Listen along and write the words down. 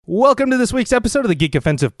Welcome to this week's episode of the Geek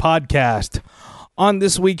Offensive Podcast. On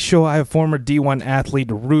this week's show, I have former D1 athlete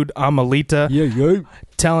Ruud Amelita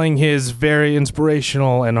telling his very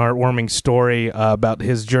inspirational and heartwarming story about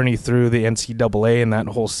his journey through the NCAA and that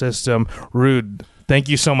whole system. Ruud, thank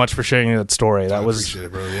you so much for sharing that story. I appreciate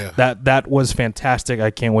it, bro. Yeah. That was fantastic.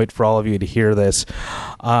 I can't wait for all of you to hear this.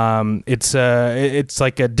 It's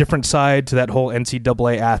like a different side to that whole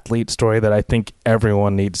NCAA athlete story that I think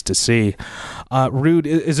everyone needs to see. Ruud,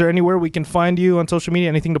 is there anywhere we can find you on social media?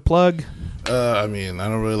 Anything to plug? I mean, I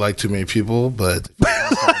don't really like too many people, but if you want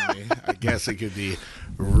to find me, I guess it could be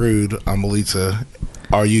Ruud Amelita,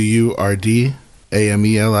 RUURD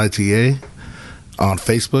AMELITA on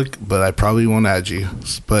Facebook, but I probably won't add you.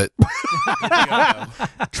 But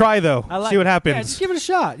try though, see what happens. Yeah, just give it a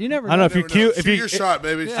shot. You never know. I don't know if you're cute. Shoot your shot,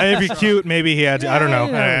 baby. If you're cute, maybe he had. I don't know.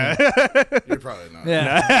 You're probably not.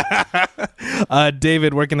 Yeah.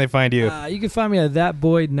 David, where can they find you? You can find me at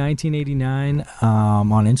thatboyd1989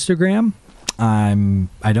 on Instagram.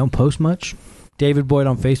 I don't post much. David Boyd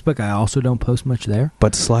on Facebook. I also don't post much there.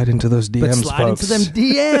 But slide into those DMs, But slide folks. into them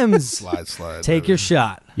DMs. Slide. Take your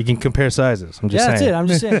shot. You can compare sizes. I'm just saying. That's it. I'm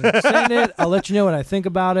just saying. Send it. I'll let you know what I think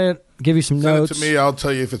about it. Give you some Send notes. it to me. I'll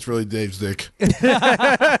tell you if it's really Dave's dick.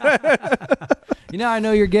 You know, I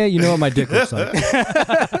know you're gay. You know what my dick looks like.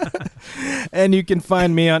 And you can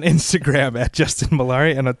find me on Instagram at Justin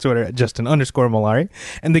Malari and on Twitter at Justin_Malari.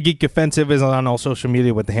 And the Geek Offensive is on all social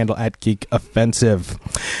media with the handle at Geek Offensive.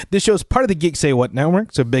 This show is part of the Geek Say What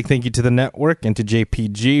Network, so big thank you to the network and to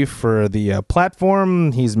JPG for the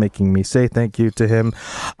platform. He's making me say thank you to him.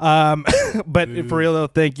 But for real, though,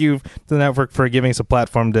 thank you to the network for giving us a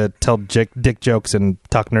platform to tell dick jokes and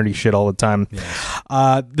talk nerdy shit all the time. Yes.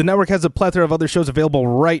 The network has a plethora of other shows available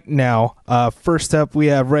right now. First up, we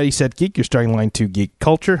have Ready, Set, Geek, your starting line to geek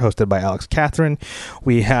culture, hosted by Alex Catherine.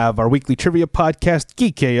 We have our weekly trivia podcast,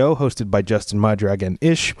 Geek KO, hosted by Justin Madrag and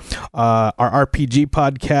Ish. Our RPG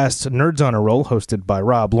podcast, Nerds on a Roll, hosted by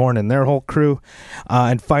Rob Lorne and their whole crew.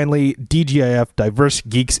 And finally, DGIF, Diverse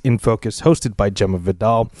Geeks in Focus, hosted by Gemma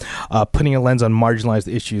Vidal, putting a lens on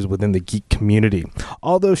marginalized issues within the geek community.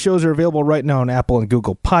 All those shows are available right now on Apple and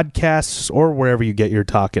Google Podcasts or wherever you get your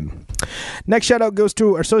talking. Next shout out goes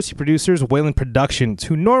to our associate producers, Wayland Productions,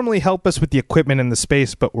 who normally help us with the equipment and the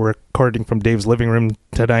space, but we're recording from Dave's living room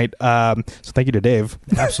tonight. So thank you to Dave.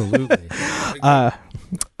 Absolutely.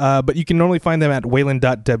 But you can normally find them at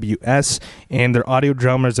wayland.ws, and their audio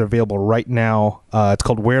dramas are available right now. It's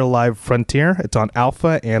called Where Live Frontier. It's on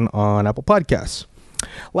Alpha and on Apple Podcasts.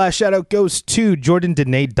 Last shout out goes to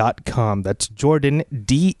JordanDene.com. That's Jordan,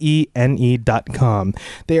 DENE.com.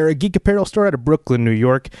 They are a geek apparel store out of Brooklyn, New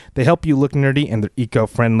York. They help you look nerdy and they're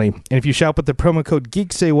eco-friendly. And if you shop with the promo code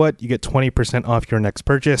GeekSayWhat, you get 20% off your next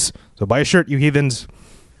purchase. So buy a shirt, you heathens.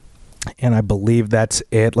 And I believe that's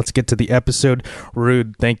it. Let's get to the episode.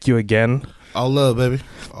 Ruud, thank you again. All love, baby.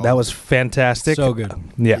 That was fantastic. So good.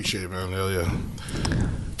 Yeah. Appreciate it, man. Hell yeah.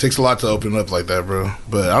 Takes a lot to open up like that, bro.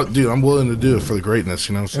 But, dude, I'm willing to do it for the greatness,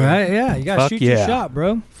 you know what I'm saying? Right? Yeah. You got to shoot your shot,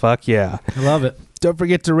 bro. Fuck yeah. I love it. Don't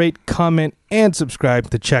forget to rate, comment, and subscribe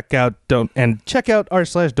to check out Don't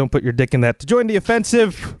Put Your Dick in That to join the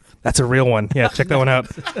offensive. That's a real one. Yeah, check that one out.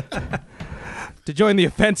 To join the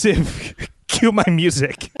offensive, cue my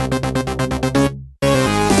music.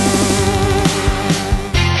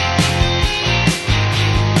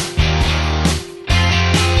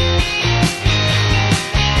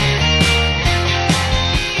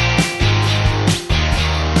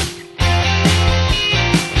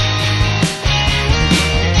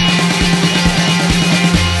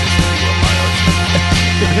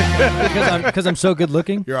 Because I'm so good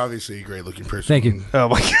looking. You're obviously a great looking person. Thank you. Oh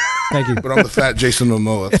my God. Thank you. But I'm the fat Jason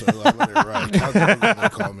Momoa, so like, let it ride. Cal Drogo, they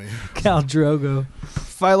call me. Cal Drogo.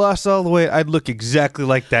 If I lost all the weight, I'd look exactly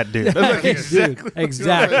like that dude. Dude,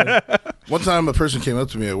 exactly. One time a person came up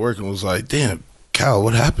to me at work and was like, damn, Cal,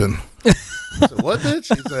 what happened? I said, what,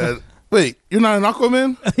 bitch? He said, wait, you're not an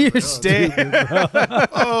Aquaman? You're stupid, bro.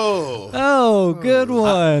 Oh. Oh, good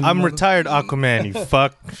one. I'm retired Aquaman, you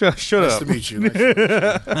fuck. Shut Nice up. to meet you. Nice to meet you.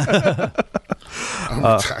 I'm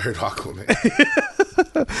retired Aquaman.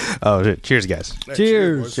 Oh, shit. Cheers, guys.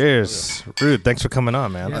 Cheers. Cheers. Ruud, thanks for coming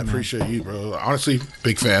on, man. Yeah, I appreciate you, bro. Honestly,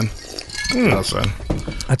 big fan. You know what I'm saying?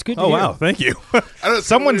 That's good to Oh, hear. wow. Thank you. Someone's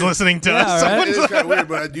Someone's listening to Yeah, us. right? It's kind of weird,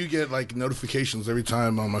 but I do get like notifications every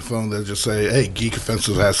time on my phone that just say, "Hey, Geek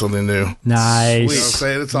Offensive has something new." Nice. You know what I'm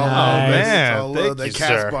saying? It's all Nice. love, Oh, man. man. It's all Thank love. That you,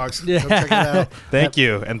 sir. Castbox. Yeah. Come check it out. Thank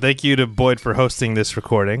you. And thank you to Boyd for hosting this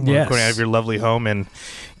recording. We're Yes. recording out of your lovely home and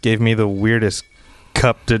gave me the weirdest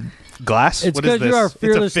cup to glass? It's What is because you're our this?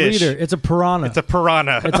 fearless it's a fish. leader. It's a piranha. It's a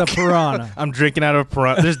piranha. It's a piranha. I'm drinking out of a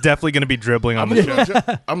piranha. There's definitely going to be dribbling on the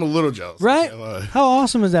show. I'm a little jealous. I Right? can't lie. How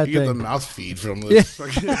awesome is that You get the thing? mouth feed from this.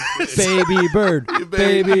 Baby bird,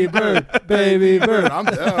 baby bird, baby bird. I'm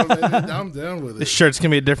down, man. I'm down with This it. shirt's going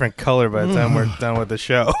to be a different color by the time we're done with the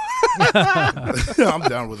show. I'm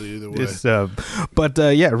down with it either way. It's,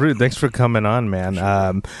 yeah, Rude, thanks for coming on,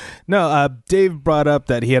 man. Dave brought up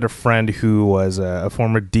that he had a friend who was a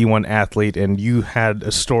former D1 athlete, and you had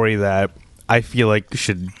a story that I feel like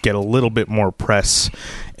should get a little bit more press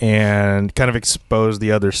and kind of expose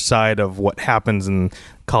the other side of what happens in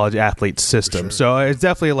college athlete system. Sure. So it's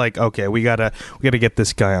definitely like, okay, we gotta get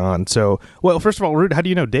this guy on. So, well, first of all, Rude, how do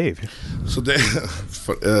you know Dave? So Dave,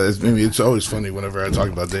 it's always funny whenever I talk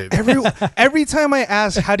about Dave. Every time I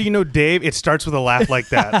ask, how do you know Dave, it starts with a laugh like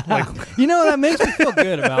that. Like, You know, that makes me feel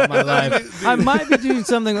good about my life. I might be doing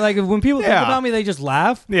something like when people think Yeah. about me, they just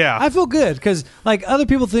laugh. Yeah. I feel good because like other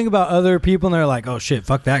people think about other people and they're like, oh shit,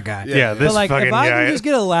 fuck that guy. yeah, this But like fucking if I guy. can just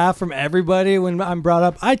get a laugh from everybody when I'm brought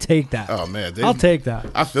up, I take that. Oh man, Dave, I'll take that.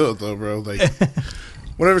 I feel it though, bro. Like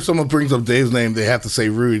whenever someone brings up Dave's name, they have to say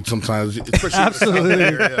Rude sometimes. Especially Absolutely. In the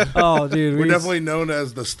South Bay area. Oh, dude, We're definitely known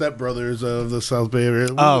as the stepbrothers of the South Bay area.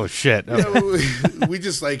 Oh shit! We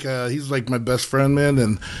just like he's like my best friend, man.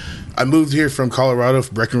 And I moved here from Colorado,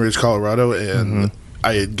 Breckenridge, Colorado, and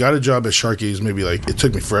I had got a job at Sharky's. Maybe like it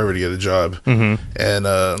took me forever to get a job. And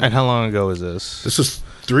And how long ago was this? this was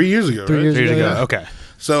 3 years ago, 3 right? years 3 years ago, ago. yeah. Okay.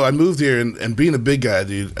 So I moved here, and being a big guy,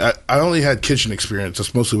 dude, I only had kitchen experience.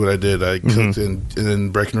 That's mostly what I did. I cooked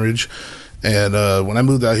in Breckenridge. And when I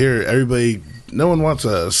moved out here, no one wants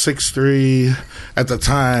a 6'3", at the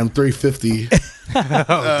time, 350. You know what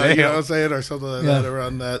I'm saying? Or something like that,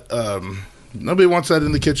 around that. Nobody wants that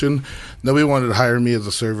in the kitchen. Nobody wanted to hire me as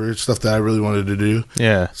a server, stuff that I really wanted to do.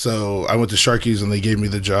 Yeah. So I went to Sharky's, and they gave me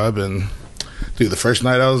the job, and dude, the first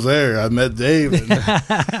night I was there, I met Dave, and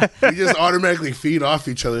we just automatically feed off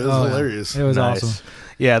each other. It was hilarious. It was Nice. awesome.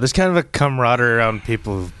 Yeah, there's kind of a camaraderie around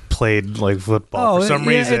people who've played like football for some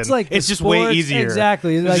reason. It's like it's the just way sports- easier.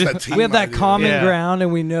 Exactly. It's Like, just that team we have that idea. common Yeah. ground,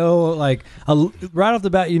 and we know like right off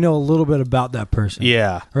the bat, you know a little bit about that person.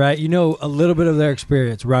 Yeah. Right. You know a little bit of their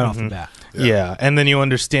experience right off the bat. Yeah, and then you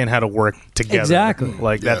understand how to work together. Exactly.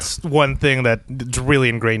 Like that's one thing that's really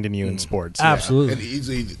ingrained in you in sports. Absolutely. And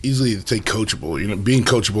easily to take coachable, being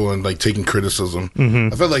coachable and like taking criticism.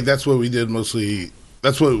 I felt like that's what we did mostly.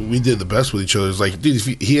 That's what we did the best with each other. It's like, dude,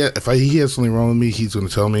 if he has something wrong with me, he's going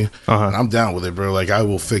to tell me, and I'm down with it, bro. Like I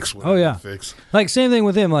will fix what I can fix. Like same thing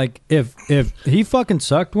with him. Like if he fucking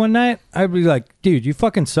sucked one night, I'd be like, dude, you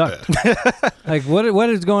fucking sucked. Like what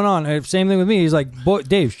is going on? Same thing with me. He's like, boy,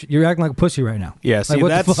 Dave, you're acting like a pussy right now. Yeah, see, like,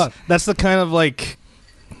 what the fuck? that's the kind of like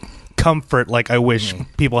comfort like I wish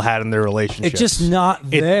people had in their relationship. It's just not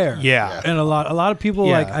there. yeah. And a lot of people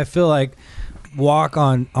Yeah. like I feel like walk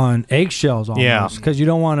on eggshells almost Yeah. because you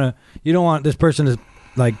don't want this person to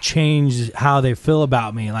like change how they feel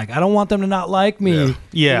about me. Like I don't want them to not like me.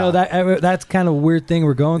 Yeah. You know, that's kind of a weird thing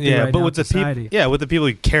we're going through Yeah, right but now with in the people, society. with the people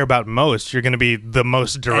you care about most, you're going to be the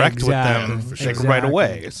most direct Exactly. with them For like, sure. right Exactly.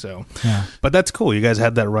 away. So, Yeah. but that's cool. You guys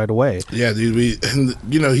had that right away. Yeah, dude.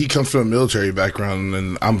 He comes from a military background,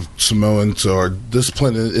 and I'm Samoan, so our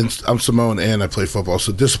discipline. I'm Samoan, and I play football,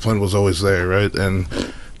 so discipline was always there, right? And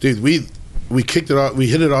dude, we kicked it off. We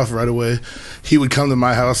hit it off right away. He would come to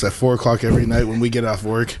my house at 4:00 every night when we get off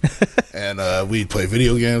work, and we'd play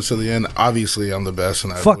video games till the end. Obviously, I'm the best,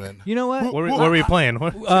 and I Fuck. win. You know what? What were we playing?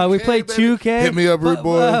 What? We played 2K. Hit me up, rude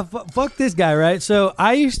boy. Fuck this guy, right? So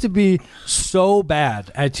I used to be so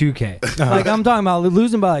bad at 2K. Like I'm talking about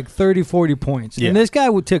losing by like 30, 40 points. Yeah. And this guy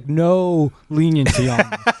would take no leniency on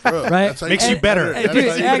me. Bro, Right? that's how Makes you get better. That's Dude,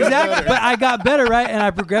 how you get exactly. better. But I got better, right? And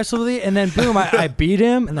I progressively, and then boom, I beat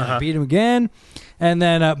him, and then I beat him again. And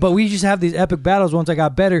then, but we just have these epic battles. Once I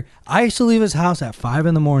got better, I used to leave his house at 5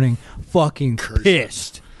 a.m, fucking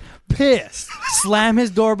pissed. Slam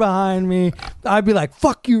his door behind me. I'd be like,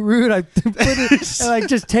 "Fuck you, Rude!" I put it, and like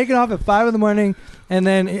just take it off at 5 a.m. And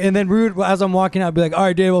then Rude, as I'm walking out, I'd be like, "All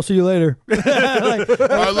right, Dave, I'll see you later." Like,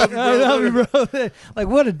 I love you, bro. I love you, bro. Like,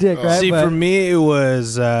 what a dick, right? See, But- for me, it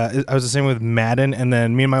was I was the same with Madden, and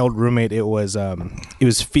then me and my old roommate, it was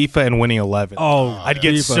FIFA and Winning 11. oh, I'd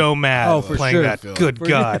get FIFA. so mad Oh, for playing sure. that. Good For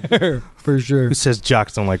God, sure. For sure. who says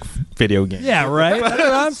jocks don't like video games? Yeah, right. That's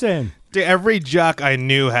what I'm saying. Dude, every jock I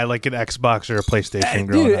knew had like an Xbox or a PlayStation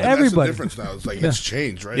growing dude, up. That's everybody. the difference now. It's like it's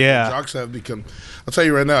changed, right? Yeah. Jocks have become. I'll tell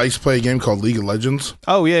you right now. I used to play a game called League of Legends.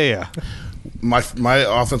 Oh yeah. My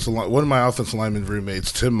offensive line, one of my offensive lineman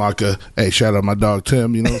roommates, Tim Maka. Hey, shout out my dog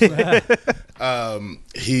Tim. You know, what I'm saying?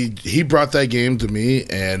 He brought that game to me,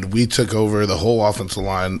 and we took over the whole offensive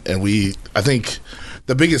line. And I think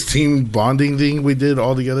the biggest team bonding thing we did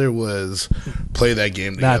all together was play that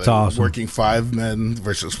game together. That's awesome. Working 5 men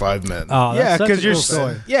versus 5 men. Oh, Yeah, that's such a because cool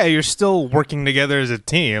story. you're still working together as a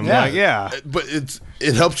team. Yeah. Like, yeah. But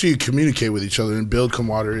it helps you communicate with each other and build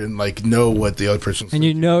camaraderie and like know what the other person's And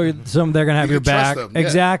you know they're gonna have your back.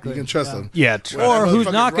 Exactly. You can trust them. Yeah. Or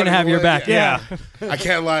who's not gonna have your back? Yeah. I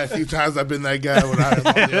can't lie. A few times I've been that guy when I'm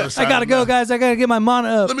on the other side. I gotta go, guys. I gotta get my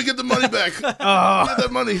mana up. Let me get the money back. Get that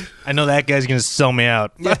money. I know that guy's going to sell me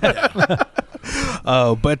out. Where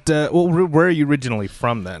are you originally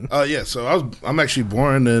from then? Yeah. So I'm actually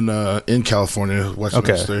born in California,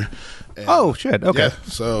 Westminster. And, Oh, shit. Okay. Yeah.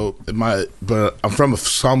 So but I'm from a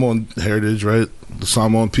Samoan heritage, right? The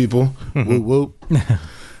Samoan people. Whoop whoop.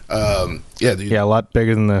 Yeah, dude. Yeah, a lot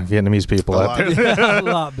bigger than the Vietnamese people A out there. a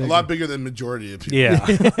lot A bigger. lot bigger than majority of people. Yeah.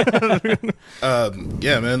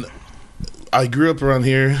 Yeah, man. I grew up around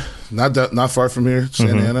here, not far from here,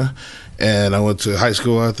 Santa Ana, and I went to high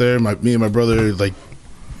school out there. Me and my brother like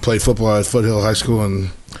played football at Foothill High School and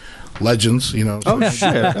Legends. You know. Oh,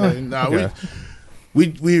 shit. Okay.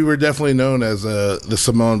 We were definitely known as the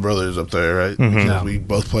Samoan brothers up there, right? Because Yeah. we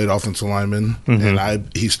both played offensive linemen, and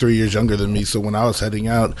he's 3 years younger than me. So when I was heading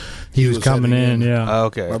out, He was coming heading in. Yeah.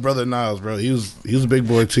 Okay. My brother Niles, bro, he was a big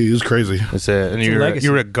boy too. He was crazy. That's it. And It's a you legacy.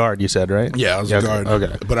 were a guard, you said, right? Yeah, I was a guard.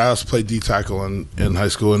 Okay. But I also played D tackle in high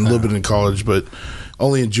school and a little bit in college, but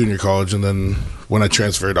only in junior college. And then when I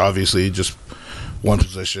transferred, obviously just one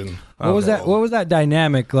position. What was that? What was that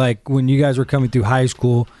dynamic like when you guys were coming through high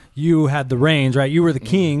school? You had the reins, right? You were the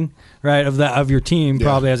king, right, of your team, Yeah.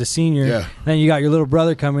 probably as a senior. Yeah. Then you got your little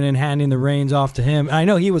brother coming in, handing the reins off to him. I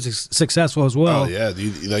know he was successful as well. Oh yeah,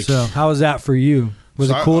 dude, like So how was that for you? Was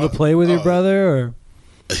So it cool I- to play with your brother? Or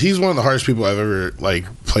he's one of the hardest people I've ever like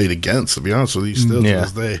played against. To be honest with you, still Yeah.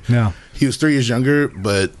 to this day. yeah, He was 3 years younger,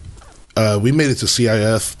 but we made it to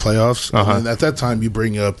CIF playoffs. And at that time, you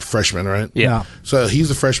bring up freshmen, right? Yeah. So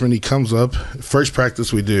he's a freshman. He comes up. First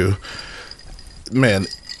practice we do, man,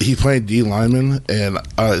 he's playing D lineman, and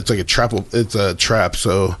it's like a trap. It's a trap.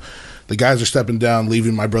 So the guys are stepping down,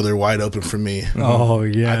 leaving my brother wide open for me. Oh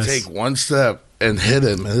yes. I take one step and hit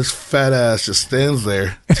him, and his fat ass just stands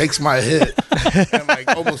there, takes my hit, and like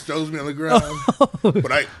almost throws me on the ground.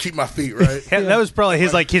 But I keep my feet right. Yeah, that was probably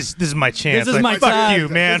his. This is my chance. This is Like, my fuck time. you,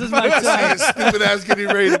 man. This is my It's like time. his stupid ass getting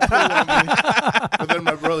ready to pull on me. But then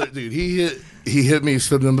my brother, dude, he hit me.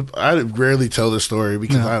 I rarely tell this story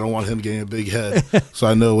because I don't want him getting a big head. So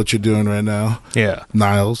I know what you're doing right now, Yeah.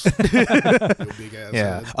 Niles. Your big ass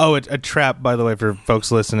Yeah. head. Oh, a trap. By the way, for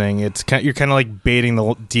folks listening, you're kind of like baiting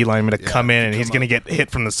the D lineman to come in, and to he's come going to get hit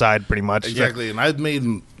from the side, pretty much. Exactly. And I've made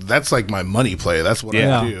that's like my money play. That's what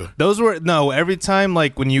Yeah. I do. Those were every time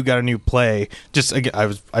like when you got a new play, just again, I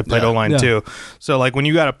played Yeah. O-line Yeah. too. So like when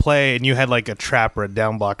you got a play and you had like a trap or a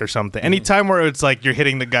down block or something, any time where it's like you're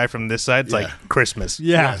hitting the guy from this side, it's like Christmas.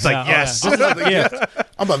 Yeah. It's like, yes. I'm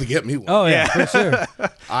about to get me one. Oh yeah, Yeah. for sure.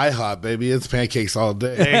 IHOP, baby. It's pancakes all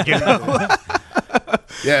day. There you go.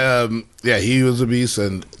 Yeah, he was a beast,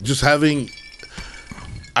 and just having,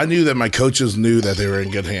 I knew that my coaches knew that they were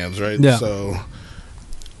in good hands, right? Yeah. So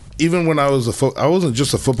even when I wasn't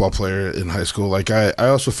just a football player in high school. Like I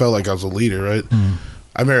also felt like I was a leader, right?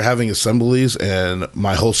 I remember having assemblies, and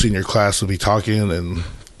my whole senior class would be talking and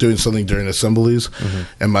doing something during assemblies,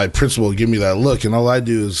 and my principal would give me that look, and all I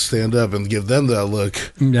do is stand up and give them that look,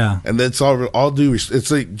 Yeah. and it's all due.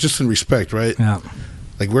 It's like just in respect, right? Yeah.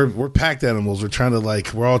 Like we're packed animals. We're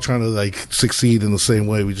all trying to succeed in the same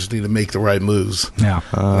way. We just need to make the right moves. Yeah.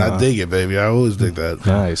 And I dig it, baby. I always dig that.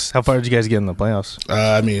 Nice. How far did you guys get in the playoffs?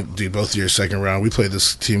 I mean, dude, both years second round. We played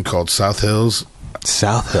this team called South Hills.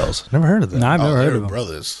 South Hills. Never heard of that. No, I've never they heard were of them.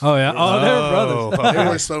 brothers. Oh yeah. Oh, they're brothers. They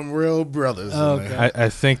were some real brothers. Oh, in okay. there. I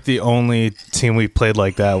think the only team we played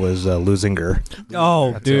like that was Lusinger.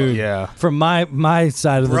 Oh, dude. Yeah. From my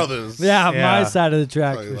side of the Brothers. Yeah, Yeah. my side of the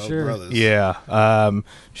track Talking for about sure. brothers. Yeah.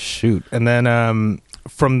 Shoot. And then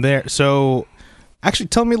from there, so actually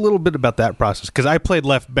tell me a little bit about that process, because I played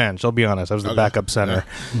left bench. I'll be honest. I was the Okay. backup center.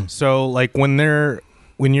 So like when you're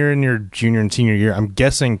in your junior and senior year, I'm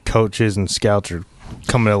guessing coaches and scouts are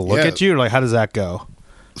coming to look Yeah. at you. Or like, how does that go?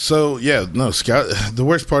 So yeah, no, scout. The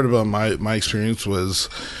worst part about my experience was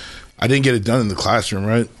I didn't get it done in the classroom.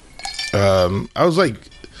 Right. I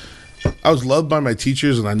was loved by my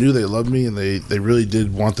teachers, and I knew they loved me, and they really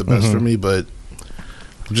did want the best for me. But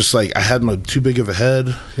I'm just like, I had too big of a head.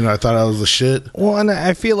 You know, I thought I was the shit. Well, and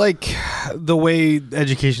I feel like the way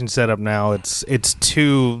education's set up now, it's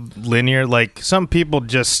too linear. Like some people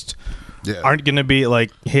just Yeah. aren't going to be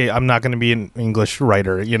like, hey, I'm not going to be an English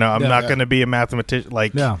writer. You know, I'm not going to be a mathematician.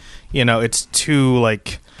 Like, you know, it's too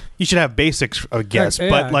like. You should have basics, I guess,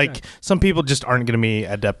 but like some people just aren't going to be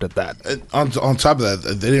adept at that. And on top of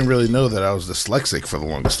that, they didn't really know that I was dyslexic for the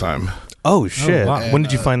longest time. Oh shit! wow. When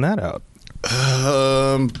did you find that out?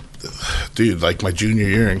 Dude, like my junior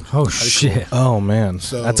year in Oh high shit! school. Oh man,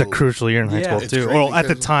 So- that's a crucial year in high Yeah. school It's too. crazy Well, at the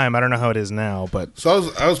because- time, I don't know how it is now, but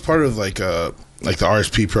So I was part of like the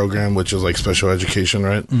RSP program, which is like special education,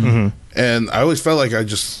 right? mm-hmm. And I always felt like I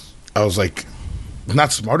was like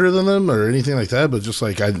not smarter than them or anything like that, but just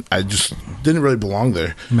like I just didn't really belong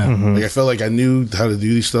there. Mm-hmm. Like I felt like I knew how to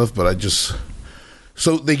do these stuff, but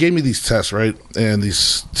so they gave me these tests, right? And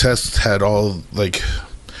these tests had all like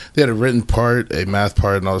they had a written part, a math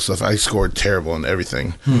part, and all this stuff. I scored terrible in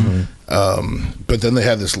everything. But then they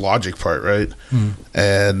had this logic part, right?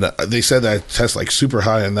 And they said that I test like super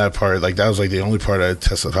high in that part. Like that was like the only part I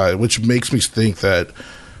tested high, which makes me think that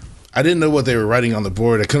I didn't know what they were writing on the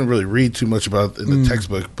board. I couldn't really read too much about it in the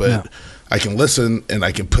textbook, but I can listen and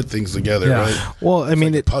I can put things together, right? Well, I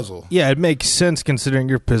mean, like a puzzle. Yeah, it makes sense considering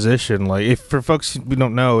your position. Like, if for folks who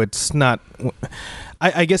don't know, it's not.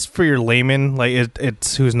 I guess for your layman, like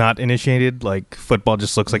it's who's not initiated, like football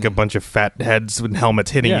just looks like a bunch of fat heads with helmets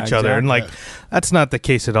hitting each other, and like that's not the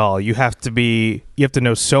case at all. You have to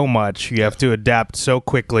know so much. You have to adapt so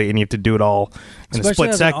quickly, and you have to do it all in Especially a split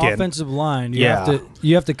as second. an offensive line, Yeah.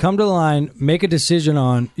 you have to come to the line, make a decision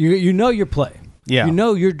on you know your play, Yeah. you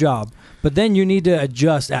know your job, but then you need to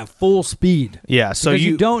adjust at full speed. Yeah, so Because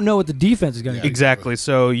you don't know what the defense is going to do. exactly.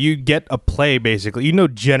 So you get a play basically. You know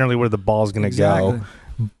generally where the ball's going to Exactly. go.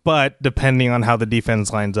 But depending on how the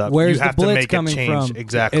defense lines up, Where's you have the to blitz make coming a change. from?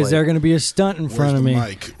 Exactly. Is there going to be a stunt in front of Where's me? the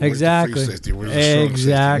mic? Where's the Exactly. free safety? Where's the strong Exactly.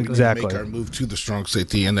 safety? We Exactly. make our move to the strong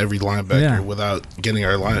safety and every linebacker Yeah. without getting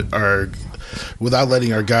without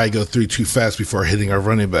letting our guy go through too fast before hitting our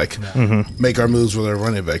running back. Make our moves with our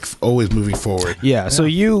running back, always moving forward. Yeah, so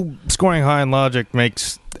you scoring high in logic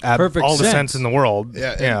makes Perfect all the sense. sense in the world.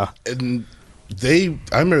 Yeah, and I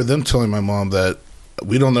remember them telling my mom that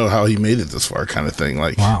we don't know how he made it this far, kind of thing.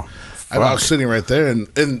 Like, Wow. I was sitting right there, and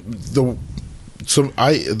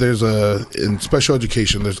there's in special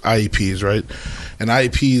education there's IEPs, right? And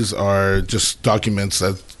IEPs are just documents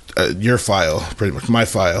that your file, pretty much my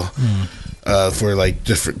file, for like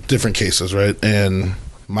different cases, right? And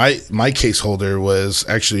my case holder was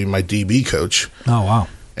actually my DB coach. Oh wow.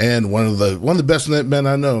 And one of the best men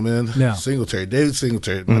I know, man. Yeah. Singletary, David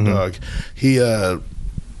Singletary, my dog.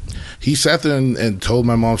 He sat there and told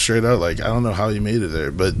my mom straight out, like, I don't know how he made it there,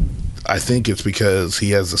 but I think it's because he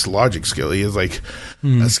has this logic skill. He has like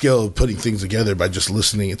a skill of putting things together by just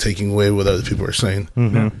listening and taking away what other people are saying.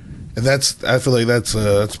 And I feel like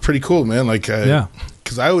that's pretty cool, man. Like,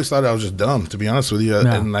 because I always thought I was just dumb, to be honest with you.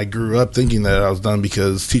 And I grew up thinking that I was dumb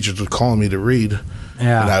because teachers were calling me to read.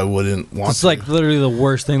 Yeah. And I wouldn't want It's to. like literally the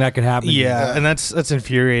worst thing that could happen. to you. Yeah, and that's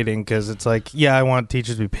infuriating because it's like, yeah, I want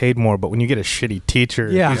teachers to be paid more, but when you get a shitty teacher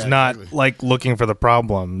Yeah. who's Yeah, not exactly. like looking for the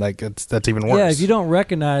problem, like that's even worse. Yeah, if you don't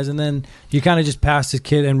recognize and then you kind of just pass the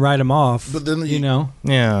kid and write him off. But then you know.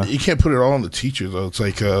 yeah, You can't put it all on the teacher, though. It's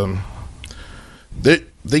like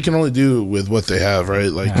they can only do with what they have,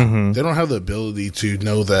 right? Like Yeah. they don't have the ability to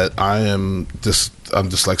know that I'm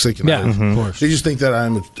dyslexic. And Yeah, of course. They just think that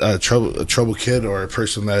I'm a trouble kid or a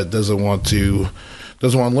person that doesn't want to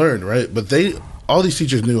learn, right? But all these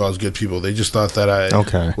teachers knew I was good people. They just thought that I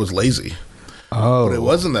was lazy. Oh, But it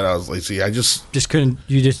wasn't that I was lazy. Just couldn't.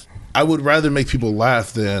 You just. I would rather make people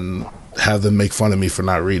laugh than have them make fun of me for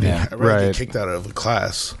not reading. Yeah. I'd rather Right. get kicked out of a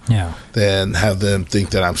class Yeah. than have them think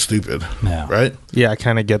that I'm stupid. Yeah. Right? yeah, I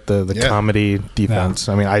kind of get the Yeah. comedy defense.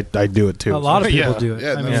 I mean, I do it too. A lot of So, people yeah. do it.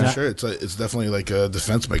 Yeah, I no, mean, for sure. It's definitely like a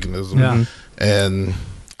defense mechanism. Yeah. And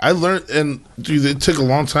I learned, and dude, it took a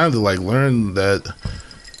long time to like learn that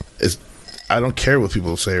I don't care what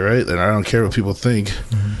people say, right? And I don't care what people think.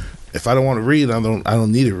 If I don't want to read, I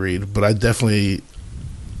don't need to read. But I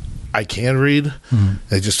can read.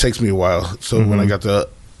 It just takes me a while. So when I got to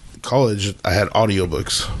college, I had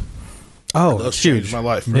audiobooks. Oh, Those that's changed huge. my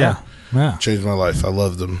life. Right? Yeah. Yeah. Changed my life. I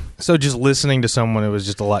loved them. So just listening to someone, it was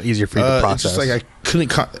just a lot easier for you to It's process. just like I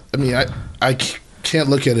couldn't. I can't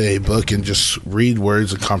look at a book and just read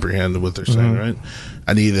words and comprehend what they're saying. Right?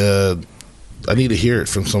 I need to hear it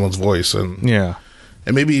from someone's voice and yeah.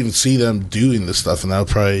 maybe even see them doing this stuff, and that'll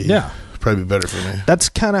probably be better for me. That's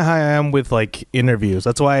kind of how I am with like interviews.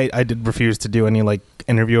 That's why I did refuse to do any like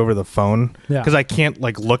interview over the phone Yeah. because I can't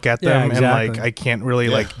like look at Yeah, them exactly. and like I can't really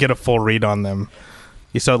Yeah. like get a full read on them.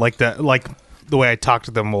 So like the way I talk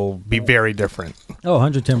to them will be very different. Oh,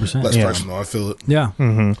 110%. Less Yeah. personal. I feel it. Yeah.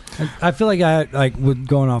 Mm-hmm. I feel like with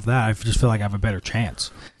going off that, I just feel like I have a better chance.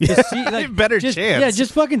 Just see, Better just, chance. Yeah,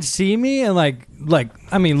 just fucking see me and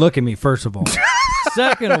I mean, look at me first of all.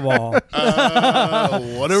 Second of all,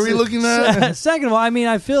 What are we looking at? second of all, I mean,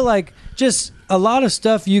 I feel like just a lot of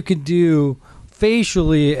stuff you could do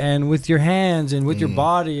facially and with your hands and with your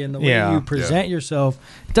body and the way Yeah. you present yourself.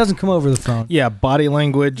 It doesn't come over the phone. Yeah, body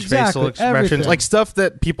language, Exactly, facial expressions, everything. like stuff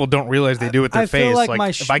that people don't realize they do with their I feel face. like Like, my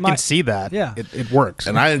if I my- can see that, Yeah. it works.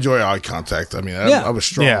 And I enjoy eye contact. I mean, Yeah. I'm a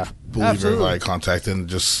strong Yeah. believer Absolutely. of eye contact and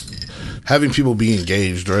just having people be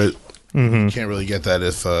engaged, right? Mm-hmm. You can't really get that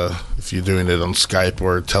if you're doing it on Skype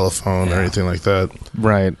or telephone or anything like that.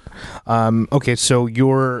 Right. Okay, so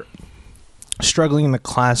you're struggling in the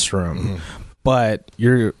classroom, but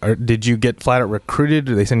did you get flat out recruited?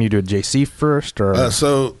 Did they send you to a JC first, or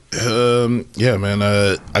Yeah, man.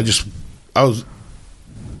 I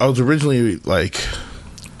was originally like,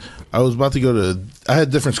 I was about to go to. I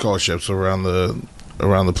had different scholarships around the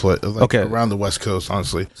Okay. around the West Coast,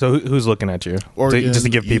 honestly. so who's looking at you? Oregon, Just to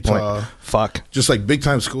give people Utah. like, fuck. Just like big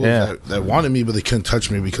time schools Yeah. that wanted me, but they couldn't touch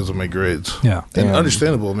me because of my grades. Yeah. And Yeah.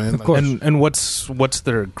 understandable, man. Of course. And what's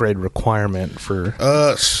their grade requirement for?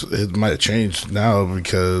 It might have changed now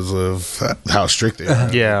because of how strict they are.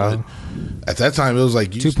 Yeah. But at that time, it was like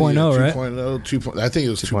 2.0, right? 2.0, I think it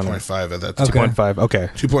was 2.5 at that time. Okay. 2.5. Okay.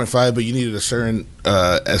 2.5, but you needed a certain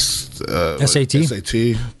SAT?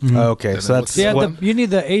 SAT. Okay. And So then that's Yeah, what, you need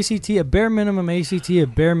the ACT, a bare minimum ACT, a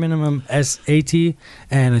bare minimum SAT,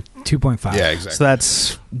 and a 2.5. Yeah, exactly. so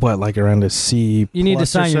that's what, like around a C. You need to plus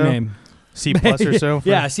or sign your so? name. C plus or so. for-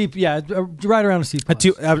 Yeah, C. Yeah, right around a C. A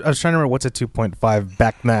two, I was trying to remember what's a 2.5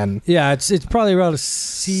 back then. Yeah, it's probably around a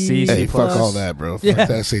C. C, Hey, plus. fuck all that, bro. Fuck Yeah.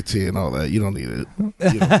 the SAT and all that. You don't need it. You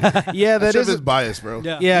don't need it. Yeah, That that shit is is. biased, bro.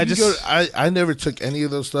 Yeah. Yeah, You just go to- I never took any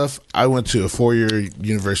of those stuff. I went to a 4-year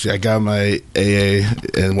university. I got my AA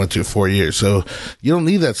and went to 4 years. So you don't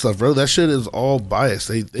need that stuff, bro. That shit is all biased.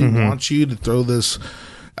 They want you to throw this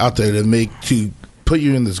out there to put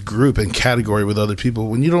you in this group and category with other people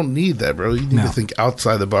when you don't need that, bro. You need No. to think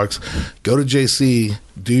outside the box. Go to JC,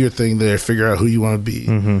 do your thing there, figure out who you want to be.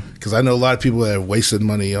 Because I know a lot of people that have wasted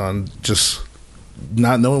money on just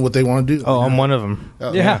not knowing what they want to do. Oh, I'm one of them.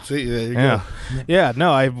 Oh, Yeah. See, there you Yeah. go. Yeah,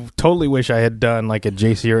 no, I totally wish I had done like a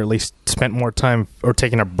JC or at least spent more time or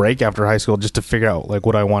taken a break after high school just to figure out like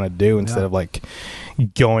what I want to do instead Yeah. of like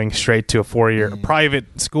going straight to a 4-year private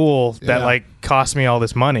school that Yeah. like cost me all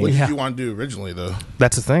this money. What Yeah. did you want to do originally, though?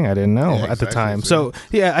 That's the thing I didn't know Yeah, at the exactly. time. See? So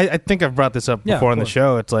yeah, I think I've brought this up Yeah, before of on the course.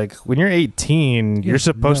 show. It's like when you're 18, you're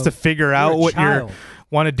supposed to figure out what you child.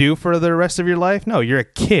 want to do for the rest of your life. No, you're a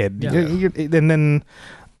kid. Yeah. And then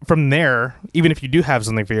from there, even if you do have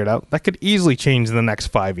something figured out, that could easily change in the next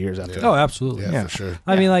 5 years after Yeah. that. Oh, absolutely. Yeah, Yeah. for sure.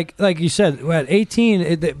 I mean, like you said, at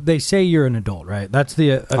 18, they say you're an adult, right? That's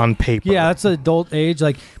the On paper. yeah, that's the adult age.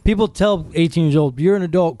 Like people tell 18 years old, "You're an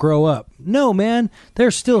adult, grow up." No, man,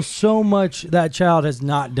 there's still so much that child has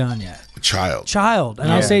not done yet. Child. Child,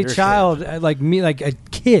 and I Yeah, say you're a child like me, like a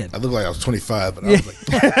kid, I looked like I was 25, but I was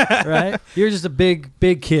like, right? You're just a big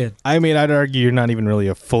kid. I mean, I'd argue you're not even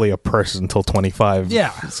really fully a person until 25.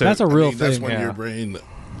 Yeah, So- that's a real I mean, that's thing. when yeah. your brain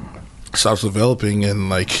stops developing and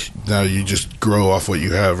like now you just grow off what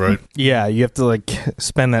you have, right? Yeah, you have to like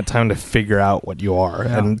spend that time to figure out what you are,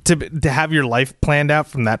 Yeah. and to have your life planned out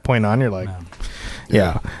from that point on. You're like,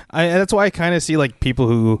 Yeah. yeah. That's why I kind of see like people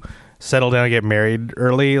who settle down and get married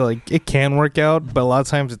early. Like it can work out, but a lot of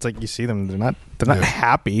times it's like you see them, they're not Yeah.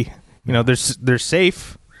 happy. You know, they're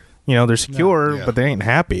safe. You know, they're secure, Yeah. but they ain't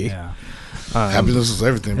happy. Yeah. Happiness is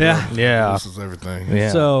everything, bro. Yeah. Yeah. Happiness is everything.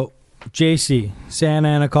 Yeah. So, JC, Santa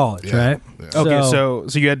Ana College, Yeah. right? Yeah. Okay, so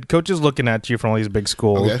you had coaches looking at you from all these big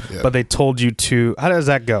schools, Okay, yeah. but they told you to. How does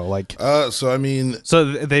that go? Like, So I mean, so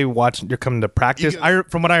they watch you're coming to practice. You can-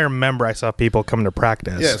 From what I remember, I saw people coming to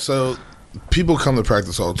practice. yeah. So people come to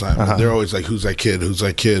practice all the time. Uh-huh. They're always like, "Who's that kid? Who's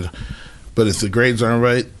that kid?" But if the grades aren't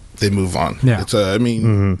right, they move on. Yeah. It's I mean,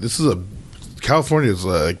 Mm-hmm. this is California is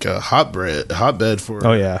like a hotbed for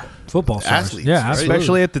Oh yeah. Football stars. Athletes, Yeah, right? absolutely.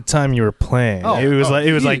 Especially at the time you were playing. Oh, it was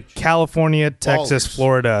huge. like California, Texas, Ballers.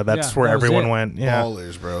 Florida. That's Yeah, where that was everyone it. went. Yeah.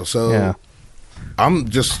 ballers, bro. So Yeah. I'm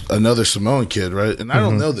just another Samoan kid, right? And I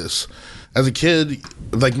don't know this. As a kid,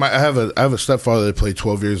 like I have a stepfather that played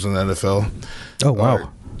 12 years in the NFL. Oh wow. Or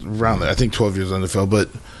around there, I think 12 years in the NFL. But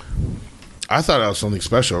I thought I was something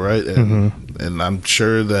special, right? And I'm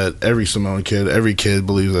sure that every Samoan kid, every kid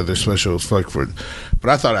believes that they're special as fuck for it. But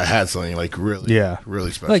I thought I had something like really, Yeah.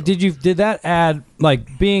 really special. Like, did that add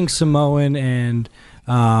like being Samoan and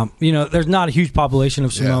There's not a huge population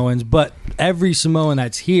of Samoans, but every Samoan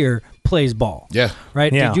that's here plays ball. Yeah.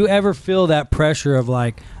 Right? Yeah. Did you ever feel that pressure of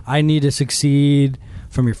like, I need to succeed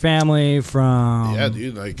from your family, from... Yeah,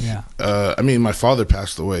 dude. Like, Yeah. I mean, my father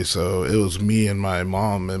passed away, so it was me and my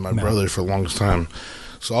mom and my brother for the longest time.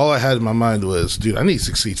 So all I had in my mind was, dude, I need to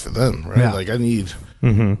succeed for them, right? Yeah. Like, I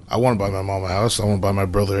want to buy my mom a house. I want to buy my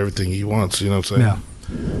brother everything he wants, you know what I'm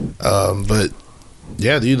saying? Yeah. But,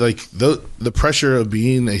 yeah, dude, like, the pressure of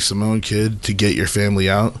being a Samoan kid to get your family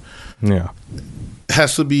out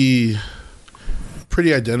has to be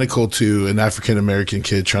pretty identical to an African American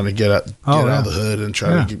kid trying to get out of the hood and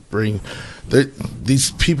trying to bring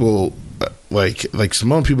these people like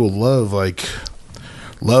Samoan people love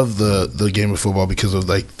the game of football because of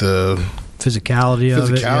like the physicality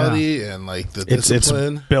of it. and like the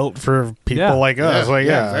discipline. It's built for people like us.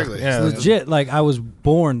 Exactly. Yeah. It's legit. Like, I was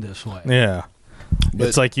born this way. Yeah. But-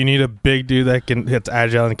 it's like you need a big dude that it's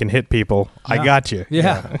agile and can hit people. I got you.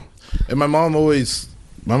 Yeah. And my mom always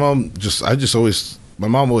thought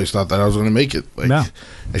that I was going to make it. Like,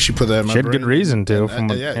 and she put that in my She had brain. good reason to.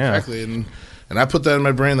 Exactly. And I put that in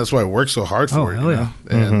my brain. That's why I worked so hard for it. hell You know?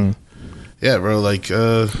 And yeah, bro. Like,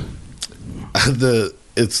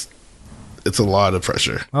 it's a lot of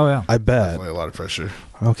pressure. Oh, yeah. I bet. Definitely a lot of pressure.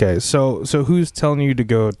 Okay, so who's telling you to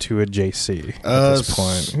go to a JC at this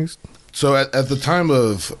point? So at the time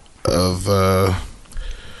of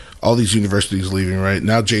all these universities leaving, right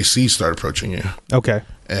now, JC started approaching you, Okay.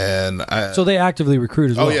 and So they actively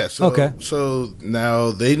recruit as well. Oh yeah. So, okay. So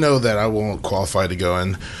now they know that I won't qualify to go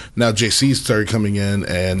in. Now JC started coming in,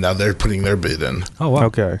 and now they're putting their bid in Oh, wow.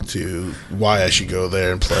 Okay. to why I should go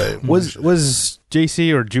there and play. Was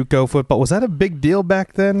JC or JUCO football, was that a big deal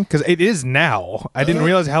back then? Because it is now. I didn't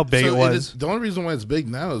realize how big So it was. the only reason why it's big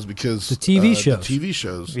now is because The TV shows. The TV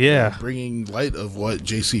shows. Yeah. are bringing light of what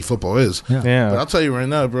JC football is. Yeah. Yeah. But I'll tell you right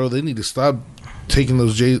now, bro, they need to stop taking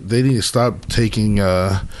they need to stop taking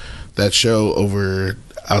that show over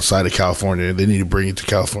outside of California. They need to bring it to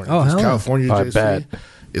California. Oh, 'Cause hell yeah. California I JC bet.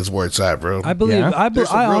 is where it's at, bro. I believe. Yeah. There's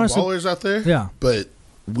some I real honestly. ballers out there. Yeah. But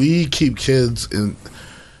we keep kids in,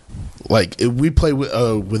 like, if we play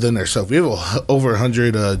within ourselves. We have over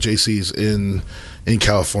 100 JCs in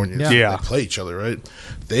California. Yeah. So Yeah. they play each other, right?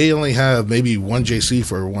 They only have maybe one JC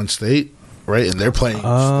for one state, right? And they're playing states.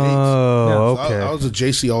 Oh, So okay. I was a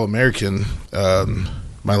JC All-American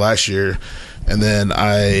my last year, and then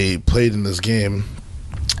I played in this game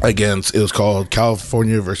against, it was called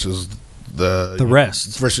California versus the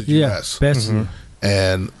rest. versus Yeah. US. Best.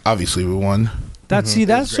 And obviously we won. That's It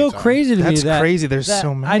that's was a so great time. crazy to That's me. crazy. There's that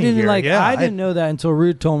so many I didn't here. Yeah, I didn't know that until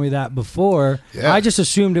Rude told me that before. Yeah. I just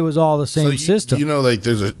assumed it was all the same So system. You know, like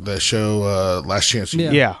there's the show Last Chance U.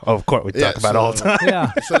 Yeah. Yeah, of course. We talk about it all the time.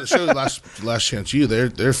 yeah. So the show Last Chance U,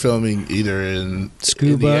 they're filming either in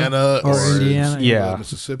Scuba Indiana or or Indiana. Yeah.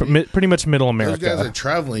 Mississippi. Pretty much middle Those guys are America.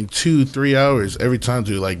 traveling 2-3 hours every time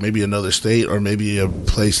to like maybe another state or maybe a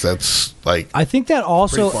place that's like I think that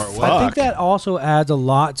also Pretty far away. I think that also adds a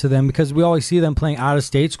lot to them because we always see them playing out of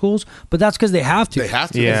state schools, but that's because they have to. they have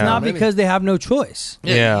to. Yeah. It's not Many. because they have no choice.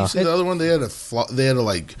 Yeah. You see the other one, they had to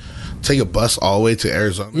like take a bus all the way to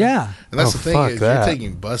Arizona. Yeah. And that's Oh, the thing fuck is that. you're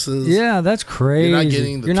taking buses. Yeah, that's crazy. You're not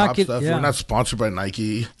getting the You're not top get- stuff. yeah. We're not sponsored by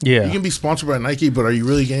Nike. Yeah. You can be sponsored by Nike, but are you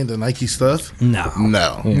really getting the Nike stuff? No.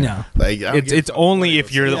 No. No. Like I don't give It's a fuck only what if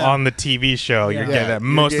it you're is. Yeah. on the TV show. You're Yeah. getting that. you're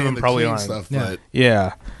Most of getting them the probably clean aren't. stuff, Yeah. but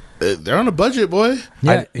Yeah. they're on a budget, boy.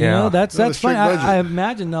 Yeah, yeah. that's They're on a funny. strict budget. I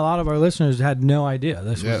imagine a lot of our listeners had no idea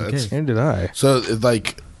this Yeah, was the that's- case. And did I? So it's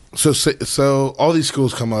like so all these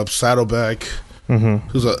schools come up. Saddleback,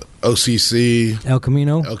 who's a OCC, El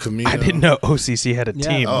Camino. El Camino. I didn't know OCC had a Yeah.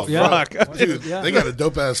 team. Oh Yeah. Fuck. Dude, Yeah. they got a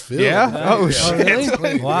dope ass field. Yeah? Oh, Oh, shit.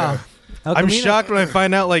 really? Wow. El I'm Camino- shocked when I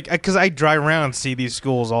find out, like, because I drive around and see these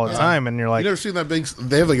schools all the time, and you're You like, never seen that big?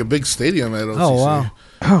 They have like a big stadium at OCC. Oh, wow.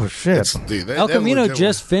 oh, shit. It's, dude, they El have a Camino legit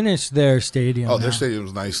just finished their stadium. one. Oh, their now.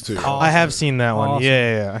 stadium's nice too. I have seen that one. Awesome.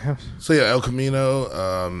 Yeah. So yeah, El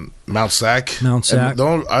Camino, Mount Sac. Mount Sac.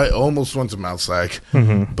 And I almost went to Mount Sac,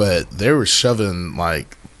 but they were shoving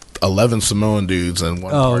like 11 Samoan dudes in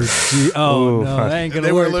one Oh, party. gee. Oh Ooh. no, that ain't And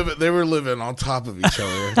gonna work. they were living on top of each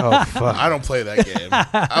other. Oh, fuck. I don't play that game.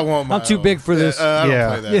 I want my I'm too own. big for this. I Yeah.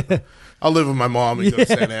 don't play that. I'll live with my mom and go to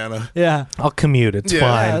Santa Ana. Yeah, I'll commute. It's Yeah.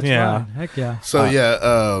 fine. that's Yeah. fine. Heck yeah. So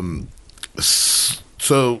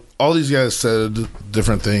so all these guys said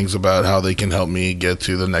different things about how they can help me get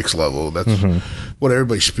to the next level. That's what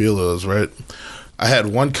everybody's spiel is, right? I had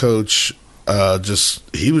one coach,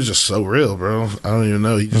 he was just so real, bro. I don't even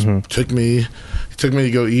know. He just took me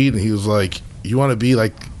to go eat, and he was like, "You want to be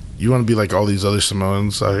like all these other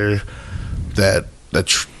Samoans out here that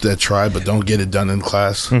that try but don't get it done in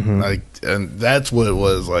class. Like, and that's what it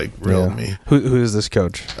was like real to me. Who is this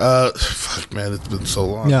coach? Fuck, man, it's been so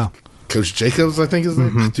long. Yeah. Coach Jacobs, I think his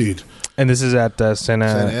name, dude. And this is at Santa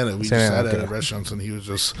Ana. We just sat at a restaurant, and he was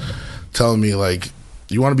just telling me, like,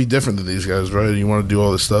 you want to be different than these guys, right? You want to do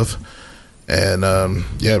all this stuff. And,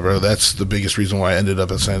 yeah, bro, that's the biggest reason why I ended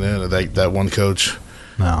up at Santa Ana, that one coach.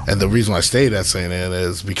 No. And the reason I stayed at Santa Ana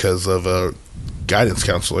is because of a guidance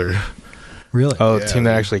counselor. Really? Oh, Yeah, a team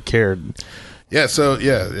that actually cared. Yeah, so,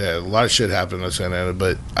 yeah, a lot of shit happened at Santa Ana,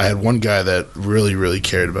 but I had one guy that really, really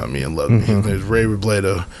cared about me and loved me. His name was Ray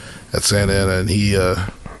Robledo at Santa Ana, and he, yeah,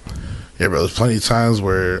 bro, there's plenty of times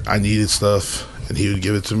where I needed stuff, and he would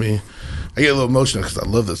give it to me. I get a little emotional because I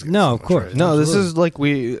love this guy. No, so of much, course. right? No, this is like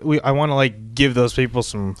I want to like give those people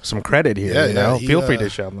some credit here. Yeah, you know? he, Feel free to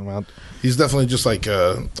shout them out. He's definitely just like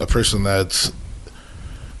a person that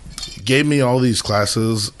gave me all these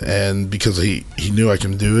classes, and because he knew I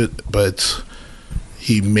can do it, but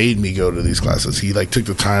he made me go to these classes. He like took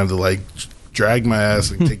the time to like drag my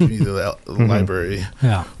ass and take me to the library,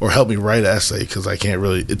 or help me write an essay because I can't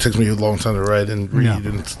really. It took me a long time to write and read,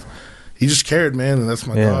 and he just cared, man. And that's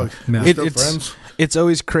my dog. Yeah. We're still friends. It's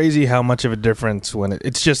always crazy how much of a difference when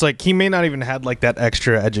it's just like he may not even had like that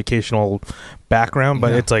extra educational background,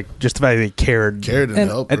 but it's like just the fact that he cared and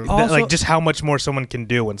helped. and Also- like just how much more someone can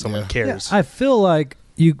do when someone cares. I feel like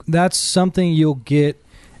that's something you'll get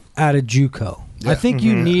at a JUCO. I think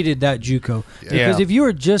you needed that JUCO because if you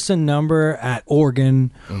were just a number at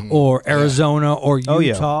Oregon or Arizona or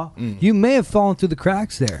Utah, you may have fallen through the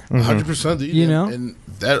cracks there. 100%. You know, and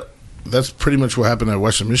that's pretty much what happened at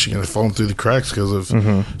Western Michigan. I've fallen through the cracks because of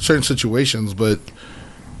certain situations. But,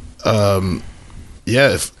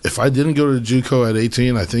 yeah, if I didn't go to JUCO at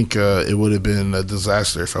 18, I think it would have been a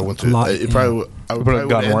disaster. If I went to I would probably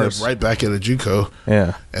gotten end worse. up right back at a JUCO.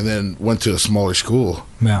 Yeah. And then went to a smaller school.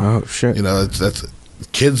 Yeah. Oh shit. You know, that's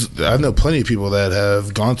kids. I know plenty of people that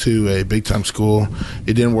have gone to a big time school.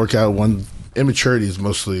 It didn't work out. Immaturity is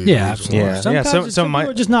mostly the reason absolutely. why. Sometimes some people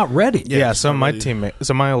are just not ready. Yeah, some of my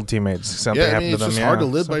old teammates, something happened to them. It's just hard to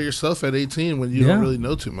live by yourself at 18 when you don't really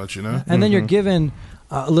know too much, you know. And then you're given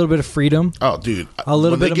a little bit of freedom. Oh, dude, a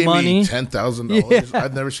little bit of money. $10,000.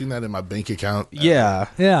 I've never seen that in my bank account. Yeah.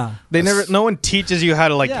 No one teaches you how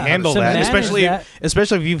to handle that,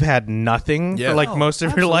 especially if you've had nothing for most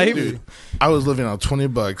of your life. Dude, I was living on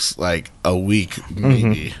 $20 like a week,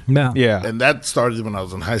 maybe. Yeah. And that started when I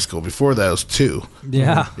was in high school. Before that, it was $2.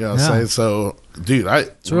 Yeah. You know what I'm saying? So, dude, when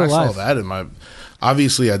I saw that in my.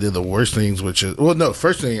 Obviously, I did the worst things, which is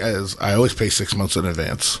first thing is I always pay 6 months in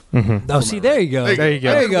advance. Oh, see, there you go. There you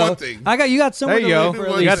go. One thing. You got someone there you go. To live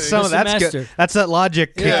for at You got least some. a That's semester. good. That's that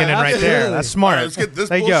logic kicking in right there. That's smart. All right, let's get this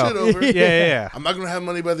there you bullshit go. over. Yeah. I'm not gonna have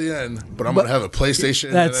money by the end, but I'm gonna have a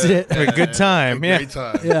PlayStation. That's it. A good time. Great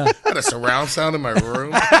time. Yeah. I had a surround sound in my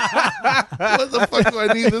room. What the fuck do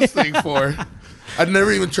I need this thing for? I'd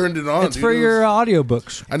never even turned it on. It's for your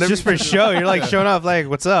audiobooks. I never Just for show. You're like showing off, like,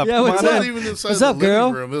 what's up? Yeah, what's It up? wasn't even inside What's the up, living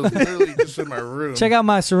girl? room. It was literally just in my room. Check out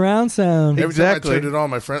my surround sound. Every Exactly. time I turned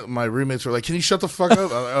it on, my roommates were like, "Can you shut the fuck up?"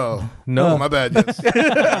 I'm like, "Oh, No. my bad." Yes.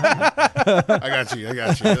 I got you.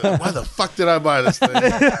 Why the fuck did I buy this thing?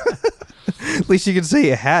 At least you can say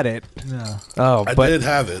you had it. Yeah. Oh, I but did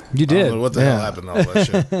have it. You I don't did. know what the hell happened to all that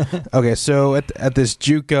shit? okay. So at this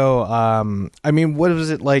JUCO, I mean, what was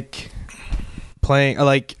it like playing?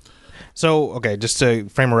 So okay, just to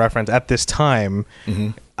frame a reference, at this time,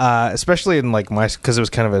 especially in because it was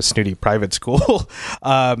kind of a snooty private school,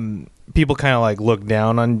 people kind of looked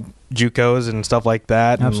down on JUCOs and stuff like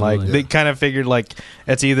that. Absolutely. And they kind of figured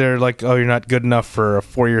it's either oh, you're not good enough for a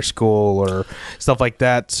 4-year school or stuff like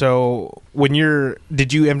that. So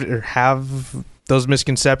did you ever have those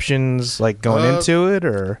misconceptions going into it,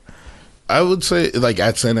 or? I would say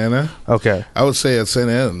at Santa Ana. Okay. I would say at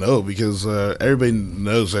Santa Ana, no, because everybody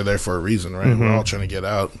knows they're there for a reason, right? We're all trying to get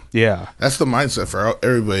out. Yeah. That's the mindset for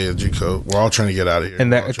everybody at JUCO. We're all trying to get out of here.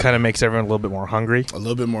 And that kind of makes everyone a little bit more hungry. A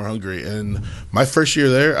little bit more hungry. And my first year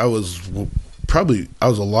there, I was a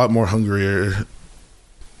lot more hungrier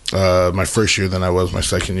my first year than I was my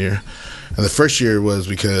second year. And the first year was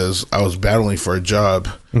because I was battling for a job.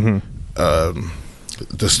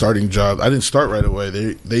 The starting job, I didn't start right away.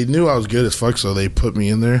 They knew I was good as fuck, so they put me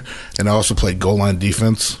in there. And I also played goal line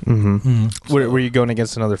defense. Were you going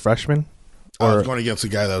against another freshman? I was going against a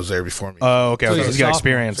guy that was there before me. Oh, okay. So He's he's got a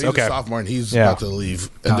experience. So he's Okay. a sophomore, and he's about to leave,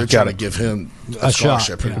 and they're Got trying it. to give him A shot,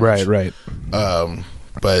 scholarship. pretty Right. much. Right.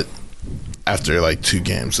 But after 2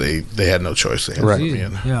 games, they had no choice. They had to put me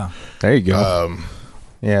in. Yeah. There you go.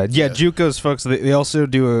 Yeah. JUCOs, folks, they also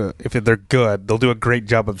do if they're good, they'll do a great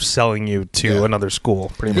job of selling you to another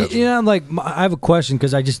school. Pretty much. You know, like I have a question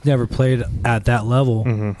because I just never played at that level.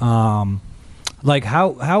 Mm-hmm. Like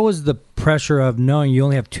how was the pressure of knowing you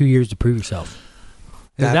only have 2 years to prove yourself?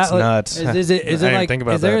 That's nuts. Is it I didn't like think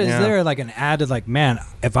about is there that, is yeah. there like an added like, man,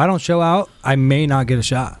 if I don't show out, I may not get a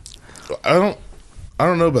shot. I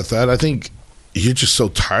don't know about that. I think you're just so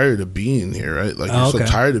tired of being here, right? Like you're so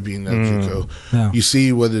tired of being that JUCO. Yeah. You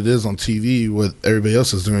see what it is on TV, what everybody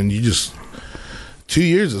else is doing. You just 2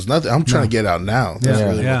 years is nothing. I'm trying to get out now. That's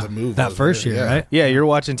really what the move that was, first right? year, right? Yeah, you're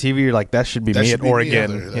watching TV. You're like, that should be That me should at be me Oregon.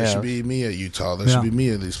 out there. That should be me at Utah. That Yeah. should be me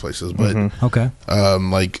at these places. But Okay.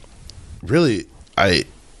 like really, I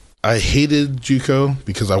hated JUCO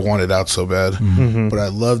because I wanted out so bad, but I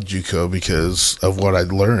loved JUCO because of what I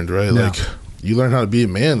learned. Right, Yeah. like you learn how to be a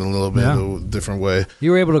man in a little bit of a different way.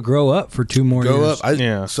 You were able to grow up for 2 more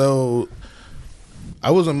years. So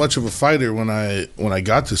I wasn't much of a fighter when I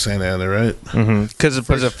got to Santa Ana, right? Because it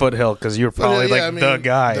was a Foothill. Because you were probably the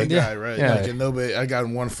guy. The guy, right? Yeah. Like, and nobody. I got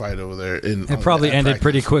in one fight over there. It probably ended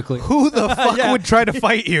pretty quickly. Who the fuck would try to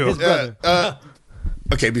fight you?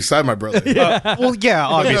 Okay, beside my brother. Well, yeah,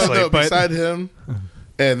 obviously, no, but beside him,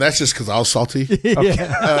 and that's just because I was salty.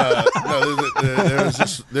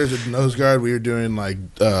 There's a nose guard. We were doing like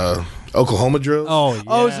Oklahoma drills.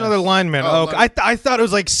 oh, it's another lineman. Oh, Oh, I thought it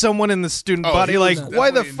was like someone in the student body. he Like, was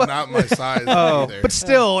why the definitely fuck? Not my size. Oh, either. but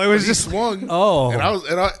still, it was He just. swung. Oh.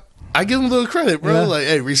 and I give him a little credit, bro. Yeah. Like,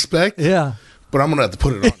 hey, respect. Yeah. But I'm gonna have to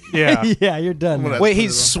put it on. Yeah. Yeah, you're done. gonna- Wait, put he it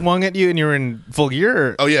on. swung at you and you were in full gear?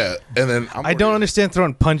 Or? Oh yeah, and then I don't understand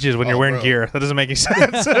throwing punches when you're wearing bro. gear. That doesn't make any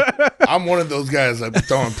sense. I'm one of those guys that be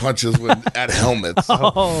throwing punches at helmets.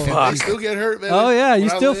 I still get hurt, man. Oh yeah, you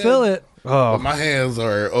When I still land, feel it. Oh, but my hands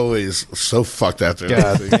are always so fucked after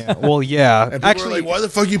God. that. Yeah. Well, yeah. And people Actually, are like, why the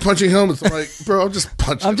fuck are you punching helmets? I'm like, bro, I'm just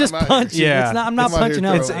punching. I'm just out here. punching. Yeah. It's not, I'm not Come on punching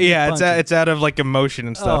here, out. bro. it's I'm just punching. it's out of like emotion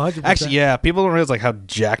and stuff. 100%. Actually, yeah. People don't realize like how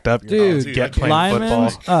jacked up you're Dude, dude, get I can't- playing linemen.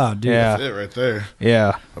 football. Oh, dude. Yeah. That's it right there.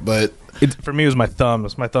 Yeah. But For me, it was my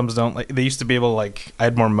thumbs. My thumbs don't like. They used to be able to like. I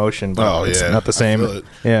had more motion, but oh it's yeah, not the I same. feel it.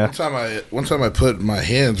 Yeah. One time I put my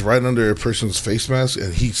hands right under a person's face mask,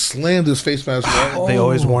 and he slammed his face mask right. They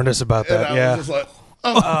always warned us about And that. I Yeah. was just like,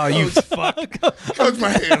 oh, You fuck. coach, my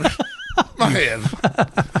hand, my hand.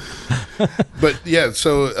 But yeah,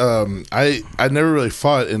 so I never really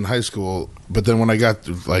fought in high school, but then when I got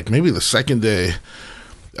to, like maybe the second day,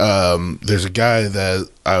 there's a guy that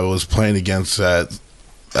I was playing against.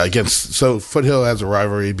 So Foothill has a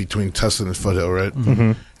rivalry between Tustin and Foothill, right?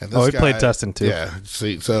 Mm-hmm. And this We played Tustin too. Yeah.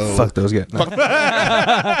 See, so Fuck those guys. No.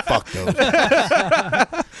 fuck no.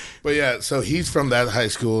 But yeah, so he's from that high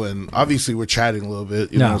school, and obviously we're chatting a little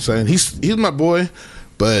bit. You know what I'm saying? He's my boy,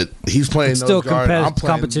 but he's playing It's still nose guard. I'm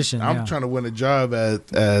playing, competition, I'm yeah. trying to win a job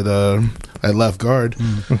at left guard.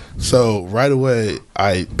 So right away,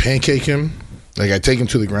 I pancake him. Like I take him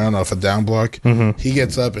to the ground off a down block. He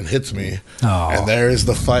gets up and hits me, and there is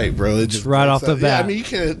the fight, bro. It just right breaks off the up. bat. Yeah, I mean, you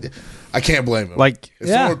can't. I can't blame him. Like, if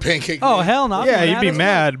Yeah. someone pancake Oh me, hell no! yeah, you'd be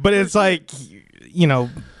mad, but it's like, you know,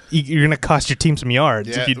 you're gonna cost your team some yards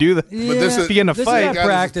Yeah. if you do that. But this is- if you're in a This fight, is Guys,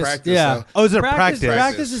 practice. this is Yeah. practice, oh, is it a Practice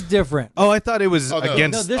practice? is different. Oh, I thought it was Oh, no.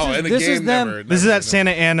 against. No, in a this is game, them. never, this is never, at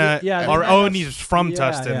Santa Ana. Yeah, or yeah. and he's from Yeah,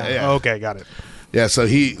 Tustin. yeah. Yeah. Oh, okay, got it. Yeah,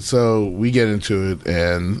 so we get into it,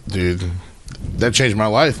 and dude, that changed my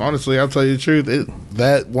life. Honestly, I'll tell you the truth.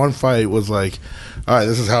 That one fight was like, all right,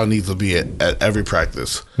 this is how it needs to be at every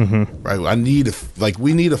practice. Right?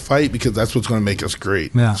 We need a fight because that's what's going to make us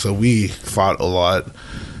great. Yeah. So we fought a lot,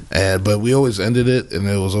 but we always ended it, and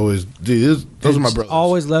it was always, dude, those are my It's brothers.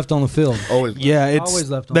 Always left on the field. Always. Yeah, it's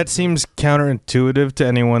Always left on that the seems counterintuitive to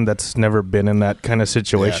anyone that's never been in that kind of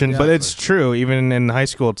situation. Yeah. But it's true. Even in high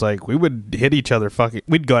school, it's like we would hit each other.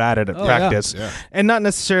 We'd go at it at Oh, practice, yeah. and not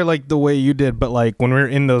necessarily like the way you did, but like when we were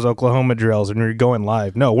in those Oklahoma drills and we were going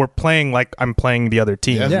live. No, we're playing like I'm playing the other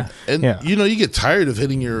team. Yeah. And Yeah. you get tired of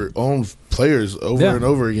hitting your own players over Yeah. and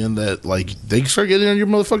over again. That like they start getting on your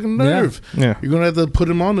motherfucking nerve. Yeah. You're gonna have to put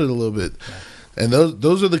them on it a little bit. And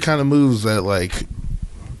those are the kind of moves that like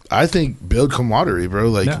I think build camaraderie, bro.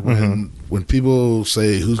 Like Yeah. when people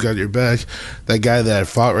say who's got your back, that guy that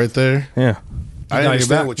fought right there. Yeah. I got your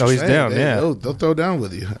understand back. what you're Oh, he's saying. down, yeah. They'll throw down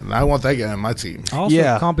with you, and I want that guy on my team. Also,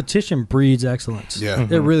 Yeah. competition breeds excellence. Yeah.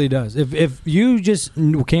 It really does. If you just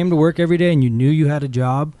came to work every day and you knew you had a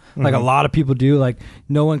job, like a lot of people do, like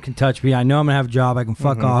no one can touch me. I know I'm gonna have a job. I can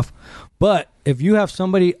fuck off. But if you have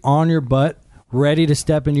somebody on your butt ready to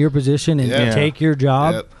step in your position and Yeah. take your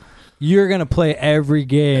job, Yep. you're gonna play every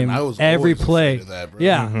game, And I was every always play. afraid of that, bro.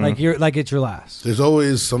 Yeah, like it's your last. There's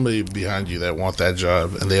always somebody behind you that want that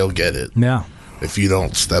job, and they'll get it. Yeah. if you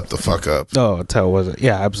don't step the fuck up. Oh, tell was it?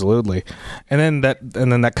 Yeah, absolutely. And then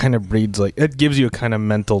that kind of breeds like it gives you a kind of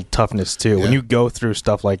mental toughness too. When Yeah. you go through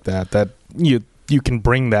stuff like that, that you can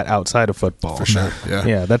bring that outside of football For sure. Yeah.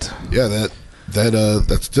 Yeah, that's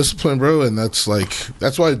That's discipline, bro, and that's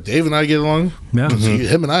why Dave and I get along. Yeah. 'Cause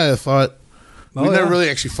him and I have fought. Oh, We never yeah. really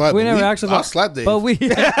actually fought. We but never actually I'll fought. slap Dave. But we,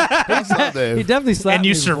 slap Dave. he definitely slapped And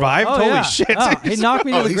you me before. survived? Oh, Holy yeah. shit. Oh, he knocked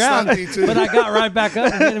me to Oh, the he ground, slapped me too. but I got right back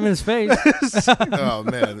up and hit him in his face. Oh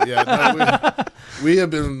man, yeah. No, we have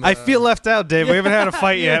been. I feel left out, Dave. We haven't had a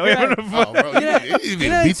fight yet. We haven't. Oh, bro, you didn't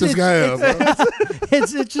even beat this guy up, bro.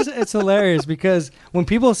 It's hilarious because when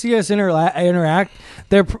people see us interact,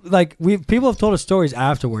 they're people have told us stories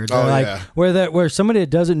afterwards. Oh, They're like yeah. where somebody that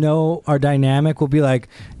doesn't know our dynamic will be like,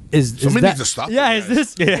 is Somebody that, needs to stop Yeah, that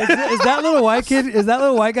is guy. this is that little white kid? Is that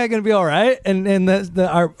little white guy gonna be all right? And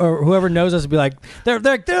or whoever knows us will be like, they're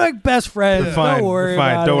like best friends. We're fine. Don't worry We're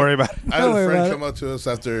fine. about Don't it. worry about it. I had Don't a worry friend about come up to us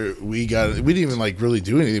after we got it. We didn't even really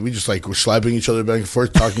do anything. We just were slapping each other back and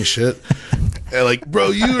forth, talking shit. And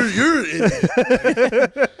bro, you're an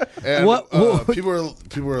idiot. And What- people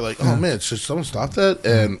were like, oh man, should someone stop that?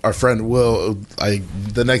 And our friend Will,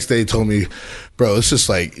 the next day told me, bro, it's just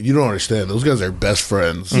you don't understand. Those guys are best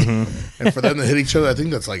friends, and for them to hit each other, I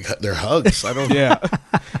think that's their hugs. I don't. Yeah.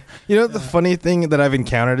 You know, the funny thing that I've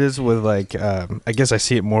encountered is with I guess I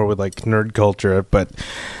see it more with nerd culture, but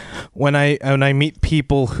when I meet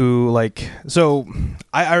people who so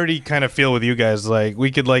I already kind of feel with you guys,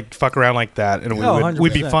 we could fuck around like that and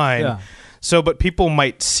we'd be 100%, fine. yeah. So, but people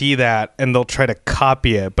might see that and they'll try to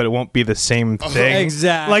copy it, but it won't be the same thing.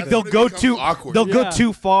 Exactly. They'll It go becomes too awkward. They'll go Yeah.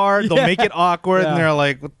 too far. They'll make it awkward, Yeah. and they're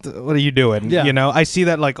like, "What are you doing?" Yeah. You know, I see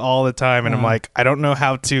that all the time, and I'm like, I don't know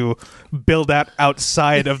how to build that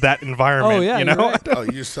outside of that environment. Oh, yeah, you you're know. right. Oh,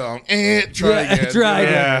 you just tell them, try Yeah, again. try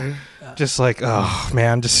again. Yeah. Just oh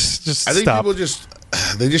man, just I think stop. people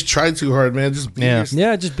they just try too hard, man. Just be Yeah. yourself.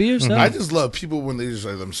 Yeah, just be yourself. I just love people when they just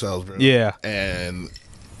are themselves, bro. Yeah. And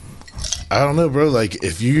I don't know, bro.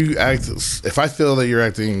 If I feel that you're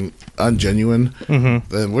acting ungenuine,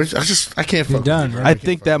 then I can't. You're fuck done, with you, right? bro. I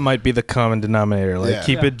think that might be the common denominator. Yeah.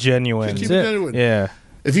 Keep Yeah. it genuine. Keep That's it it. genuine. Yeah.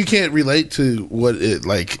 If you can't relate to what it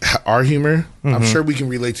our humor, I'm sure we can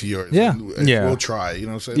relate to yours. Yeah. Yeah. We'll try. You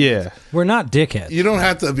know what I'm saying? Yeah. We're not dickheads. You don't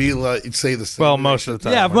have to be say the same. Well, most of the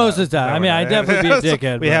time. Yeah, we're most not. of the time. No, I mean, we're I not. definitely be a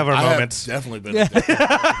dickhead. We but- have our I have moments. definitely been. a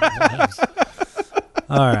dick.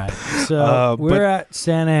 All right. So but- we're at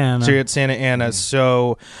Santa Ana. So you're at Santa Ana.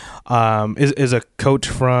 So, is a coach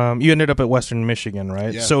from? You ended up at Western Michigan,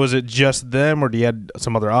 right? Yeah. So is it just them, or do you had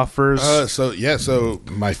some other offers? So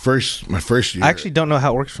my first year. I actually don't know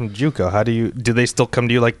how it works from JUCO. How do they still come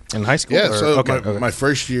to you in high school? Yeah, or- so okay. my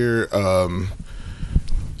first year, I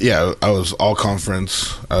was all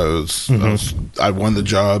conference. I won the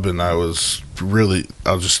job, and I was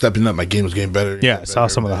just stepping up. My game was getting better. Yeah, I saw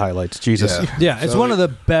some of the highlights. Jesus. Yeah. Yeah, it's So one of the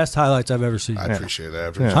best highlights I've ever seen. I appreciate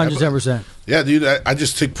that. Yeah. 110%. Yeah, dude, I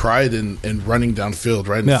just take pride in running downfield,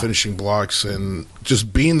 right, and Yeah. finishing blocks, and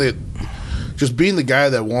just being the guy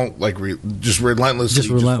that won't just relentlessly Just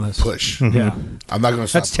relentless. push. Yeah. I'm not going to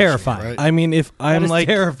stop. That's pushing, terrifying. right? I mean, if I'm is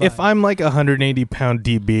terrifying. if I'm 180-pound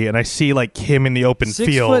DB and I see him in the open 6'3",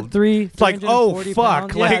 field, it's like, oh 340 fuck,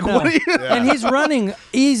 pounds. Yeah, I know. what are you? Yeah. And he's running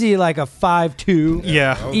easy like a 5'2".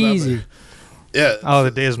 Yeah. Oh, Easy. Yeah. Oh,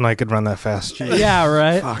 the days when I could run that fast. Jeez. Yeah,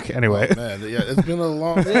 right. Fuck. Anyway. Oh, man, yeah, it's been a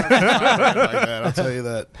long time like that. I'll tell you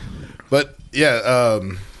that. But yeah,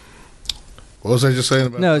 what was I just saying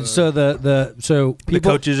about? No, so so The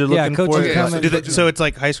people, coaches are looking coaches for Okay, it. come so in- do they- So it's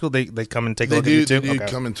like high school. They come and take a They look at you do, too. they do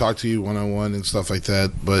Okay. come and talk to you one-on-one and stuff like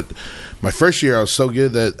that. But my first year, I was so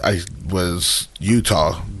good that I was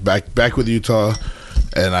Utah, back with Utah,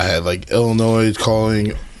 and I had Illinois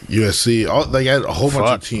calling, USC, I had a whole bunch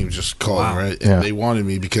of teams just calling, Wow. right? And Yeah. they wanted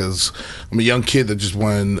me because I'm a young kid that just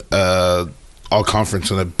won all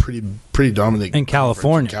conference in a pretty dominant In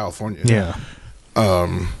California. California. Yeah.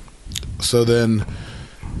 So then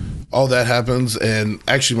all that happens, and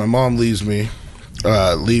actually my mom leaves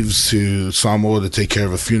to Samoa to take care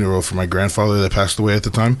of a funeral for my grandfather that passed away at the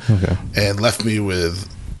time, and left me with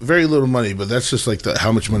very little money, but that's just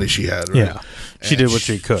how much money she had, right? Yeah. She And did what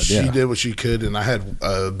she could, She yeah. did what she could, and I had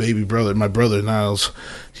a baby brother, my brother Niles.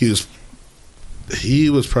 He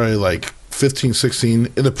was probably 15, 16,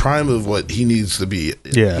 in the prime of what he needs to be.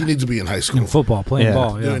 Yeah. He needs to be in high school. in football, playing Yeah.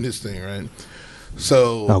 ball. Yeah. Doing his thing, right?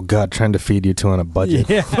 So, Oh God, trying to feed you two on a budget.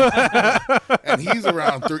 Yeah. and he's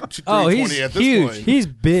around 320 Oh, he's at this huge. point. He's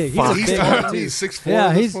big. He's a He's big taller guy, than me, too. 6'4". Yeah,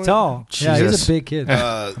 at this he's point. tall. Yeah, he's Jesus. a big kid.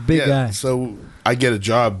 Big yeah, guy. So I get a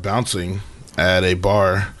job bouncing at a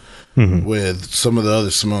bar with some of the other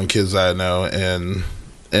Samoan kids that I know, and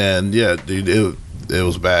And yeah, dude, it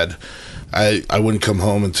was bad. I wouldn't come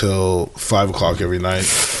home until 5 o'clock every night,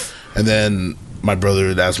 and then my brother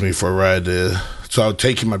would ask me for a ride so I would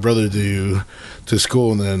take my brother to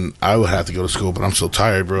school, and then I would have to go to school. But I'm so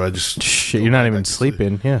tired, bro. I just Shit, you're not even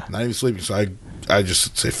sleeping. Yeah. not even sleeping. So I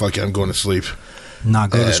just say fuck it, I'm going to sleep. Not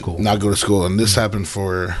go to And school. Not go to school. And this happened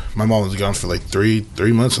for my mom was gone for like three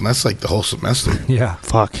months, and that's like the whole semester. Yeah.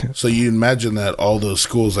 Fuck. So you imagine that all those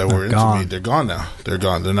schools that were into gone. me, they're gone now. They're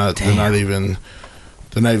gone. They're not even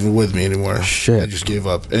with me anymore. Shit. I just gave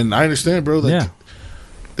up. And I understand, bro. Like, Yeah.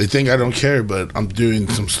 they think I don't care, but I'm doing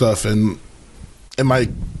some stuff. And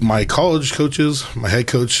my college coaches, my head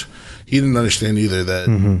coach, he didn't understand either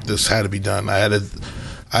that this had to be done. I had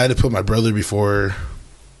to put my brother before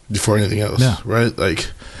anything else. Yeah. Right?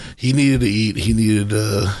 Like, he needed to eat. He needed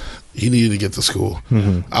to get to school.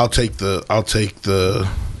 I'll take the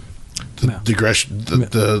Yeah. digression.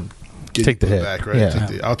 The Take the hit. back, right?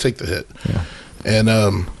 Yeah. I'll take the hit. Yeah.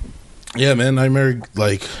 And yeah, man, I married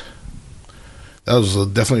like that was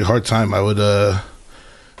definitely a hard time.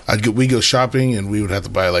 We go shopping and we would have to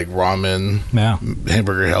buy like ramen, Yeah.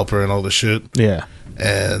 hamburger helper, and all this shit. Yeah.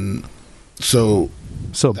 And so,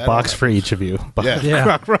 So That box all- for each of you. Yeah.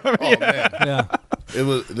 Yeah. oh man, Yeah. it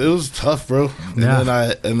was tough, bro. And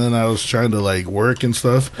Yeah. then I was trying to like work and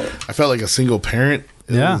stuff. I felt like a single parent.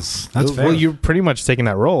 Yeah, that's fair. Well, you're pretty much taking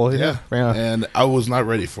that role. Yeah. Yeah. And I was not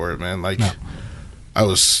ready for it, man. Like, No. I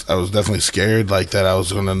was definitely scared, like that I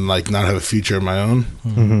was gonna like not have a future of my own.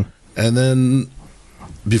 Mm-hmm. And then,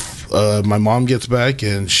 my mom gets back,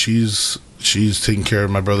 and she's taking care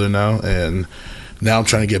of my brother now, and now I'm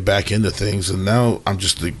trying to get back into things, and now I'm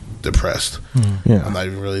just depressed. Yeah. I'm not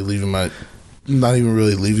even really leaving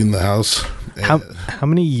the house. How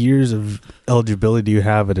many years of eligibility do you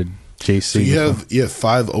have at a JC? So you have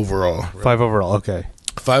 5 overall. Right? 5 overall. Okay.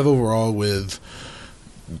 5 overall with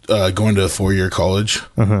going to a 4-year college.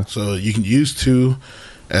 Uh-huh. So you can use 2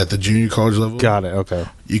 at the junior college level. Got it. Okay.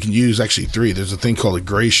 You can use actually 3. There's a thing called a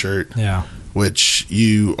gray shirt, Yeah. which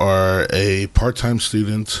you are a part-time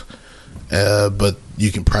student, but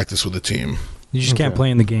you can practice with a team, You just can't Okay.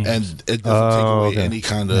 play in the game. and it doesn't take away okay. any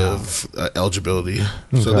kind of eligibility.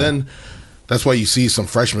 So Okay. then, that's why you see some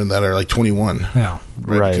freshmen that are like 21, Yeah.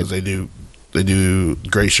 Right. Because they do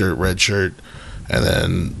gray shirt, red shirt, and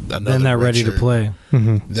then another Then they're red ready to shirt, play.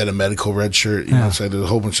 Mm-hmm. then a medical red shirt. You know, so there's a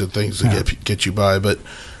whole bunch of things to Yeah. get you by. But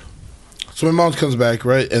so my mom comes back,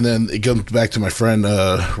 right, and then it comes back to my friend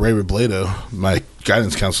Ray Robledo, my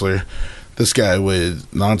guidance counselor. This guy would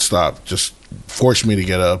nonstop just force me to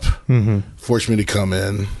get up, force me to come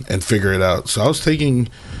in and figure it out. So I was taking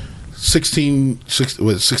 16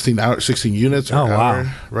 units or Oh, wow.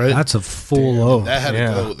 hour, right? That's a full load. That had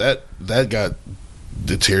Yeah. to go. That got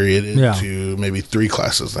deteriorated Yeah. to maybe 3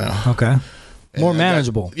 classes now. Okay. And More I got-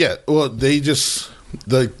 manageable. Yeah. Well,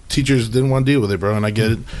 the teachers didn't want to deal with it, bro, and I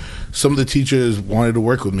get it. Some of the teachers wanted to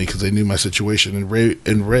work with me because they knew my situation,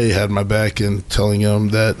 and Ray had my back in telling him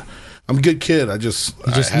that I'm a good kid. I just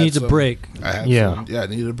had needs a some- break. I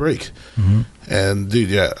needed a break. Mm-hmm. And dude,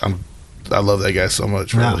 yeah, I love that guy so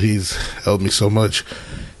much, bro. Yeah. He's helped me so much.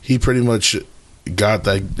 He pretty much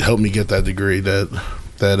helped me get that degree, that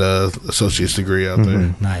associate's degree out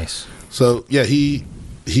there. Nice. So yeah, he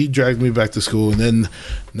dragged me back to school, and then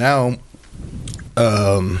now,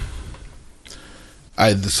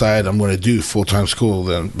 I decide I'm going to do full-time school.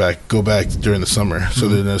 Then go back during the summer. So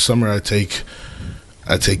then in the summer, I take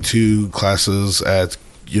 2 classes at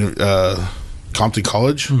Compton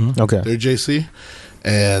College. Okay. Their JC,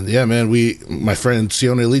 and yeah, man, my friend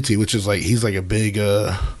Sione Liti, which is like he's a big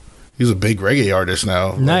reggae artist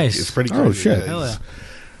now. Nice. Like, it's pretty Oh, crazy. shit. Yeah, Hell yeah.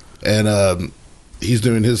 and he's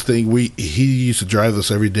doing his thing. He used to drive us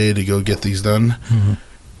every day to go get these done.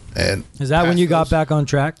 And Is that when pass you got those. back on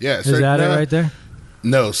track? Yeah, Is that it no. right there?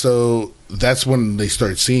 No, so that's when they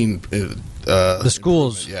started seeing The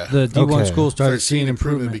schools, Yeah. the D1 Okay. schools started started seeing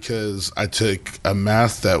improvement improvement. because I took a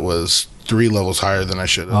math that was 3 levels higher than I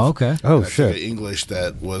should have. Oh, okay. Oh, And I took shit. an English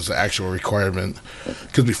that was the actual requirement,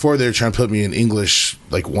 because before they were trying to put me in English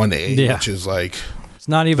like 1A, Yeah. which is like It's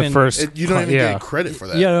not even. The first. you don't even yeah. get credit for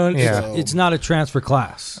that. Yeah, Yeah. It's not a transfer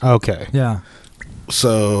class. Okay. Yeah.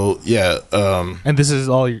 So yeah, And this is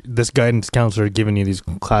all this guidance counselor giving you these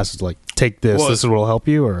classes, like, take this. Well, this will help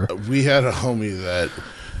you, or we had a homie that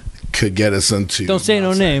could get us into. Don't say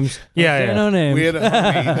no names. Yeah, Don't say yeah. no names. We had a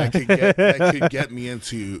homie that could get me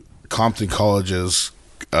into Compton College's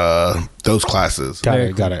those classes got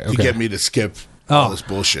Very it. Got cool. it. to Okay. get me to skip all Oh. this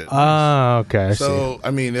bullshit. Ah, okay. I see. So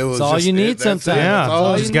I mean, it was It's all just, you need that's sometimes. it. Yeah, That's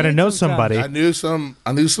all you just got to need know sometimes. somebody. I knew some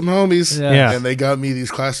homies, Yeah. Yeah. and they got me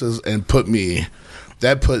these classes and put me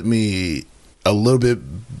a little bit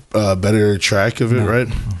better track of it, right?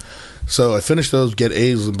 So I finished those, get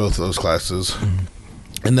A's in both of those classes,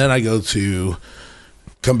 and then I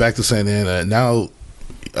come back to Santa Ana. And now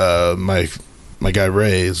my guy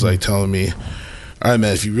Ray is like telling me, all right,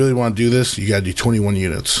 man, if you really want to do this, you got to do 21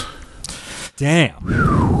 units. Damn.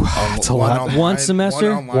 That's a lot. Online, One semester?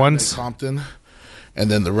 One online Once. at Compton,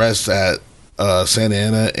 and then the rest at Santa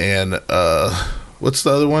Ana and what's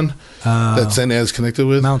the other one that Santa Ana's connected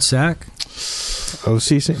with? Mount Sac?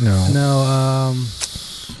 OCC? No. No,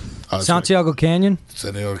 Santiago Canyon?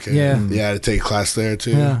 Santa Ana Canyon. Yeah, I had to take a class there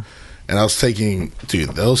too. Yeah. And I was taking,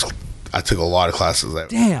 I took a lot of classes there.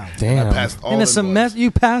 Damn. I passed all In a them semester,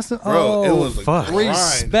 you passed it? Bro, it was a fuck. grind.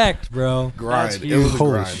 Respect, bro. Grind. That's It was a huge.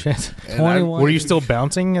 Holy grind. shit. And 21. Were you still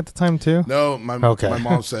bouncing at the time too? No, my Okay.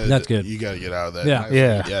 mom said That's good. you got to get out of that. Yeah. And I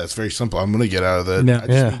Yeah. said, yeah. It's very simple. I'm gonna get out of that. Yeah. I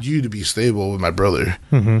just Yeah. need you to be stable with my brother.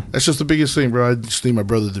 Mm-hmm. That's just the biggest thing, bro. I just need my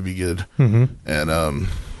brother to be good. Mm-hmm. And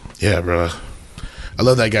yeah, bro. I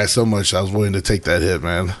love that guy so much. I was willing to take that hit,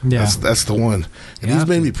 man. Yeah. That's the one. And Yeah. he's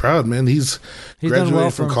made me proud, man. He's done graduated well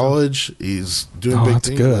from for himself. college. He's doing Oh, big that's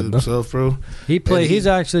things good. with himself, bro. He's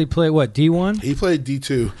actually played, what, D1? He played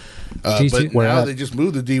D2. D2? But Where now at? they just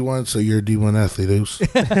moved to D1, so you're a D1 athlete. Oops.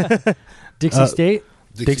 Dixie State?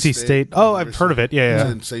 Dixie State. Oh, I've heard of it. Yeah, He's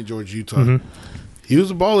yeah. in St. George, Utah. Mhm. He was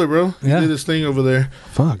a baller, bro. He Yeah. did his thing over there.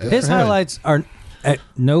 Fuck. His Yeah. highlights are,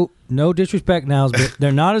 no disrespect now, but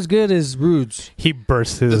they're not as good as Rude's. He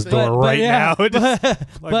burst through his door But right yeah, now.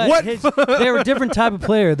 But what? they were a different type of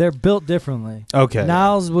player. They're built differently. Okay.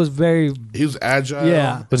 Niles was very, He was agile.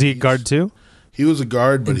 Yeah. Was he a guard too? He was a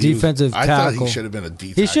guard, but A he was- defensive I thought tackle. he should have been a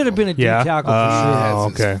D. he should have been a D Yeah. tackle for sure. Oh,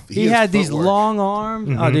 okay. He had these long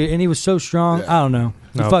arms, oh, dude, and he was so strong. Yeah. I don't know.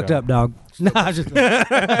 He Okay. fucked up, dog. Nah, just,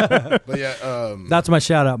 But yeah, that's my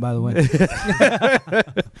shout out, by the way.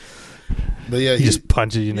 but yeah, He just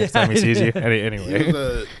punches you next Yeah, time he sees you. he Anyway.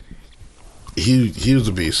 was he was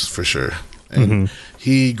a beast for sure. And Mhm.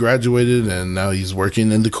 he graduated, and now he's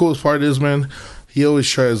working. And the coolest part is, man, he always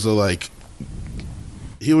tries to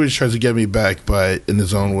get me back in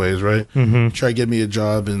his own ways, right? Mm-hmm. Try to get me a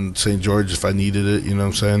job in St. George if I needed it, you know what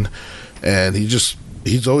I'm saying? And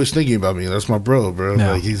he's always thinking about me. That's my bro.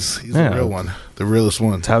 Yeah. Like he's Yeah. the real one, the realest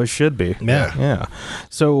one. That's how it should be. Yeah. Yeah.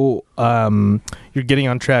 So you're getting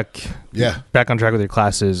on track. Yeah. Back on track with your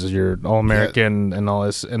classes. You're All American and all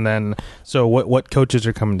this. And then, so what coaches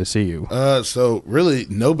are coming to see you? So really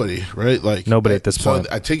nobody, right? Like Nobody at this point.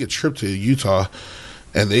 I take a trip to Utah,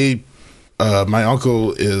 and my uncle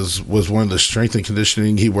was one of the strength and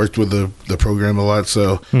conditioning. He worked with the program a lot,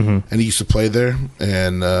 so Mhm. and he used to play there.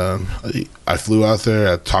 And I flew out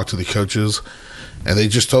there. I talked to the coaches, and they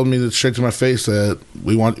just told me straight to my face that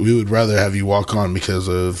we would rather have you walk on because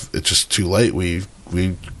of it's just too late. We've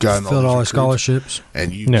gotten Filled all our these recruits, scholarships.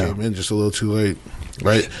 and you No. came in just a little too late,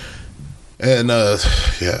 right? And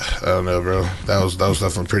yeah, I don't know, bro. That was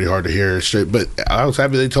definitely pretty hard to hear straight. But I was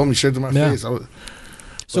happy they told me straight to my Yeah. face.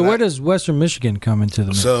 So where does Western Michigan come into the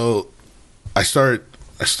mix? So I start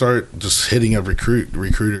just hitting up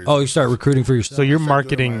recruiters. Oh, you start recruiting for yourself. So you're start doing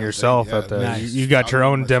marketing my own yourself thing, at the. yeah. Nice. You got your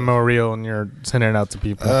own Myself. demo reel and you're sending it out to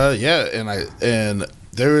people. Yeah, and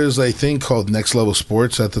there is a thing called Next Level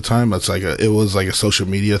Sports at the time. It was like a social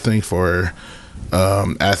media thing for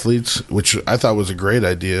athletes, which I thought was a great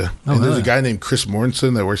idea. Oh, and there's really? a guy named Chris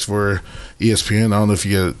Mortensen that works for ESPN. I don't know if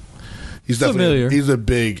you get. He's Familiar.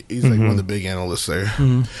 definitely he's like one of the big analysts there.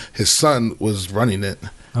 Mhm. His son was running it,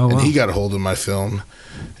 Oh, and wow. he got a hold of my film,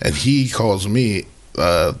 and he calls me,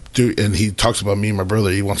 and he talks about me and my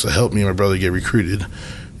brother. He wants to help me and my brother get recruited,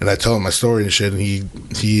 and I tell him my story and shit, and he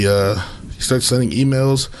starts sending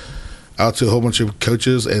emails out to a whole bunch of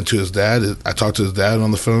coaches and to his dad. I talked to his dad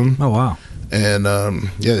on the phone, Oh, wow. and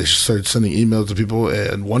yeah, they started sending emails to people,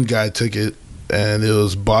 and one guy took it, and it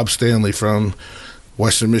was Bob Stanley from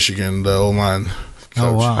Western Michigan, the O-line coach.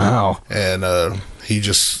 Oh, wow. Wow. And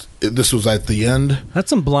this was at the end. That's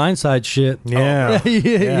some blindside shit. Yeah. you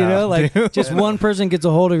Yeah, know, like dude. just one person gets a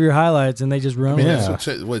hold of your highlights and they just run with Yeah. it.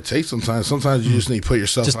 That's what it takes sometimes. Sometimes you just need to put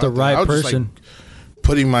yourself Just out the there. right I was just, person.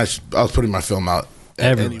 I was putting my film out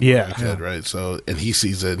Everywhere. anywhere Yeah. I could, right? So, and he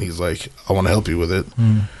sees it and he's like, I want to help you with it.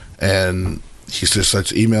 Mm. And he just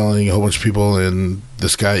starts emailing a whole bunch of people, and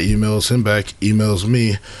this guy emails him back, emails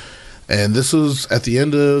me. And this was at the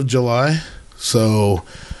end of July. So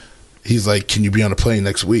he's like, can you be on a plane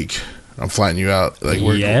next week? I'm flying you out. Like,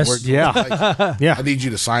 Yes. Yeah. like, Yeah. I need you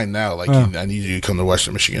to sign now. Like, Huh. I need you to come to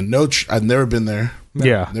Western Michigan. I've never been there.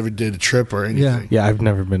 Yeah. Never did a trip or anything. Yeah, I've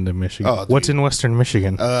never been to Michigan. Oh, What's dude. in Western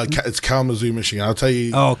Michigan? It's Kalamazoo, Michigan. I'll tell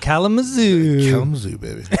you. Oh, Kalamazoo. Kalamazoo,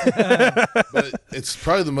 baby. But it's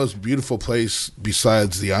probably the most beautiful place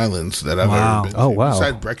besides the islands that I've Wow. ever been to. Oh, wow.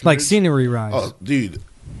 Besides Breckenridge. Like scenery rise. Oh, dude.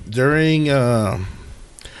 During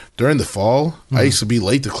the fall, I used to be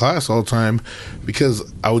late to class all the time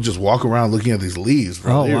because I would just walk around looking at these leaves.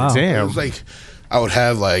 Bro. Oh, They were- wow. Damn. It was like I would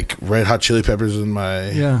have like red hot chili peppers in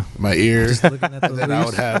my ear. Just looking at the And then I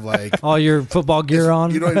would have like all your football gear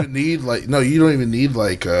on. you don't even need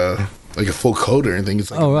like a full coat or anything.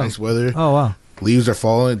 It's like Oh, wow. nice weather. Oh wow. Leaves are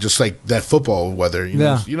falling, just like that football weather. You know,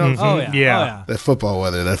 Yeah. you know what I'm Oh saying? yeah. Yeah. Oh, yeah. That football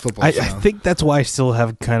weather, that football I sound. think that's why I still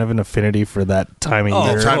have kind of an affinity for that time of Oh,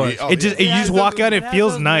 year. of course. Oh, It just yeah. you just walk out, it has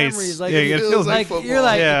feels those nice. memories, like, yeah, it it feels feels like like You're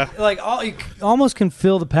like Yeah. you almost can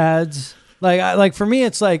feel the pads. Like for me,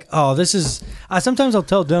 it's like, oh, this is. Sometimes I'll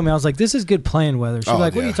tell Domi, I was like, this is good playing weather. She's Oh,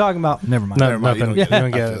 like, what are yeah. you talking about? Never mind. No, Never mind, nothing. you You don't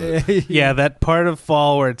don't get get it. yeah, that part of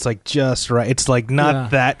fall where it's like just right. It's like not Yeah.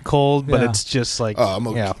 that cold, but Yeah. it's just like Oh, I'm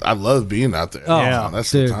okay. yeah. I love being out there. Oh, Yeah, that's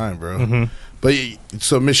dude. the time, bro. Mm-hmm. But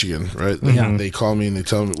so Michigan, right? Yeah. They call me and they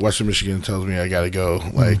tell me Western Michigan tells me I got to go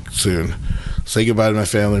like soon. Say goodbye to my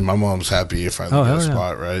family. My mom's happy if I Oh, get hell a yeah.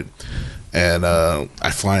 spot, right? And I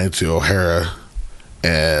fly into O'Hara,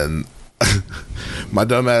 and my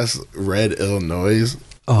dumbass read Illinois,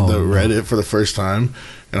 read it for the first time,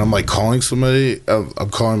 and I'm like calling somebody. I'm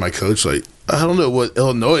calling my coach like, I don't know what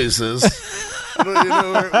Illinois is. I don't even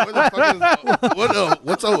know where the fuck is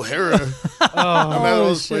what's O'Hara. I'm at all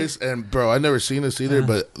this place, and bro, I never seen this either.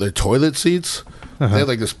 But their toilet seats, they have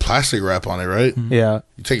like this plastic wrap on it, right? Yeah.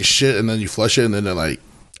 You take a shit and then you flush it, and then they're like,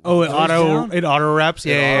 Oh, it down? auto wraps.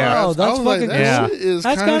 Yeah. Oh, that's I was like, fucking that cool. shit is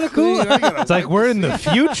That's kinda kinda cool. clean. I gotta It's like wipe we're this in the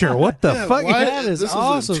future. What the Yeah, fuck? why- That is this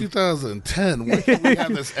awesome. was in 2010. Why can't we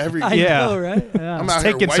have this every I year? Yeah. know, right? Yeah. I'm It's out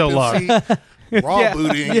here taking so wiping long. feet, raw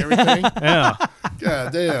booting everything. Yeah.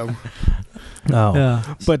 God damn. Oh. Yeah.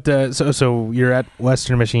 But so you're at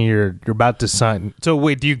Western Michigan. You're about to sign. So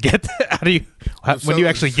wait, do you get there? How do you? When do you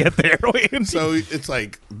actually get there? Wait. So it's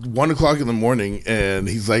like 1:00 in the morning, and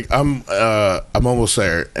he's like, "I'm almost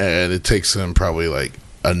there," and it takes him probably like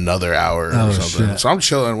another hour or Oh, something. shit. So I'm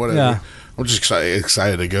chilling, whatever. Yeah. I'm just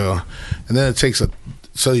excited to go, and then it takes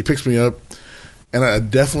so he picks me up, and I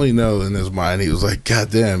definitely know in his mind he was like,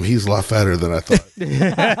 "God damn, he's a lot fatter than I thought."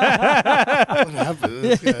 What happened?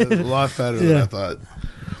 This guy is a lot fatter than I thought.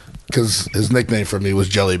 Because his nickname for me was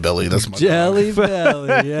Jelly Belly. That's my dog. Jelly belly.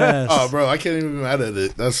 Yes. Oh, bro, I can't even be mad at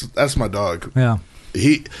it. That's my dog. Yeah.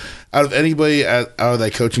 He, out of anybody out of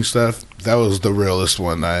that coaching stuff, that was the realest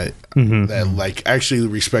one. That like actually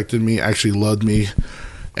respected me, actually loved me,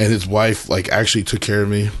 and his wife like actually took care of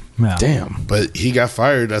me. Yeah. Damn. But he got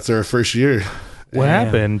fired after our first year. What Damn.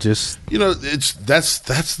 happened? Just You know, that's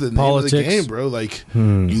the name Politics. of the game, bro. Like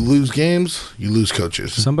you lose games, you lose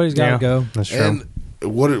coaches, Somebody's got to yeah, go. That's true. and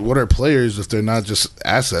what are players if they're not just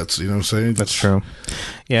assets? You know what I'm saying? That's true.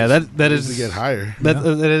 Yeah, that Is to is get higher. that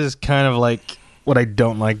is kind of like what I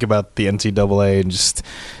don't like about the NCAA and just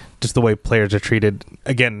the way players are treated.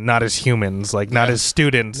 Again, not as humans, like not as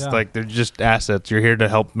students. Yeah. Like they're just assets. You're here to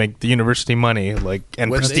help make the university money, like and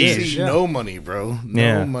When they prestige. see Yeah. no money, bro, no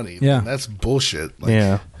Yeah. money. Yeah. That's bullshit. Like,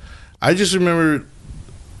 Yeah. I just remember.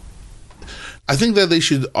 I think that they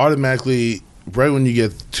should automatically, right when you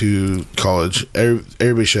get to college,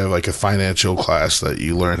 everybody should have like a financial class that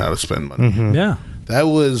you learn how to spend money. Mm-hmm. Yeah. That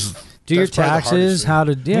was Do your that's probably the hardest taxes. thing. How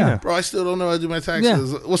to? Yeah. Bro, I still don't know how to do my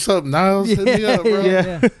taxes. What's up, Niles? Hit me up, bro.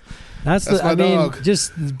 Yeah. That's That's I my mean, dog.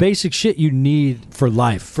 just the basic shit you need for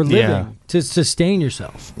life, for living, Yeah. to sustain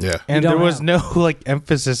yourself. Yeah. And You there don't was have- no like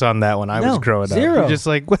emphasis on that when I was No, growing zero. up. You're just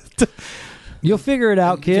like what? The? You'll figure it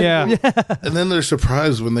out, kid. Yeah. And then they're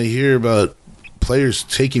surprised when they hear about players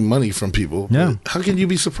taking money from people. Yeah. How can you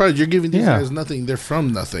be surprised? You're giving these Yeah. guys nothing. They're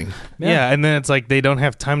from nothing. Yeah. And then it's like they don't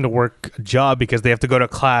have time to work a job because they have to go to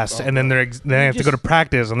class, and then they have to go to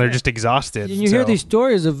practice, and they're just exhausted. And you hear So- these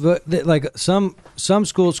stories of that, like some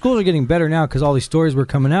schools are getting better now because all these stories were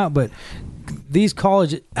coming out, but these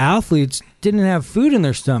college athletes didn't have food in their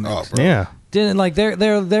Oh, stomachs. bro. Yeah. Didn't like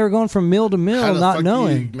they're going from meal to How meal, the not fuck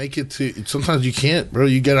knowing. do you make it to? Sometimes you can't, bro.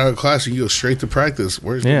 You get out of class and you go straight to practice.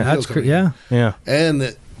 Where's Yeah, the meal That's coming? yeah. Yeah.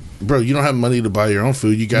 And bro, you don't have money to buy your own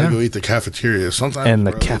food. You got to Yeah. go eat the cafeteria. Sometimes And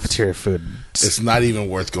the bro, cafeteria food. it's not even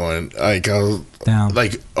worth going. Like I was Down.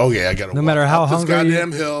 like, okay, I got to. No matter how hungry you- this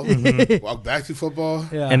goddamn hill, walk back to football.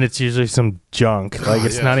 Yeah. And it's usually some junk. Like Oh,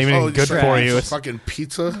 it's yeah. not even Oh, good trash. for you. It's, Fucking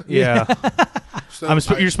pizza. yeah.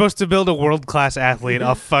 So you're supposed to build a world class athlete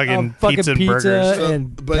off fucking pizza and burgers.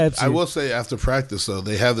 and but Pepsi. I will say, after practice though,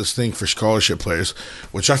 they have this thing for scholarship players,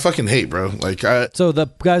 which I fucking hate, bro. Like So the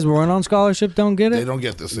guys who weren't on scholarship don't get they it? don't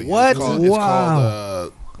get this thing. What? It's called,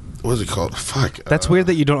 Wow. what is it called? Fuck. That's weird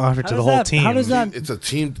that you don't offer it to the whole team. How does that... It's a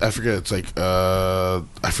team. I forget. It's like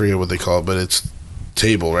I forget what they call it, but it's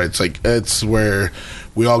table, right? It's where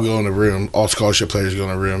we all go in a room. All scholarship players go in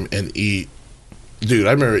a room and eat. Dude,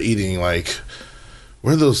 I remember eating like.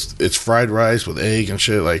 Where are those? It's fried rice with egg and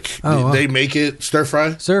shit. Like they make it stir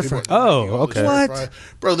fry. Stir fry. People are Oh, making all this okay. stir What? fry.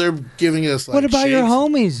 Bro, they're giving us like What about your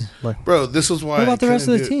shakes. homies? Bro, this is why. What about the rest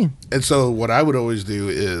of the team? And so what I would always do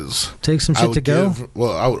is Take some I shit would to go?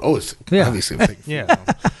 Well, I would always Yeah. obviously take it Yeah. from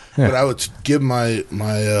them. But I would give my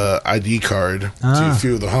ID card to a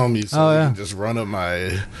few of the homies so they can just run up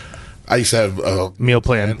my. I used to have a Meal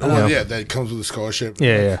plan. yeah, that comes with a scholarship.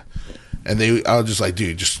 Yeah. And I was just like,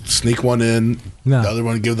 dude, just sneak one in, Yeah. the other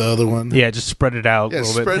one give the other one. Yeah, just spread it out Yeah, a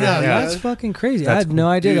little spread bit. it out, That's fucking crazy. I That's had no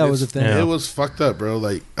idea Dude, that was a it's- thing. It was fucked up, bro.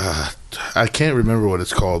 Like, I can't remember what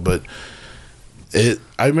it's called, but I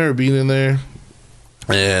remember being in there,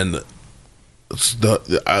 and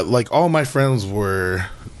like all my friends were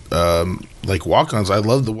like walk-ons. I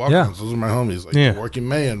love the walk-ons. Those are my homies. Like Yeah. the working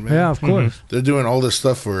man, man. Yeah, of course. They're doing all this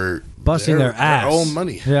stuff for Busting their ass. their own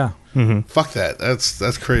money. Yeah. Fuck that.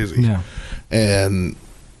 That's crazy. Yeah. And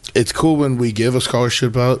it's cool when we give a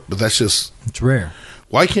scholarship out, but that's just It's rare.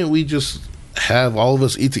 why can't we just have all of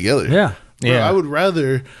us eat together? Yeah. Bro, Yeah. I would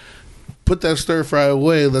rather put that stir fry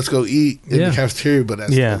away. Let's go eat in Yeah. the cafeteria, but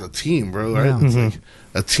as Yeah. a team, bro. Right? Yeah. It's like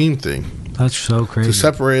a team thing. That's so To crazy.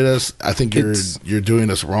 separate us, I think It's- you're doing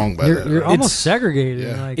us wrong by that. You're right? almost It's- segregated.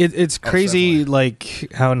 Yeah. Like, It's crazy, definitely.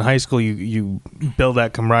 like how in high school you build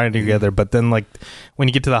that camaraderie together, but then like when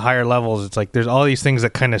you get to the higher levels, it's like there's all these things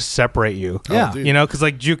that kind of separate you. Yeah. Oh, dude. You know, because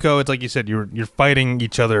like JUCO, it's like you said, you're fighting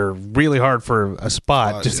each other really hard for a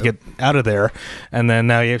spot just to yep. get out of there, and then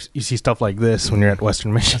now you see stuff like this when you're at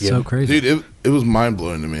Western Michigan. that's so crazy. Dude, it was mind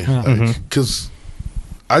blowing to me. Yeah. Because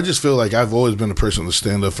I just feel like I've always been a person to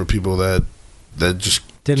stand up for people that just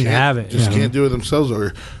Didn't can't- have it, just yeah. can't do it themselves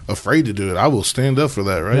or afraid to do it. I will stand up for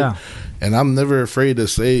that, right? Yeah. And I'm never afraid to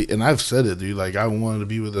say, and I've said it, dude. Like I wanted to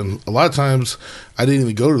be with them. A lot of times, I didn't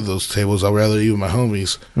even go to those tables. I'd rather eat with my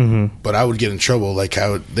homies. But I would get in trouble. Like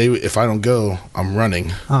if I don't go, I'm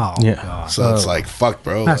running. Oh, Yeah. God. So it's like, fuck,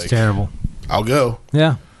 bro. That's like, terrible. I'll go,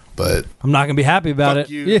 Yeah. but I'm not going to be happy about Fuck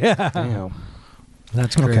it. you. Yeah. Yeah.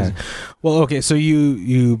 That's crazy. Okay. Well, okay. So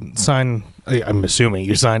you sign. I'm assuming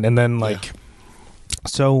you signed, and then like,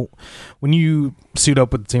 so when you suit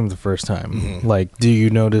up with the team the first time, like, do you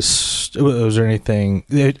notice? Was there anything?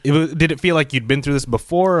 Did it feel like you'd been through this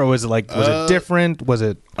before, or was it like was it different? Was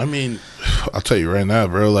it? I mean, I'll tell you right now,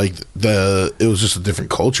 bro. Like it was just a different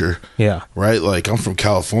culture. Yeah. Right? Like I'm from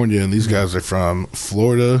California and these guys are from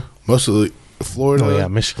Florida, mostly Florida, Oh yeah,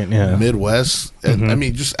 Michigan. Yeah. Midwest. And I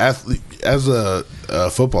mean, just athlete as a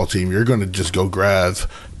football team, you're going to just go grab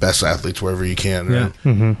best athletes wherever you can. Right?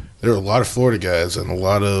 Yeah. There are a lot of Florida guys and a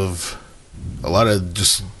lot of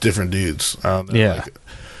just different dudes. I don't know, Yeah. like,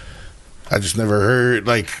 I just never heard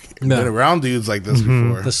been around dudes like this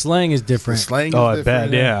before. The slang is The different. slang is Oh, I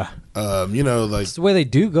different. bet. Yeah. You know, like It's the way they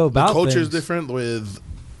do go about the culture is things. different with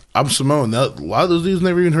I'm Samoan. A lot of those dudes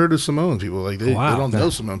never even heard of Samoan people. Like they Wow. don't know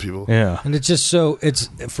Samoan people. Yeah. And it's just so, it's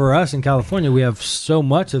for us in California, we have so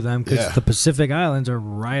much of them because Yeah. the Pacific Islands are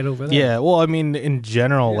right over there. Yeah, well, I mean, in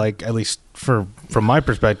general, like at least from my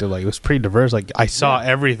perspective, like it was pretty diverse. Like I saw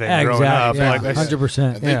everything growing up. Exactly. Yeah, Like, I-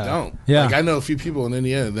 100%. And they Yeah. don't. Yeah. Like I know a few people in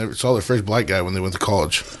Indiana that never saw their first black guy when they went to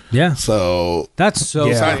college. Yeah. So That's so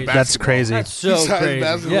yeah, crazy. that's basketball. crazy. That's so Besides crazy.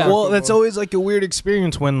 basketball. Yeah. Well, that's always like a weird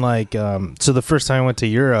experience when like so the first time I went to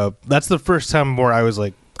Europe, that's the first time where I was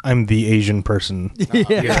like, I'm the Asian person. yeah.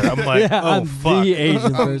 Here. I'm like, Yeah, oh I'm fuck. the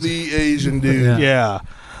Asian I'm person. the Asian dude. Yeah.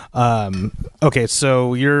 Yeah. Okay,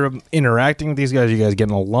 so you're interacting with these guys. You guys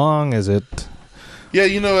getting along? Is it Yeah,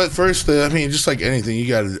 you know, at first, I mean, just like anything, you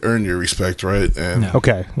got to earn your respect, right? And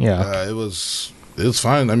okay? Yeah. it was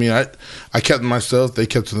fine. I mean, I kept to myself. They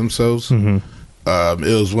kept to themselves. Mm-hmm.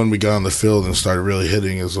 It was when we got on the field and started really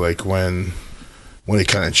hitting is like when it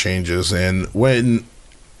kind of changes, and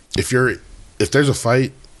if there's a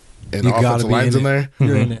fight and You the gotta offensive be line's in in there,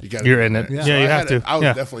 You're in it. you gotta You're be in it. there. Yeah, So you I have had to. I was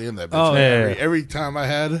Yeah. definitely in that bitch. Oh, yeah. Every time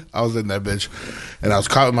I was in that bitch, and I was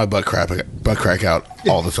caught with my butt crack out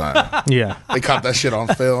all the time. Yeah. They caught that shit on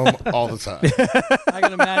film all the time. I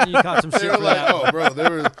can imagine you caught some They shit were for like, that. "Oh,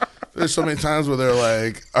 bro," There's so many times where they're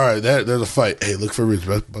like, all right, there's a fight. Hey, look for Ruth's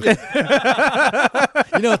bucket.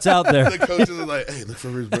 You know it's out there. The coaches are like, hey, look for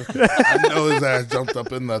Ruth's bucket. I know his ass jumped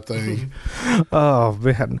up in that thing. Oh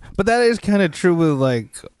man, but that is kind of true with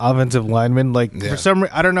like offensive linemen. Like Yeah. for some,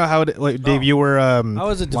 I don't know how. Like Dave, you were. I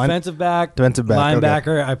was a defensive back, defensive back, okay.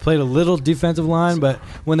 linebacker. I played a little defensive line, but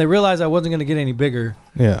when they realized I wasn't going to get any bigger,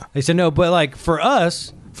 Yeah. they said no. But like for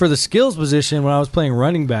us, for the skills position, when I was playing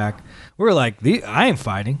running back, we were like, I ain't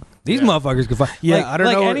fighting. These motherfuckers can fight. Yeah, like, I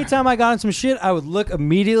don't know. Anytime I got in some shit, I would look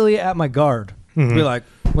immediately at my guard. Be like,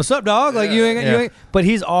 "What's up, dog?" Like you ain't. Yeah. You ain't. But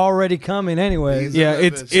he's already coming anyways. Yeah,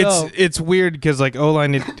 So- it's weird because like O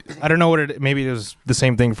line, I don't know what it. Maybe it was the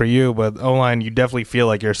same thing for you, but O line, you definitely feel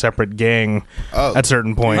like you're a separate gang Oh, at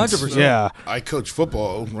certain points. 100%. Yeah, I coach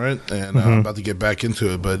football, right? And I'm about to get back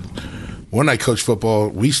into it. But when I coach football,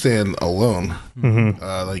 we stand alone.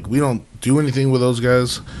 Like, we don't do anything with those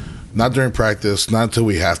guys. Not during practice, not until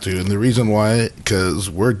we have to. And the reason why, because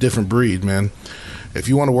we're a different breed, man. If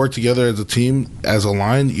you want to work together as a team, as a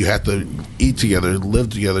line, you have to eat together,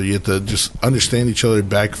 live together. You have to just understand each other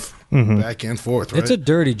back and forth, right? It's a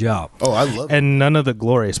dirty job. oh, I love it. and none of the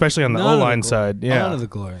glory, especially on the None O of the line glory. side. Yeah, None of the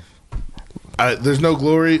glory. There's no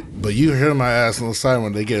glory, but you hear my ass on the side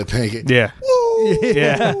when they get a pancake. yeah,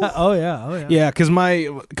 yeah. Oh yeah. Yeah, because my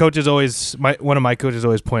coaches always, one of my coaches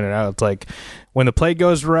always pointed out, it's like when the play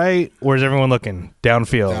goes right, where's everyone looking?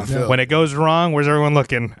 Downfield. Downfield. When it goes wrong, where's everyone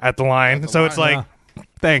looking? At the line. At the So line, it's like,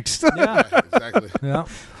 thanks. Yeah. Exactly. Yeah.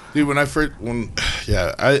 Dude,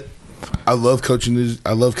 I love coaching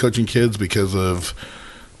I love coaching kids because of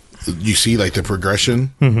you see like the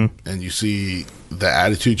progression and you see the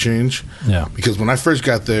attitude change. Yeah. Because when I first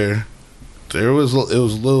got there, it was a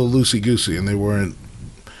little loosey goosey, and they weren't.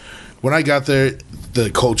 When I got there, the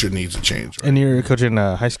culture needs to change. Right? And you're coaching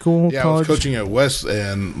high school, Yeah, college? I was coaching at West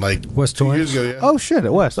and like West 2 Torrance? years ago. Yeah. Oh shit,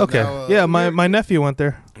 at West. Okay. now, yeah, my nephew went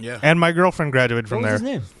there. Yeah. And my girlfriend graduated from What was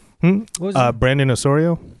there. his name? What was his name? Brandon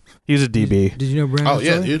Osorio. He's a DB. Did you know Brandon? Oh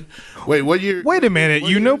yeah, Osorio? dude. Wait, what year? Wait a minute.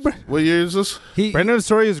 what You know year what year is this? Brandon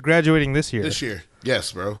Osorio is graduating this year. This year.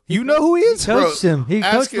 Yes, bro. You know who he is? coached him. He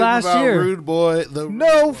ask coached him last about year. Rude Boy.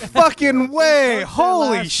 No fucking way.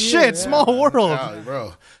 Holy last shit. year, yeah. Small world. Yeah,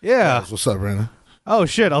 bro. Yeah. What's up, Brandon? Oh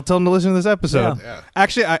shit! I'll tell him to listen to this episode. Yeah.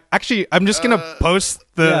 Actually, I'm just gonna post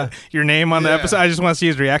your name on the yeah. episode. I just want to see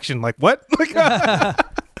his reaction. Like what?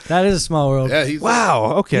 That is a small world. Yeah, he's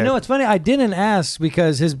Wow. Okay. You know what's funny? I didn't ask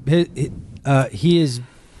because he is.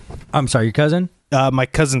 I'm sorry, your cousin. my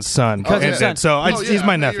cousin's son. Cousin's son. So he's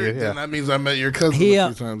my I met nephew. your- Yeah. Then that means I met your cousin He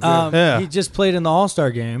a few times. Yeah. he just played in the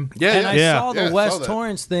All-Star game. Yeah, and yeah. I Yeah. saw the Yeah, I saw West that.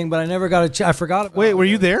 Torrance thing, but I never got I forgot about Wait, it. were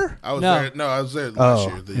you there? I was No. there. No, I was there last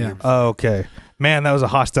year. The year before. Oh, okay. Man, that was a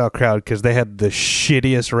hostile crowd because they had the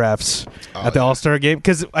shittiest refs at the yeah. All-Star game.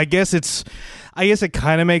 Because I guess it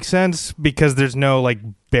kind of makes sense because there's no like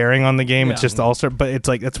bearing on the game. It's Yeah. just the All-Star, but it's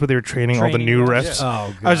like that's where they were training all the Training, new yeah. refs.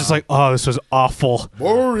 Oh, I was just like, oh, this was awful.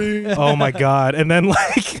 Boring. Oh my god! And then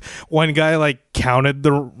like one guy like counted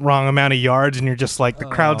the wrong amount of yards, and you're just like the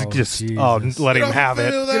crowd's Oh, just Jesus. let Get him off have the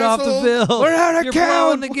it. field, Get off the asshole. field. Learn how to You're count.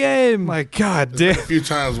 blowing the game. My god, damn. A few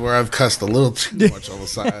times where I've cussed a little too much on the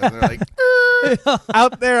side. They're like,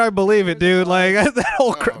 Out there, I believe it, dude. Like that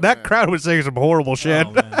whole that man. crowd was saying some horrible shit.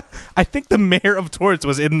 Oh, man. I think the mayor of Torrance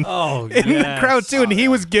was in Oh, in the yes. crowd too, and he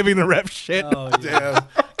was giving the ref shit. Oh, yeah.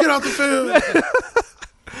 damn, get off the field.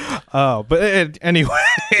 Oh, but anyway,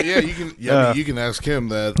 Yeah, you can. Yeah, I mean, you can ask him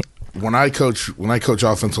that. When I coach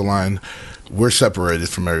offensive line, we're separated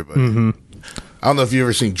from everybody. I don't know if you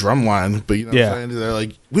ever seen Drumline, but you know Yeah. what I'm saying? They're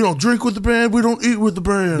like, we don't drink with the band, we don't eat with the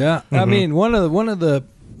band. Yeah, I mean one of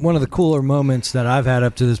the cooler moments that I've had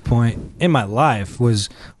up to this point in my life was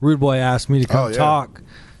Rude Boy asked me to come Oh, yeah. talk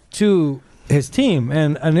to his team,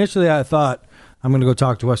 and initially I thought I'm going to go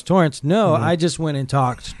talk to West Torrance. No, I just went and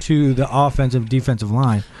talked to the offensive defensive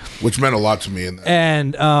line, Which meant a lot to me in that.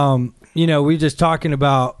 and we just talking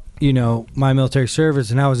about my military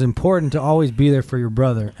service and how it's important to always be there for your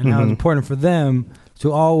brother, and how it's important for them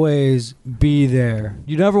to always be there.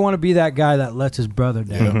 You never want to be that guy that lets his brother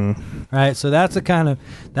down. Right? So that's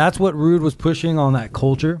that's what Rude was pushing on that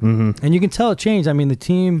culture. And you can tell it changed. I mean, the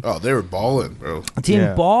team Oh, they were balling, bro.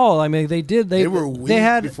 Yeah. ball. I mean, they were weak they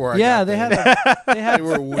had before I yeah, got they there. had they had They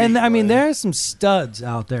were weak, and I mean, man. there's some studs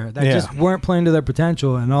out there that Yeah. just weren't playing to their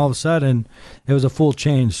potential, and all of a sudden it was a full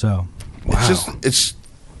change. So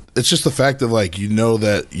It's just the fact of like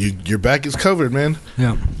that your back is covered, man.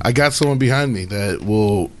 yeah. I got someone behind me that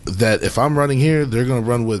if I'm running here, they're gonna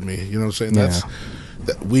run with me. You know what I'm saying? Yeah.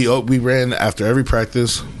 We ran after every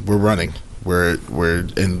practice. We're running. We're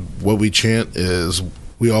and what we chant is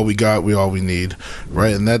we all we got, we all we need,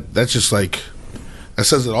 right? And that's just like That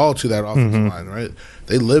says it all to that offensive line, right?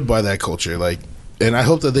 They live by that culture, like, and I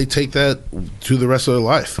hope that they take that to the rest of their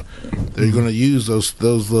life. They're going to use those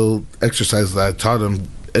little exercises that I taught them.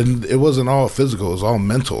 And it wasn't all physical; it was all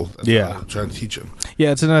mental. That's what I'm trying to teach them.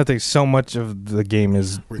 Yeah, it's another thing. So much of the game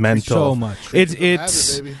is mental. So much.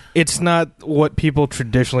 It's not what people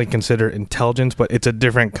traditionally consider intelligence, but it's a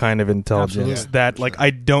different kind of intelligence that, like, I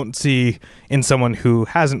don't see in someone who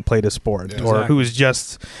hasn't played a sport or who is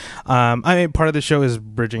just. I mean, part of the show is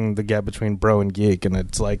bridging the gap between bro and geek, and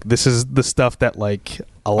it's like this is the stuff that like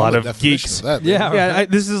a lot of geeks.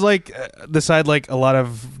 This is like the side like a lot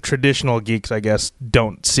of traditional geeks, I guess,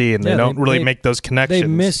 don't see, and they don't really make those connections. They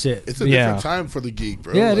miss it. It's a different time for the geek,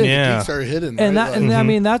 bro. Yeah, like, the geeks are hidden, and right? and I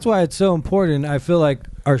mean that's why it's so important. I feel like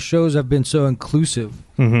our shows have been so inclusive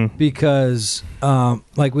because,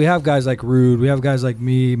 like, we have guys like Rude, we have guys like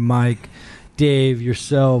me, Mike, Dave,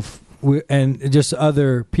 yourself. And just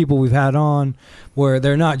other people we've had on where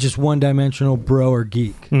they're not just one-dimensional bro or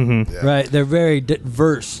geek, right? They're very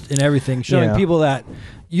versed in everything, showing people that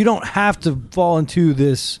you don't have to fall into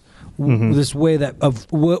this this way that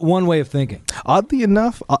of one way of thinking. Oddly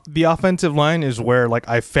enough, the offensive line is where like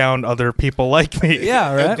I found other people like me.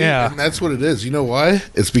 Yeah, right. And that's what it is. You know why?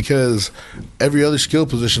 It's because every other skill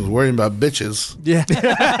position is worrying about bitches. Yeah,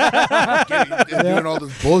 doing all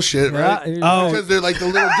this bullshit, right? Because they're like the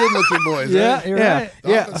little good-looking boys. Yeah, right? you're right.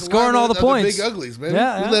 Yeah, scoring all the points. Big uglies, man.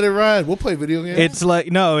 Yeah, we let it ride. We'll play video games. It's like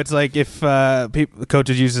it's like if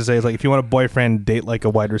coaches used to say, it's like if you want a boyfriend, date like a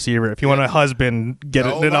wide receiver. If you want a husband, get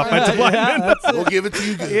an offensive lineman. We'll give it to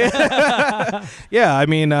you. Good. Yeah, I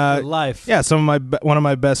mean, life. Yeah, one of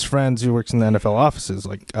my best friends who works in the NFL offices,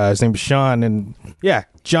 like his name is Sean, and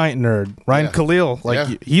giant nerd. Ryan Khalil,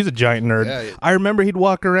 he's a giant nerd. Yeah. I remember he'd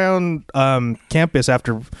walk around campus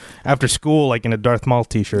after school, like in a Darth Maul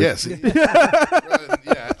t-shirt. Yes.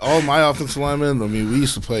 All my offensive linemen. I mean, we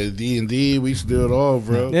used to play D&D. We used to do it all,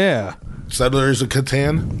 bro. Yeah. Settlers of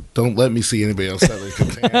Catan. Don't let me see anybody on Settlers of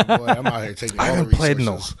Catan. Boy, I'm out here taking all the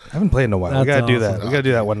resources. I haven't played in a while. We gotta do that. We gotta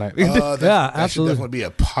do that one night. That should definitely be a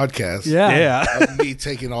podcast. Yeah. Of me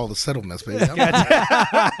taking all the settlements, baby.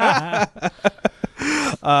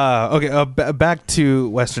 Okay. Back to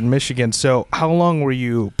Western Michigan. So, how long were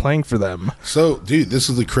you playing for them? So, dude, this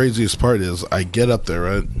is the craziest part. Is I get up there,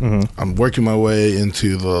 right? I'm working my way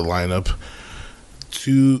into the lineup.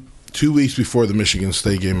 2 weeks before the Michigan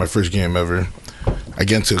State game, my first game ever, I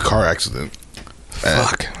get into a car accident.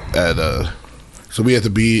 So we had to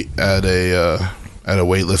be at a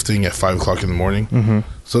weightlifting at 5:00 in the morning.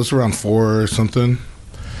 So it's around 4 or something.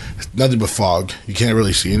 It's nothing but fog. You can't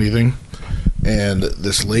really see anything. And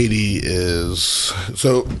this lady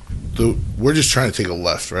we're just trying to take a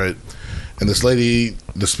left, right? And this lady,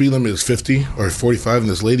 the speed limit is 50 or 45, and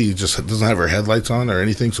this lady just doesn't have her headlights on or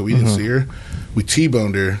anything, so we didn't see her. We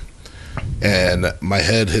T-boned her. And my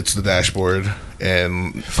head hits the dashboard,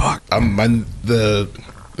 and the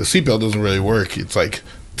seatbelt doesn't really work. It's like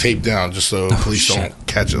taped down just so police don't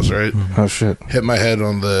catch us, right? Oh shit! Hit my head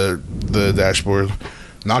on the dashboard,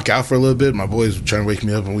 knock out for a little bit. My boys trying to wake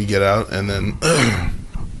me up, and we get out, and then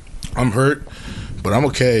I'm hurt, but I'm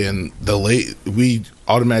okay. And we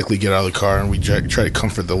automatically get out of the car, and we try to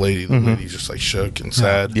comfort the lady. The lady's just like shook and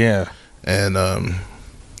sad. Yeah, and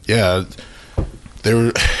they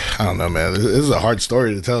were, I don't know, man. This is a hard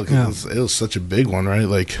story to tell because it was such a big one, right?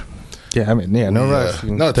 Like, I mean, no rush.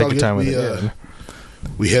 Take your time with it.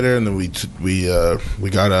 We hit her, and then we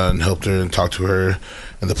got out and helped her and talked to her,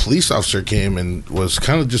 and the police officer came and was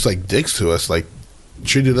kind of just like dicks to us, like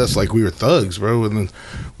treated us like we were thugs, bro. And then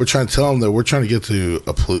we're trying to tell him that we're trying to get to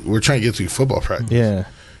football practice. Yeah,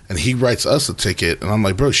 and he writes us a ticket, and I'm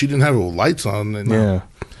like, bro, she didn't have her lights on. And,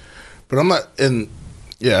 but I'm not, and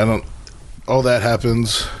I don't. All that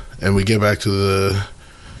happens, and we get back to the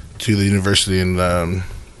university, and I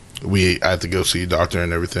have to go see a doctor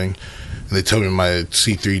and everything. And they tell me my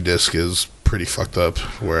C3 disc is pretty fucked up,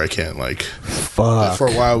 where I can't Fuck. For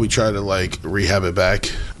a while, we tried to rehab it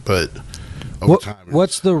back, but over time.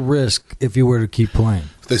 What's the risk if you were to keep playing?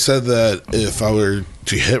 They said that if I were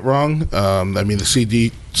to hit wrong, I mean the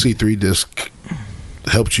C3 disc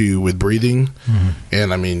helped you with breathing,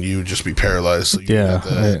 and I mean you would just be paralyzed. So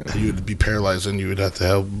you would be paralyzed, and you would have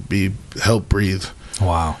to help breathe.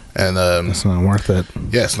 Wow, and it's not worth it.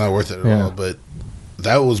 Yeah, it's not worth it at all. But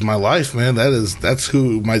that was my life, man. That's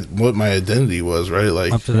what my identity was, right?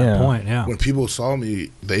 Like up to that point, When people saw me,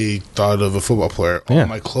 they thought of a football player. All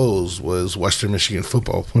my clothes was Western Michigan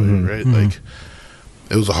football player, right? Like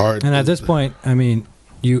it was a hard. And at this point, I mean,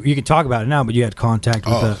 you can talk about it now, but you had contact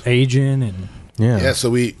with the agent and. Yeah. So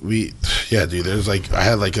we Yeah, dude. There's like I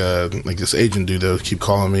had like this agent dude that would keep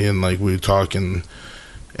calling me, and like we would talk, and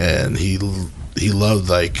he loved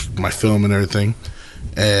like my film and everything.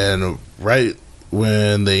 And right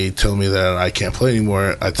when they tell me that I can't play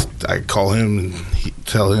anymore, I call him and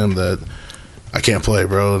tell him that I can't play,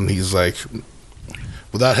 bro. And he's like,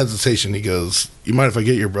 without hesitation, he goes, "You mind if I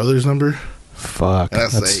get your brother's number?" Fuck.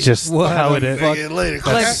 That's That's like- just What how the it is. fuck? Later,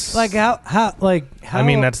 Like how I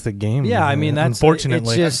mean, that's the game. Yeah, I mean, that's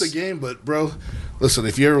unfortunately. it's that's the game. But bro, listen,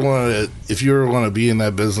 if you ever want to be in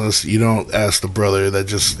that business, you don't ask the brother that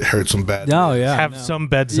just heard some bad. No, news. yeah. have no. some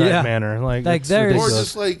bedside Yeah. manner. Like Like, it's there's- Or ridiculous.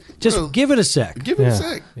 just like just bro, give it a sec. give it yeah. a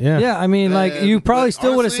sec. Yeah. Yeah, I mean, like And- you probably but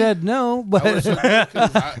still would have honestly, said no, I, but was like,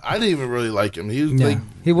 'cause I didn't even really like him. He was yeah, like,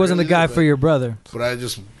 he wasn't the really guy did, for your brother. But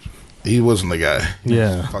he wasn't the guy. He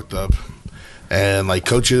Yeah. was fucked up. And like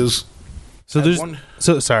coaches, So I had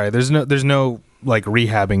there's one- there's no like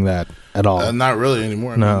rehabbing that at all. not really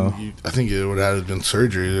anymore. No. I mean, I think it would have been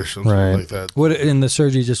surgery or something Right. like that. What and the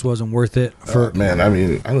surgery just wasn't worth it for Man, I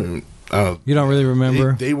mean, I don't even. you. Don't really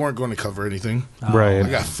remember. They weren't going to cover anything. Right. I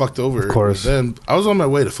got fucked over. Of course. Then I was on my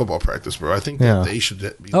way to football practice, bro. I think that Yeah. they should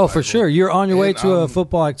be. Oh, for liable. sure. You're on your way And to a I'm-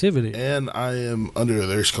 football activity. And I am under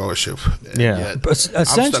their scholarship. And Yeah. yet But I'm stuck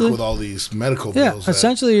essentially, with all these medical yeah. bills. that-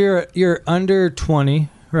 Essentially, you're under 20,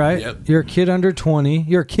 right? Yep. You're a kid under 20.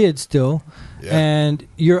 You're a kid still, Yeah. and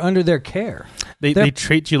you're under their care. They They're-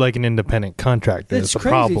 treat you like an independent contractor. It's It's a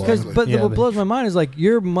crazy problem. but Yeah, what blows my mind is like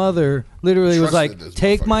your mother literally was like, Trusted this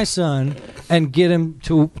 "Take motherfucker." my son and get him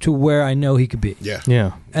to where I know he could be." Yeah.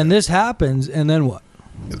 yeah. And this happens, and then what?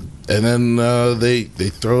 And then they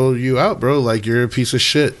throw you out, bro. Like you're a piece of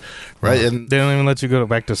shit, right? And They don't even let you go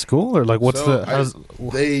back to school, or like what's so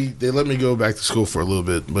they let me go back to school for a little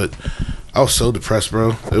bit, but I was so depressed,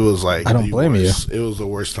 bro. It was like I don't the blame you. worst. It was the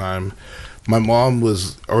worst time. My mom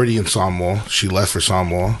was already in Samoa. She left for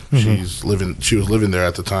Samoa. Mm-hmm. She was living there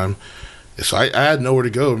at the time. So I had nowhere to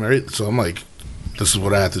go, right? So I'm like, this is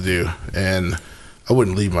what I have to do, and I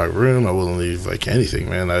wouldn't leave my room. I wouldn't leave like anything,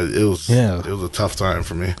 man. It was a tough time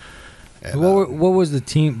for me. And, What was the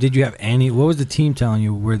team? Did you have any? What was the team telling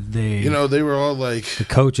you? Were they, they were all like, the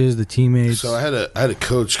coaches, the teammates? so I had a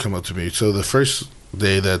coach come up to me. So the first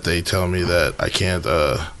day that they tell me that I can't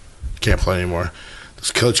play anymore,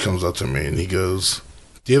 this coach comes up to me and he goes,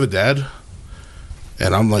 "Do you have a dad?"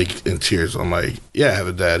 And I'm like in tears. I'm like, "Yeah, I have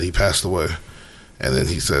a dad. He passed away." And then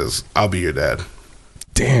he says, "I'll be your dad."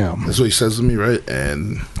 damn. That's what he says to me, right?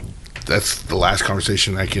 And that's the last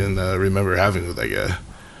conversation I can remember having with that guy.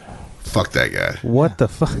 Fuck that guy. What the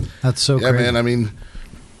fuck? That's so Yeah, crazy. man. I mean,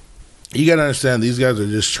 you gotta understand these guys are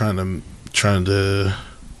just trying to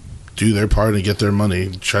do their part and get their money,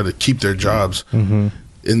 try to keep their jobs. Mm-hmm.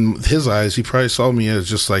 In his eyes, he probably saw me as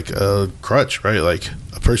just like a crutch, right? Like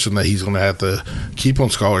a person that he's gonna have to keep on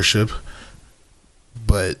scholarship,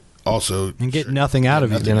 but also and get nothing out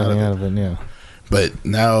of you. Get nothing out of it. Yeah. But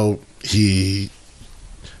now I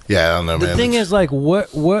don't know, The man. thing is, like,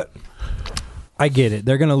 what? I get it.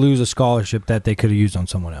 They're going to lose a scholarship that they could have used on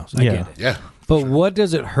someone else. I Yeah. get it. Yeah. But what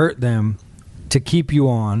does it hurt them to keep you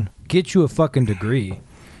on, get you a fucking degree?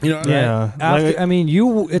 You know, Yeah. After, Like, I mean,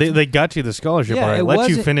 you. It's, they got you the scholarship. Yeah, all right. it Let you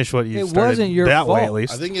wasn't- finish what you it started wasn't your that way fault. at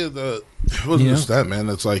least. I think it wasn't You just that, man.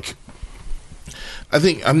 It's like, I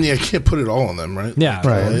can't put it all on them, right? Yeah.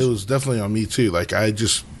 Right. It was definitely on me too. Like I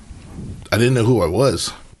didn't know who I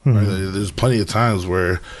was. Hmm. Right? There's plenty of times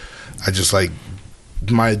where I just like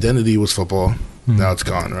my identity was football. Now it's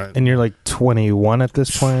gone, right? And you're like 21 at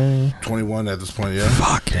this point. 21 at this point, yeah.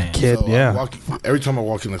 Fucking Kid, So yeah. every time I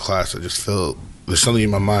walk into class, I just feel there's something in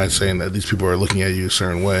my mind saying that these people are looking at you a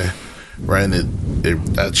certain way, right? And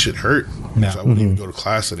that shit hurt. Yeah. So I wouldn't even go to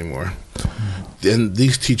class anymore. And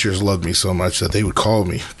these teachers loved me so much that they would call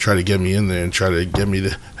me, try to get me in there and try to get me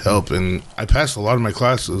to help. And I passed a lot of my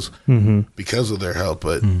classes because of their help.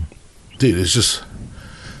 But, dude, it's just...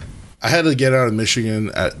 I had to get out of Michigan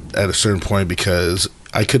at a certain point because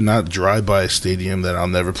I could not drive by a stadium that I'll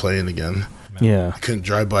never play in again. Yeah. I couldn't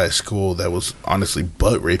drive by a school that was honestly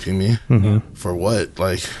butt raping me. For what?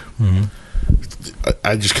 Like,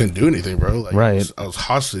 I just couldn't do anything, bro. Like, Right. I was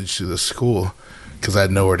hostage to this school because I had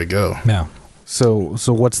nowhere to go. Yeah. So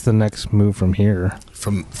what's the next move from here?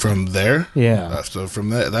 From there, Yeah. So from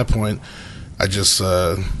that point, I just,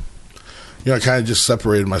 I kind of just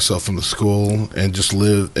separated myself from the school and just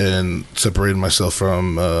lived and separated myself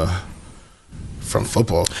from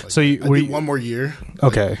football. Like, So I do were you- one more year.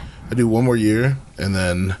 Okay. I do one more year, and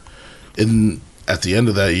then at the end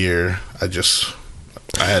of that year, I just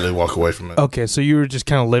I had to walk away from it. Okay, so you were just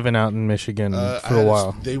kind of living out in Michigan for a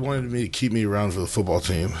while. They wanted me to keep me around for the football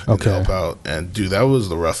team and Okay. help out. And, dude, that was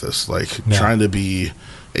the roughest. Like, trying to be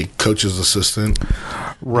a coach's assistant. It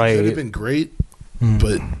Right. could have been great,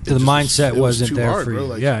 but The mindset it was wasn't too there hard, for bro. you.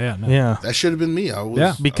 Like, Yeah. No. Yeah. That should have been me. I was,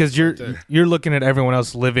 Yeah. Because I was right there. you're looking at everyone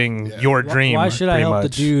else living Yeah. your dream. Why should I pretty help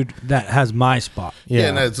much. the dude that has my spot? Yeah, Yeah.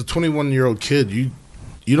 and as a 21-year-old kid, you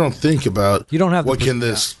don't think about You don't have what the can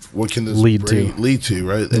this Lead to. lead to,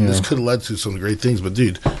 right? And this Yeah. could have led to some great things, but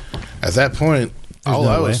dude, at that point, There's all no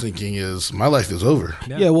I was way. thinking is my life is over.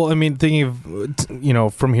 Yeah, well, I mean, thinking of,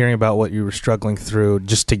 from hearing about what you were struggling through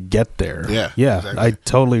just to get there. Yeah, Yeah. exactly. I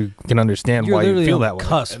totally can understand You're why you literally feel on that the way.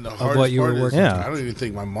 cusp And the of hardest what you were part is, working. Yeah. I don't even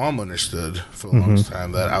think my mom understood for the longest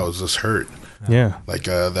time that I was just hurt. Yeah. Like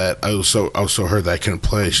that, I was so hurt that I couldn't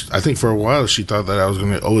play. I think for a while she thought that I was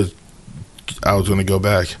going to go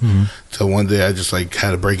back. Mm-hmm. Till one day I just like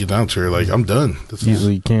had to break it down to her. Like, I'm done. This is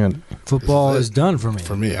Usually you can't. Football This is is it. done for me.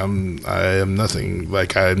 for me. I am nothing.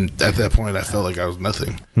 Like, I'm at that point I felt like I was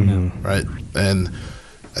nothing. Mhm. Right. And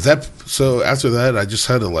so after that I just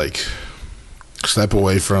had to like step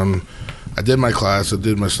away from. I did my class, I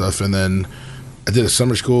did my stuff, and then I did a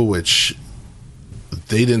summer school, which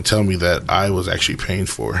they didn't tell me that I was actually paying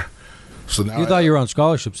for. So now You thought you were on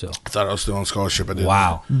scholarship still. I thought I was still on scholarship. I didn't.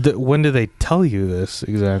 Wow. When did they tell you this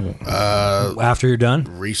exactly? After you're done?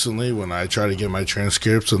 Recently, when I tried to get my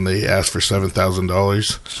transcripts and they asked for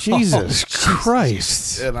 $7,000, Jesus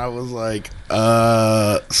Christ. and I was like,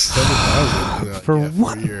 $7,000 For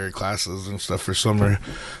what? For your classes and stuff for summer.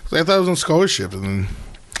 So I thought I was on scholarship, and then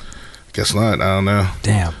guess not. I don't know.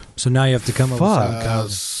 Damn. So now you have to come up with Fuck. $7,000.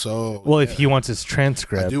 So Well, if he wants his I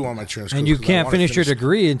transcript. do want my transcripts, And you 'cause I can't wanna finish your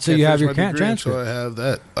degree until can't you have finish your my degree transcript. until I have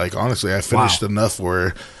that. Like, honestly, I finished enough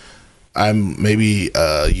where I'm maybe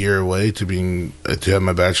a year away to have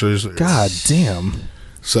my bachelor's. God damn.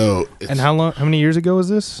 So it's, And how many years ago was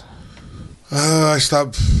this? I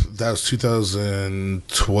stopped. That was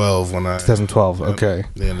 2012 when I 2012. Okay.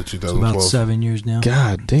 the end of It's 2012. about 7 years now.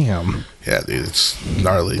 God damn. Yeah, dude, it's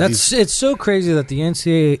gnarly. It's so crazy that the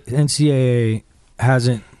NCAA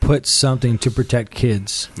hasn't put something to protect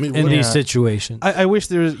kids I mean, in what- these Yeah. situations. I wish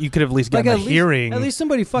you could have at least gotten a hearing. At least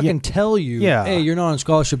somebody fucking tell you, Yeah. hey, you're not on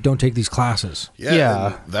scholarship, don't take these classes. Yeah.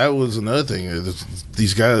 and that was another thing.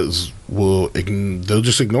 These guys they'll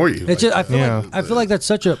just ignore you. It's just, I feel Yeah. like that's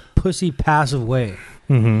such a pussy passive way.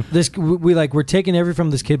 Mhm. We're taking everything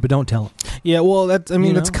from this kid, but don't tell him. Yeah, well, that's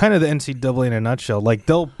You that's know? kind of the NCAA in a nutshell. Like,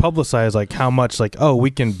 they'll publicize like how much, like, oh,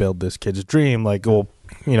 we can build this kid's dream. Like, we'll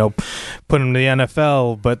put him to the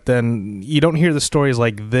NFL, but then you don't hear the stories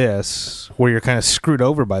like this where you're kind of screwed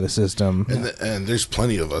over by the system. and there's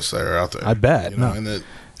plenty of us that are out there. I bet. You know, and that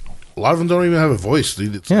a lot of them don't even have a voice,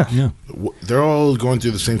 dude. It's Yeah. Yeah. they're all going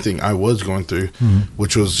through the same thing I was going through,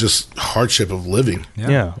 which was just hardship of living.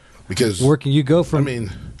 Yeah. Because Working, you go I from.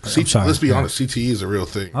 mean, sorry. let's be Yeah. honest, CTE is a real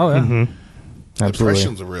thing. Oh, yeah. Mm-hmm. Absolutely.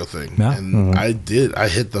 Depression's a real thing. Yeah. And I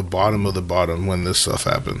hit the bottom of the bottom when this stuff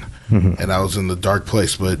happened. And I was in the dark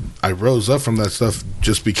place. But I rose up from that stuff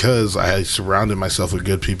just because I had surrounded myself with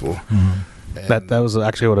good people. And That was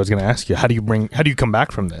actually what I was going to ask you. How do you come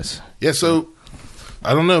back from this? yeah, so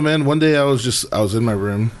I don't know, man. One day I was in my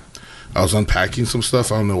room. I was unpacking some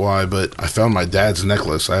stuff. I don't know why, but I found my dad's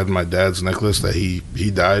necklace. I had my dad's necklace that he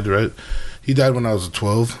died, right? He died when I was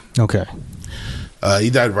 12. Okay. He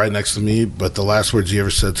died right next to me, but the last words he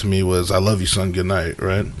ever said to me was, "I love you, son. Good night,"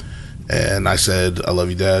 right? And I said, "I love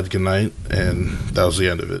you, Dad. Good night," and that was the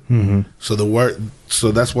end of it. Mm-hmm.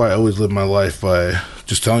 So that's why I always live my life by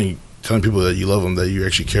just telling people that you love them, that you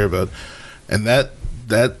actually care about, and that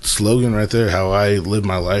slogan right there, how I live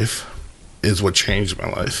my life, is what changed my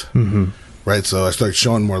life. Mm-hmm. Right? So I started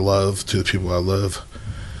showing more love to the people I love,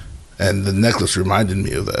 and the necklace reminded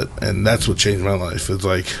me of that, and that's what changed my life. It's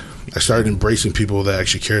like I started embracing people that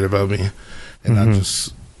actually cared about me, and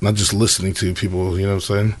not just listening to people. You know what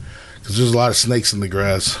I'm saying? Because there's a lot of snakes in the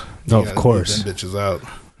grass. You Of gotta course. weed them bitches out.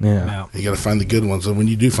 Yeah. Yeah. You got to find the good ones, and when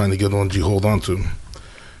you do find the good ones, you hold on to them.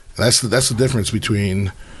 That's the difference between,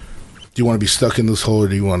 do you want to be stuck in this hole or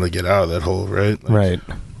do you want to get out of that hole? Right. Like, Right.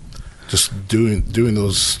 Just doing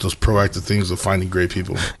those proactive things of finding great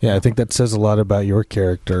people. Yeah, I think that says a lot about your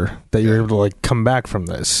character, that you're able to like come back from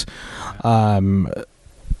this.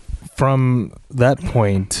 From that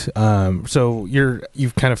point, so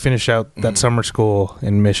you've kind of finished out that summer school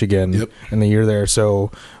in Michigan, Yep. and then you're there. So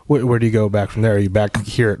where do you go back from there? Are you back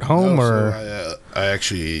here at home, No, or so I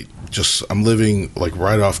actually I'm living like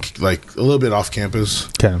right off, like a little bit off campus,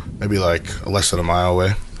 okay? maybe like less than a mile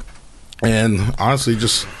away, and honestly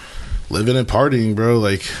just living and partying, bro.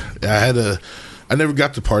 Like I I never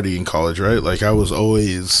got to party in college, right? Like I was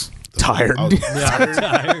always Tired. I was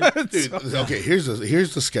tired. Dude, okay, here's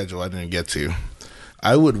the schedule I didn't get to.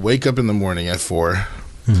 I would wake up in the morning at 4,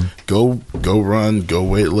 go run, go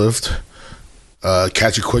weightlift,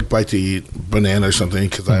 catch a quick bite to eat, banana or something,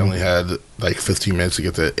 because I only had like 15 minutes to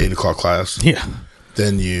get to 8 o'clock class. Yeah.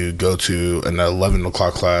 Then you go to an 11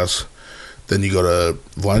 o'clock class. Then you go to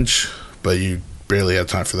lunch, but you barely have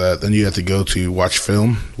time for that. Then you have to go to watch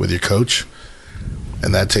film with your coach,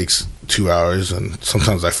 and that takes 2 hours. And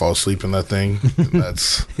sometimes I fall asleep in that thing. And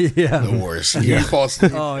that's the worst. You fall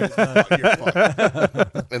asleep. Oh, it's You're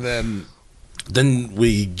fucked. And then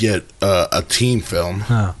we get a team film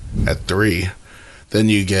at 3. Then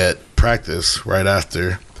you get practice right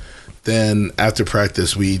after. Then after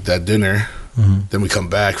practice, we eat that dinner. Then we come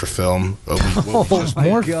back for film. More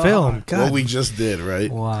film. God. What we just did,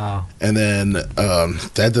 right? Wow. And then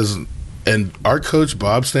that doesn't. And our coach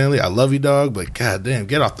Bob Stanley, I love you, dog, but goddamn,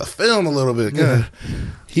 get off the film a little bit. God.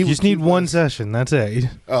 You just need one session. That's it.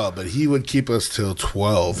 Oh, but he would keep us till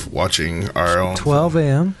 12 watching our own 12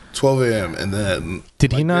 a.m. 12 a.m. And then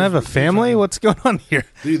Did he not have a family? What's going on here?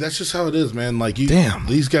 Dude, that's just how it is, man. Like Damn.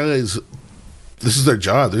 These guys, this is their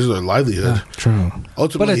job. This is their livelihood. True.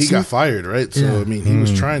 Ultimately, he got fired, right? So, Yeah. I mean, he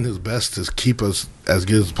was trying his best to keep us as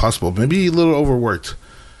good as possible. Maybe a little overworked.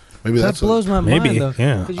 Maybe That that's blows my maybe, mind, though.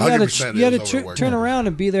 yeah. 'Cause 100% You got is to overworked. turn around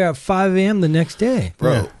and be there at 5 a.m. the next day.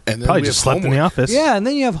 bro. Yeah. And then Probably we just have slept in the homework. office. Yeah, and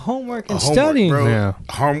then you have homework and Homework, studying. bro. Yeah.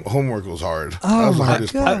 Homework was hard. Oh, that was the my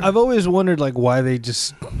hardest God. part. I've always wondered like why they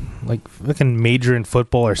just like fucking major in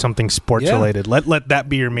football or something sports Yeah. related. Let that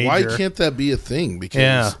be your major. Why can't that be a thing? Because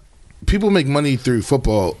Yeah. people make money through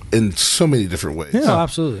football in so many different ways. Yeah. Oh,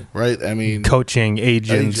 absolutely. Right? I mean, Coaching,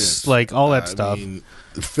 agents, like all that I stuff. mean,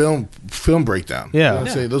 film breakdown. Yeah. You know what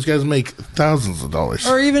I'm saying? Those guys make thousands of dollars.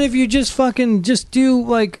 Or even if you just do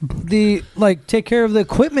take care of the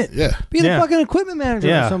equipment. Yeah. Be the Yeah. fucking equipment manager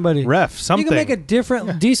Yeah. or somebody. Ref, something. You can make a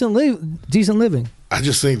different, decent living. I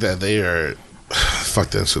just think that they are fuck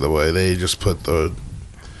the NCAA. They just put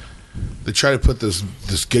they try to put this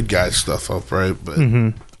good guy stuff up, right? But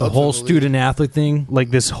The whole ultimately- student athlete thing. like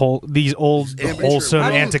these old amateur- wholesome How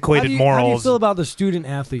do you- antiquated How do you morals. feel about the student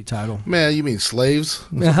athlete title? Man, you mean slaves?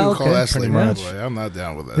 Some Yeah, people call okay, that pretty slavery. much. Boy, I'm not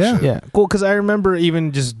down with that Yeah. shit. Yeah, cool. Because I remember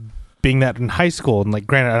even just being that in high school, and like,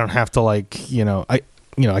 granted, I don't have to I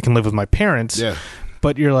can live with my parents. Yeah.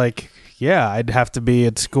 But you're like, yeah, I'd have to be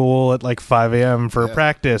at school at like 5 a.m. for Yeah.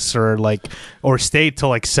 practice, or stay till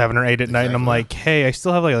like 7 or 8 at night, and I'm Exactly. like, hey, I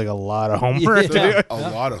still have like a lot of homework to Yeah. do. A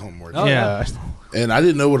lot of homework. Oh, yeah. And I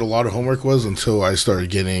didn't know what a lot of homework was until I started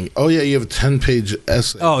getting, oh, yeah, you have a 10-page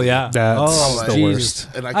essay. Oh yeah, That's oh, the Jesus.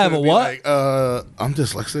 worst. And I have a couldn't be what? Like, I'm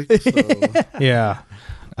dyslexic, so Yeah.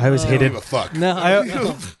 I always I don't hated give a fuck. No,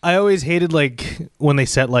 I always hated like when they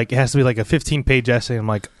said like it has to be like a 15-page essay. I'm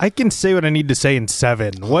like, I can say what I need to say in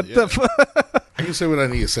 7. What yeah. the fuck? I can say what I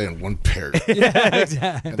need to say in one paragraph. yeah,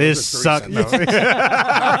 exactly. And This those are 3 sucks. sentences.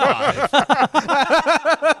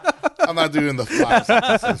 I'm not doing the 5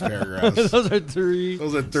 sentences paragraphs. Those are three.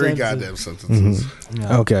 Those are 3 sentences. goddamn sentences.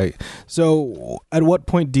 Yeah. Okay. So at what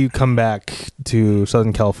point do you come back to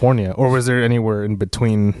Southern California, or was there anywhere in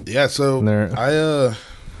between? Yeah, so There- I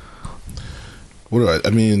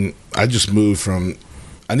mean, I just moved from.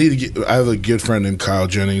 I have a good friend named Kyle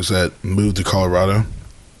Jennings that moved to Colorado.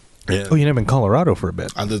 Yeah. Oh, you live in Colorado for a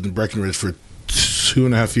bit. I lived in Breckenridge for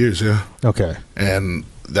 2.5 years. Yeah, Okay. and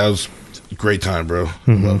that was a great time, bro.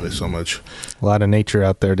 I love it so much. A lot of nature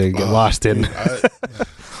out there to get lost in. Dude,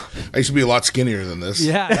 I used to be a lot skinnier than this.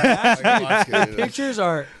 Yeah, Like, a lot skinnier. pictures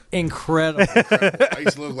are incredible. I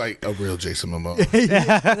used to look like a real Jason Momoa.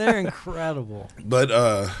 They're incredible. But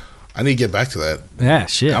I need to get back to that. Yeah,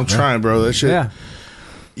 shit. I'm trying, bro. That shit. Yeah.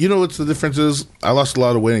 You know what's the difference is? I lost a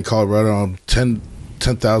lot of weight in Colorado. I'm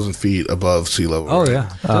 10,000 feet above sea level. Oh right? yeah,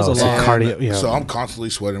 that's Oh, a so lot. cardio- yeah. So I'm constantly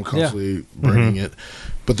sweating. I'm constantly burning it.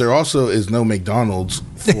 But there also is no McDonald's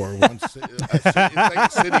for one city. It's like a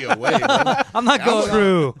city away. Bro. I'm not going.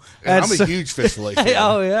 True. And I'm That's- a huge fish fillet fan.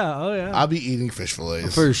 Oh yeah. I'll be eating fish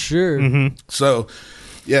fillets. For sure. So,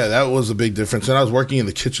 yeah, that was a big difference. And I was working in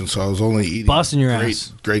the kitchen, so I was only eating Busting your great,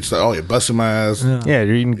 ass. great stuff. Oh, yeah, busting my ass. Yeah. Yeah,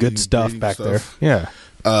 you're eating good Eating- stuff eating back stuff. there. Yeah.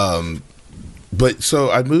 But so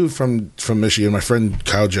I moved from Michigan. My friend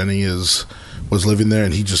Kyle Jenny was living there,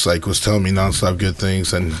 and he just like was telling me nonstop good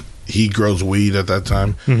things. And he grows weed at that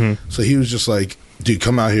time, so he was just like, "Dude,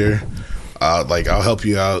 come out here. Like I'll help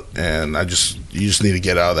you out, and you just need to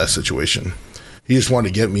get out of that situation." He just wanted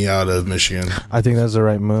to get me out of Michigan. I think that's the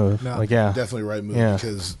right move. Yeah. Like, yeah. Definitely right move Yeah.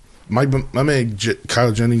 because my man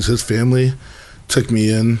Kyle Jennings, his family took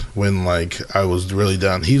me in when like I was really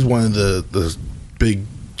down. He's one of the big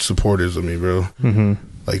supporters of me, bro. Mm-hmm.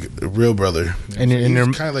 Like a real brother. And he's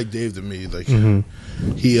you're- kind of like Dave to me. Like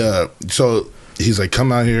Mm-hmm. so he's like,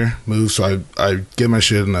 come out here, move. So I get my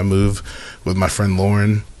shit and I move with my friend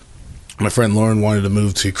Lauren. My friend Lauren wanted to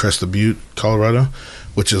move to Crested Butte, Colorado,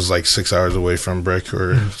 which is like 6 hours away from Breck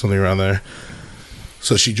or something around there.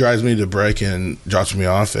 So she drives me to Breck and drops me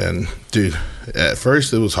off. And dude, at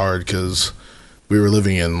first it was hard because we were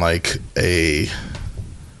living in like a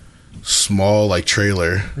small like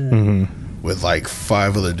trailer Mm-hmm. with like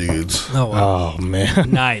 5 other dudes. Oh, wow. Oh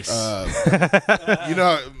man, Nice. You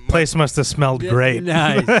know place must have smelled great.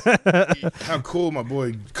 Nice. how cool my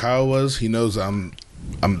boy Kyle was. He knows I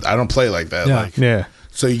don't play like that. Yeah. Like, Yeah.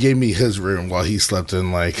 so he gave me his room while he slept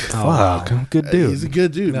in. Like, Oh, wow. Fuck, good dude. he's a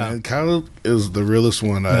good dude, Yeah. man. Kyle is the realest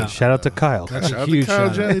one. Yeah. Shout out to Kyle. That's Shout a out huge to Kyle,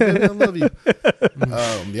 shout Johnny, baby, I love you.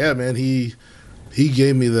 Yeah, man. He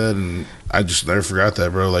gave me that, and I just never forgot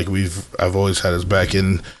that, bro. Like I've always had his back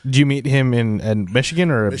in Did you meet him in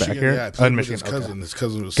Michigan or Michigan. back here? Yeah, I Oh, played in with Michigan. his cousin. Okay. His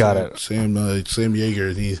cousin was Got Sam, it. Sam Yeager,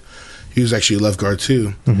 and he was actually a left guard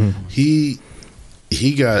too. Mm-hmm.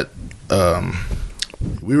 He got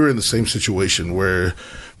we were in the same situation where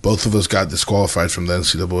both of us got disqualified from the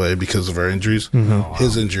NCAA because of our injuries. Mm-hmm.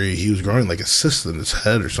 His injury, he was growing like a cyst in his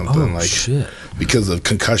head or something, Oh, like shit. because of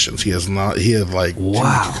concussions. He had like too Wow.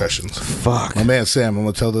 many concussions. Fuck. My man Sam, I'm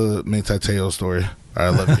gonna tell the Manti Te'o story. I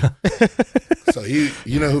love you. So you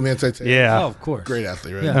know who Manti Te'o is? Yeah. Oh, of course. Great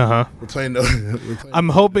athlete, right? Yeah. Uh huh. We're playing. We're playing I'm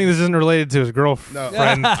hoping this isn't related to his girlfriend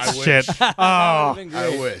No, I shit. wish. Oh. I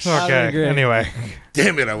wish. That would've Okay. been great. Anyway.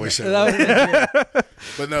 Damn it, I wish I That would. would've been great.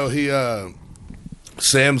 But no, he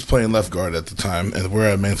Sam's playing left guard at the time, and we're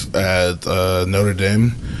at Notre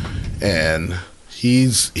Dame, and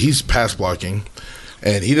he's pass blocking,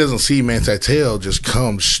 and he doesn't see Manti Te'o just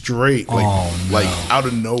come straight like out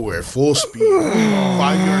of nowhere, full speed,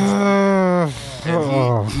 5 yards.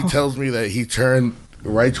 And he tells me that he turned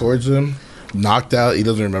right towards him, knocked out. He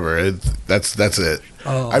doesn't remember it. That's it.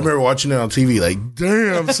 Oh. I remember watching it on TV. Like,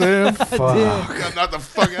 damn, Sam, Fuck. I'm not the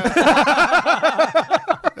fuck out.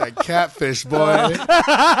 That catfish, boy.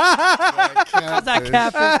 That How's that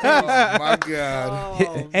catfish taste? Oh my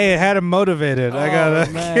god! Hey, it had him motivated. I gotta.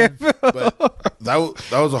 Oh, man. But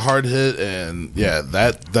that was a hard hit, and yeah,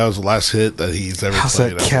 that was the last hit that he's ever How's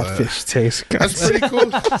played. that after catfish taste? That's pretty cool.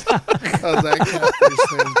 How's that catfish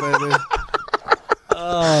taste, baby?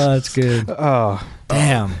 Oh, that's good. Oh.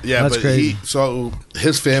 Damn. Yeah, that's but crazy. so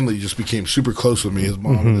his family just became super close with me, his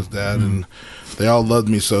mom and his dad, and they all loved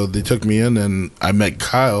me. So they took me in, and I met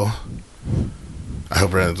Kyle. I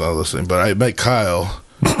hope Brandon's not listening, but I met Kyle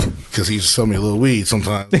because he used to sell me a little weed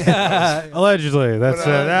sometimes. Allegedly. That's it.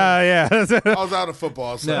 Yeah. I was out of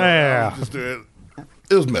football, so Yeah. I was just doing it.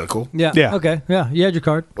 It was medical. Yeah. Yeah. Okay. Yeah. You had your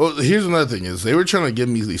card. Well, here's another thing: is they were trying to give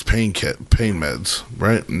me these pain meds,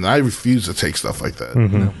 right? And I refuse to take stuff like that.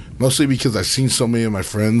 Mm-hmm. Mostly because I've seen so many of my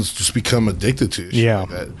friends just become addicted to shit Yeah. like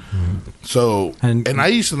that. So, And- and I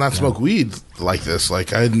used to not smoke weed like this.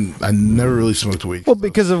 Like I never really smoked weed. Well,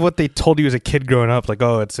 because of what they told you as a kid growing up, like,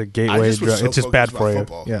 oh, it's a I gateway just was drug. so It's just focused bad about for you.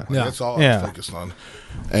 football. Yeah. Like, Yeah. that's all I Yeah. was focused on.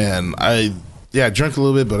 And I drank a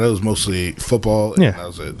little bit, but it was mostly football. And Yeah. that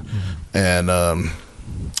was it. And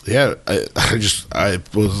yeah, I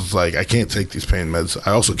was like, I can't take these pain meds.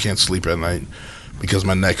 I also can't sleep at night because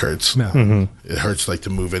my neck hurts. Yeah. Mm-hmm. It hurts like to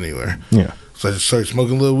move anywhere. Yeah. So I just started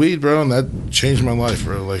smoking a little weed, bro, and that changed my life,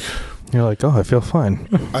 bro. Like You're like, oh, I feel fine.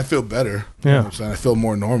 I feel better. Yeah. You know what I'm saying? I feel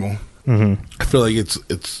more normal. Mm-hmm. I feel like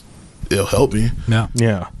it'll help me, Yeah.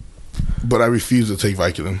 Yeah. but I refuse to take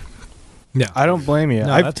Vicodin. Yeah. I don't blame you.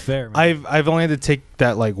 No, that's fair. Man. I've only had to take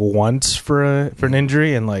that like once for an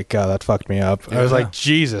injury, and like that fucked me up. I was Yeah. like,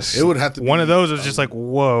 Jesus. It would have to be one of those was just like,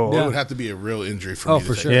 whoa. It would have to be a real injury for Oh, me to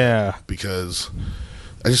for take sure. it. Yeah. Because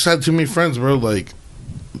I just had too many friends, bro. Like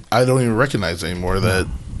I don't even recognize anymore that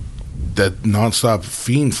nonstop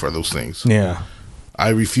fiend for those things. Yeah. I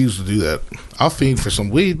refuse to do that. I'll fiend for some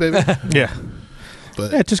weed, baby. Yeah.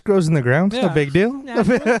 But Yeah, it just grows in the ground. It's no Yeah. big deal.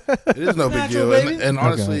 it is no big Natural, deal. baby. And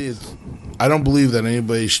honestly, I don't believe that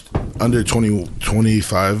anybody under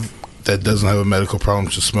 25 that doesn't have a medical problem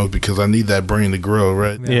should smoke because I need that brain to grow,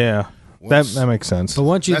 right? Yeah. Once- That makes sense. But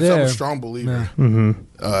once you're I'm there, a strong believer. Mm-hmm.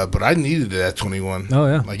 But I needed it at 21. oh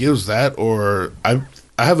yeah. Like it was that, or I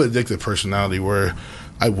have an addictive personality where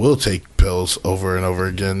I will take pills over and over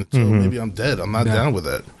again. So maybe I'm dead. I'm not Yeah. down with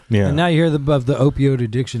that. Yeah. And now you hear of the opioid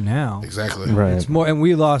addiction now. Exactly. Right. It's more, and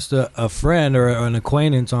we lost a friend or an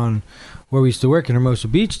acquaintance on where we used to work in Hermosa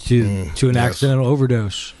Beach to an yes. accidental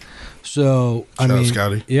overdose. So I Shout out mean,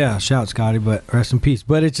 Scotty. yeah, shout Scotty, but rest in peace.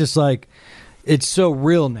 But it's just like it's so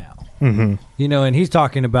real now, Mm-hmm. you know. And he's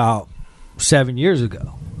talking about 7 years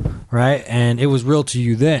ago, right? And it was real to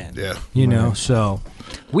you then. Yeah. You know, so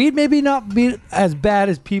weed maybe not be as bad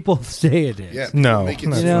as people say it is. Yeah. No. Make it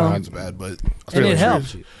No. seem You know? like it's bad, but And it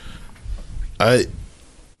helps you.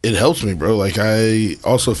 It helps me, bro. Like, I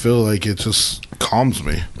also feel like it just calms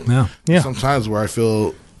me. Yeah. Yeah. Sometimes where I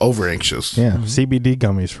feel over anxious. Yeah. CBD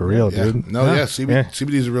gummies for real, Yeah. dude. No, Yeah. yeah.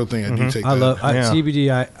 CBD is a real thing. I do take I that. love Yeah. CBD.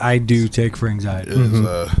 I do take for anxiety.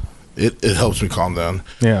 It is, it helps me calm down.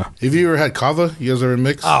 Yeah. Have you ever had kava? You guys ever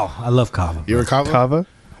mix? Oh, I love kava. You ever kava? Kava?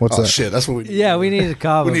 What's Oh that? shit, that's what we need. Yeah, we need a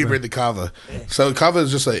kava. We need to bro. bring the kava. So kava is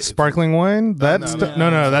just like Sparkling wine? That's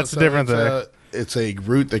that's a different thing. It's a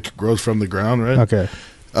root that grows from the ground, right? Okay.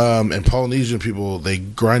 And Polynesian people, they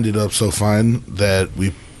grind it up so fine that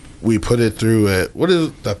we put it through what is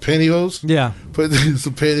it, the pantyhose? Yeah. Put it through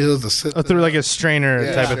some pantyhose to sit Through like a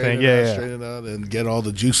strainer type of strain thing. it out, Yeah. strain it out and get all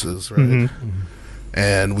the juices, right?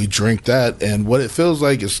 And we drink that, and what it feels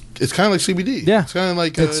like is it's kind of like CBD. Yeah. It's kind of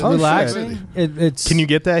like It's relaxing. It's Can you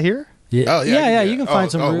get that here? Yeah. Oh yeah. You can find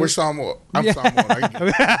some. Oh, we're roots. Samoan. I'm Yeah. Samoan.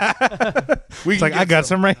 It's like I got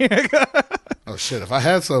some right here. Oh shit! If I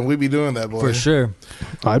had some, we'd be doing that, boy. for sure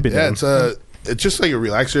I'd be Yeah, down. it's just like a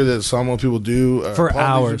relaxer that Samoan people do for Polynesian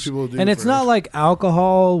hours, people do and it's for- not like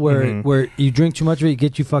alcohol where you drink too much of it, it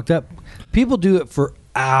gets you fucked up. People do it for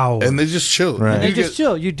hours, and they just chill. Right. And they You just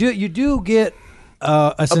chill. You do get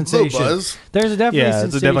a a little sensation. buzz. There's a definitely Yeah,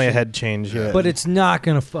 sensation, it's definitely a head change. Yeah. but it's not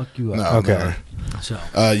gonna fuck you up. No, Okay. never. So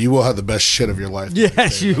You will have the best shit of your life.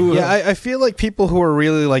 yes, you will. Yeah, I feel like people who are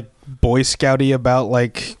really like Boy Scouty about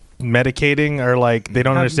like medicating are like they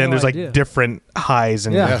don't Have understand no there's idea. like different highs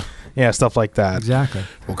and Yeah. yeah, stuff like that. Exactly.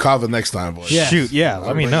 Well, kava next time, boys. Yeah. Shoot, yeah,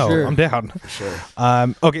 let me know. Sure. I'm down.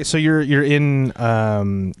 Sure. Okay, so you're in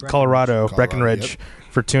Colorado, Breckenridge, yep.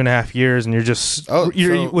 for 2.5 years, and you're just Oh,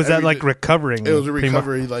 you're, so was that every like day- recovering? It was a pretty much?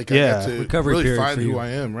 recovery. Like Yeah. I got to Recovery really period find for who you. I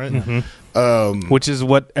am, right? Which is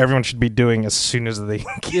what everyone should be doing as soon as they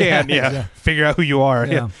can. Yeah, figure out who you are.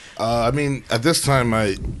 Yeah. I mean, at this time,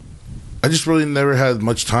 I just really never had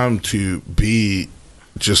much time to be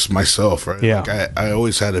just myself, right? Yeah. Like I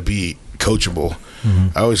always had to be coachable.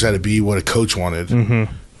 I always had to be what a coach wanted.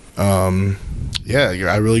 Yeah,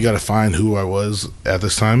 I really got to find who I was at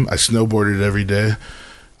this time. I snowboarded every day.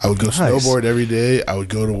 I would go snowboard every day. I would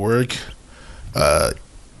go to work,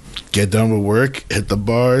 get done with work, hit the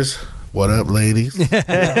bars. What up, ladies?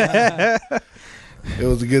 It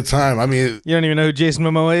was a good time. I mean, You don't even know who Jason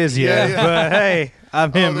Momoa is yet, Yeah. but hey,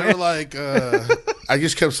 I'm him. they were like, I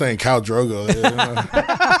just kept saying Khal Drogo. You know?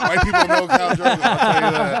 White people know Khal Drogo. I'll tell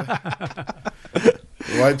you that.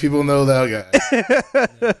 White people know that guy.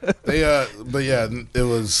 But yeah, it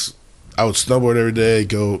was. I would snowboard every day,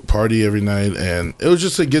 go party every night, and it was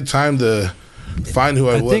just a good time to find who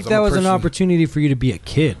I was. I think that I'm a was an person- opportunity for you to be a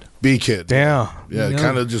kid Be a kid. Damn. Yeah, You know?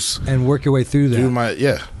 kind of just and work your way through that. do my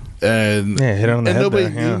and Yeah, hit it on the and head nobody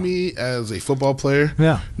there, yeah. knew me as a football player.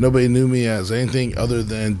 Yeah. Nobody knew me as anything other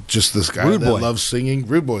than just this guy Rude that boy. loves singing.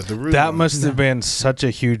 Rude Boy, the Rude That Boy. must have been such a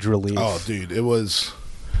huge relief. Oh, dude, it was.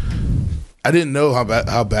 I didn't know how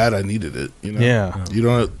bad I needed it. You know. Yeah.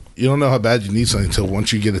 You don't know how bad you need something until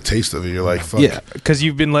once you get a taste of it. You're like, fuck. Yeah, because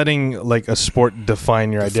you've been letting like a sport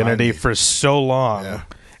define your Define identity me. for so long, Yeah.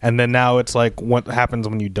 and then now it's like, what happens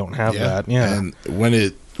when you don't have that? Yeah, And when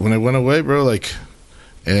it went away, bro, like,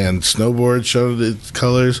 and snowboard showed its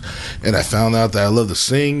colors, and I found out that I love to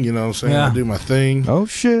sing. You know what I'm saying? Yeah. I do my thing. oh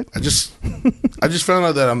shit, I just found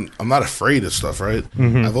out that I'm not afraid of stuff, right?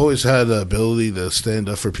 Mm-hmm. I've always had the ability to stand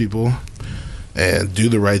up for people and do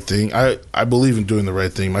the right thing. I believe in doing the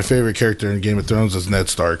right thing. My favorite character in Game of Thrones is Ned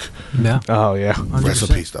Stark. Yeah. oh yeah. Rest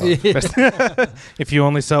in peace, dog. If you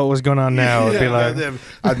only saw what was going on now, it'd be Yeah, like, goddamn,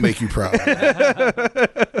 I'd make you proud.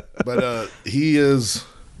 But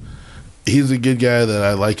he's a good guy that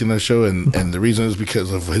I like in that show, and the reason is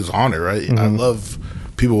because of his honor, right? I love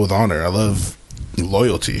people with honor. I love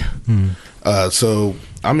loyalty. So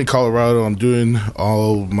I'm in Colorado. I'm doing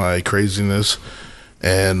all my craziness,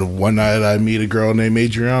 and one night I meet a girl named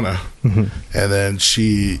Adriana, and then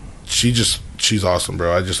she's awesome,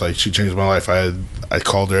 bro. She changed my life. I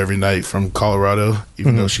called her every night from Colorado,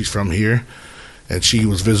 even though she's from here, and she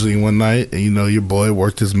was visiting one night, and your boy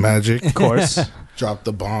worked his magic. of course. Dropped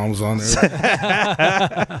the bombs on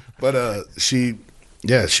her. But I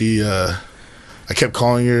kept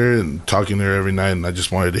calling her and talking to her every night, and I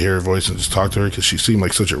just wanted to hear her voice and just talk to her because she seemed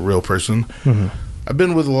like such a real person. I've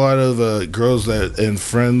been with a lot of girls and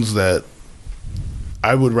friends that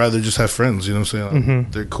I would rather just have friends. You know what I'm saying?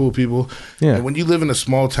 Like, they're cool people. Yeah. And when you live in a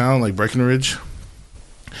small town like Breckenridge,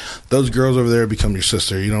 those girls over there become your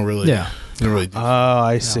sister. You don't really. Yeah. Didn't really do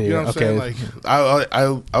I see. You know what I'm saying? Like,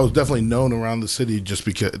 I was definitely known around the city just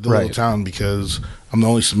because the little town because I'm the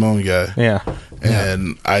only Samoan guy. Yeah.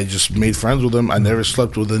 And I just made friends with them. I never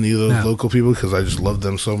slept with any of those local people because I just loved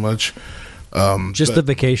them so much. Just the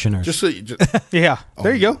vacationers. Just Yeah.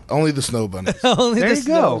 There you go. Only the snow bunnies. Only There the you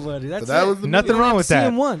go. snow buddy. That's But that it. was the Nothing wrong with See that.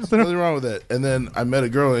 him once. Nothing wrong with that. And then I met a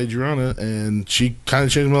girl, Adriana, and she kind of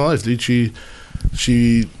changed my life, dude.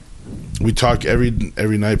 We talk every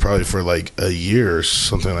night probably for like a year or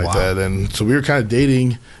something like that. And so we were kind of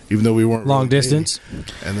dating, even though we weren't Long really distance. dating.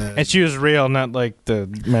 And then And she was real, not like the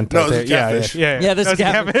mental. No, it was a catfish. Yeah, this That was a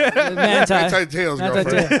guy. Manti. Manti Te'o's Manti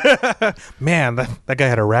girlfriend. Teo. Man, that guy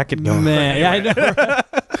had a racket going. Man, yeah, I know.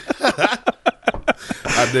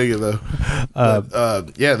 I dig it though.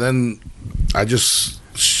 Yeah, then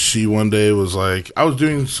she one day was like, I was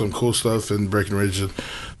doing some cool stuff in Breckenridge,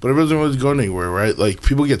 but it wasn't really going anywhere, right? Like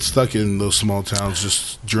people get stuck in those small towns,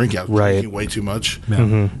 just drinking way too much.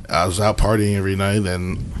 I was out partying every night,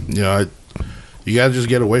 and you gotta just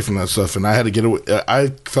get away from that stuff. And I had to get away. I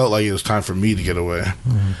felt like it was time for me to get away,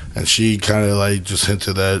 and she kind of like just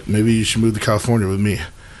hinted that maybe you should move to California with me.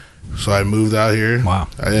 So I moved out here. Wow.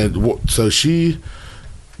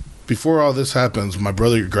 Before all this happens, my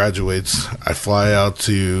brother graduates. I fly out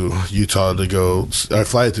to Utah I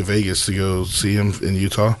fly out to Vegas to go see him in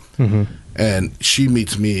Utah. And she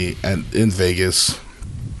meets me in Vegas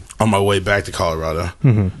on my way back to Colorado.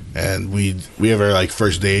 And we have our like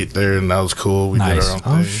first date there, and that was cool. We did our own thing.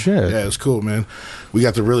 Oh, shit. Yeah, it was cool, man. We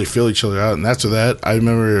got to really feel each other out. And after that, I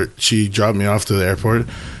remember she dropped me off to the airport,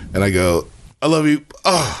 and I go, I love you.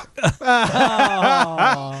 Oh.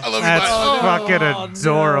 I love you. That's fucking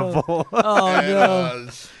adorable.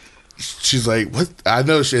 And, she's like, what? I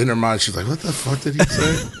know she in her mind. She's like, what the fuck did he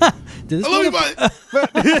say? I love you, bye.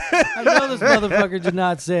 I know this motherfucker did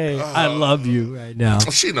not say, I love you right now.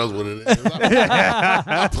 She knows what it is.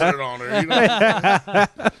 I'll put it on her. You know?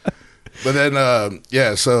 But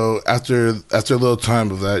then, so after a little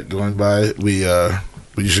time of that going by, we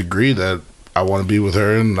just agreed that I want to be with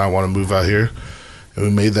her and I want to move out here. And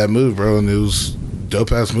we made that move, bro. And it was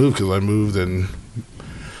dope ass move because I moved and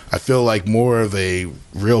I feel like more of a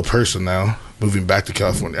real person now moving back to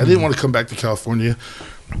California. I didn't want to come back to California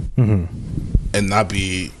and not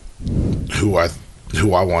be who I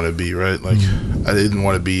want to be, right? Like I didn't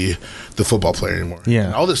want to be the football player anymore. Yeah.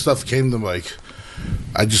 And all this stuff came to like,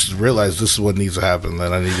 I just realized this is what needs to happen,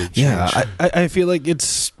 that I need to change. Yeah, I feel like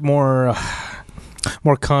it's more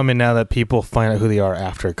common now that people find out who they are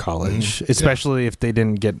after college, especially if they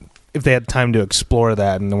had time to explore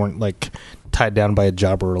that and they weren't like tied down by a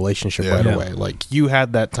job or relationship right away. Like you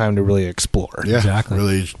had that time to really explore. Yeah, Exactly.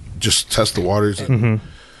 really just test the waters and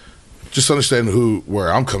just understand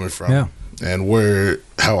where I'm coming from and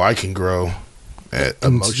how I can grow.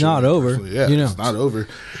 It's not over. Yeah, it's not over.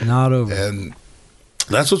 Not over. And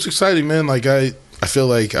that's what's exciting, man. Like I feel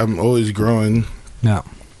like I'm always growing. Yeah.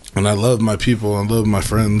 And I love my people. I love my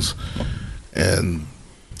friends. And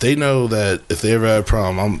they know that if they ever have a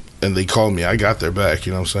problem and they call me, I got their back.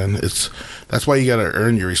 You know what I'm saying? That's why you got to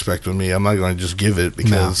earn your respect with me. I'm not going to just give it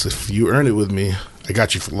because if you earn it with me, I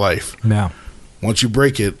got you for life. Yeah. Once you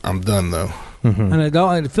break it, I'm done, though. And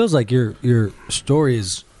it feels like your story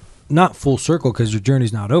is not full circle because your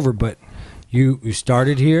journey's not over, but you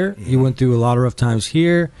started here. You went through a lot of rough times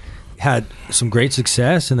here. Had some great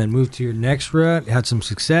success and then moved to your next rut, had some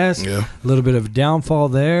success, a little bit of a downfall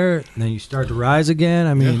there, and then you start to rise again.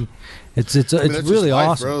 I mean, it's that's really just life,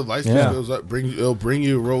 awesome. Bro. Life just goes up, it'll bring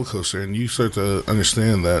you a roller coaster, and you start to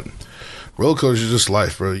understand that roller coaster is just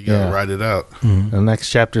life, bro. You gotta ride it out. The next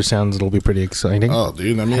chapter it'll be pretty exciting. Oh,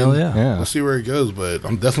 dude, I mean, Hell yeah. Let's see where it goes, but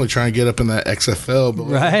I'm definitely trying to get up in that XFL. But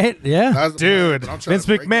Right? Yeah. Dude, Vince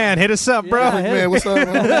McMahon, hit us up, bro. Man, what's up,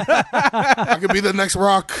 man? I could be the next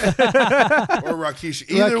Rock or Rakishi.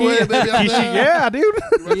 Either way, baby, I'm down. Yeah, dude.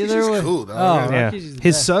 Rakishi's way. cool, dog. Oh, Yeah. Rakishi's the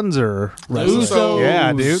His best. sons are wrestlers. Usos.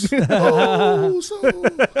 Yeah, dude.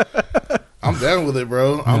 I'm down with it,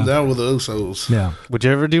 bro. I'm down with the Usos. Yeah. Would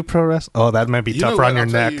you ever do pro wrestling? Oh, that might be You know tougher what? on your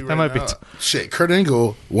I'll tell neck. you That right might be. now. Shit, Kurt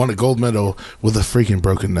Angle won a gold medal with a freaking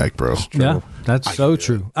broken neck, bro. Yeah. That's so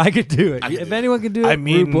true. I could do it. If anyone could do it, I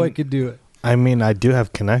mean- Rude Boy could do it. I mean, I do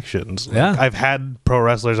have connections. Like, Yeah. I've had pro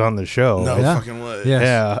wrestlers on the show. No Yeah. fucking way. Yes.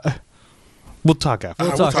 Yeah. We'll talk after.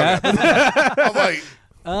 We'll talk after. I'm like,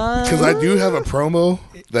 because I do have a promo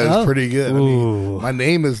that is pretty good. I Ooh. mean, my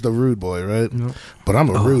name is the Rude Boy, right? But I'm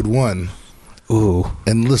a rude one. Ooh.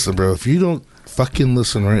 And listen, bro, if you don't fucking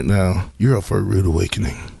listen right now, you're up for a rude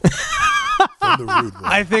awakening. For am the rude one.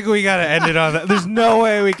 I think we gotta end it on that. There's no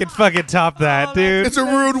way we can fucking top that, dude. It's a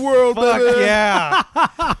rude world, Fuck baby. yeah,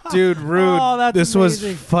 dude, rude. Oh, that's this amazing.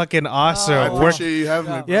 was fucking awesome. I Where- appreciate you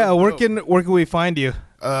having me. yeah, where can we find you?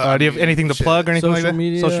 Do you have anything to plug or anything Social like that?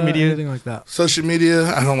 media, Social media. anything like that. Social media,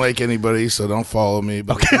 I don't like anybody, so don't follow me.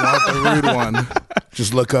 But if you want the rude one,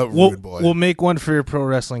 just look up Rude Boy. We'll make one for your pro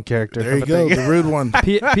wrestling character. There you go, the rude one.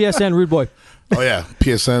 PSN Rude Boy. Oh yeah,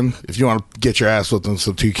 PSN. If you want to get your ass whipped in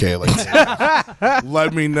some 2K, like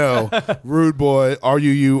let me know. Rude Boy,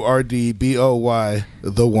 RUURDBOY,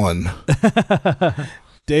 the one.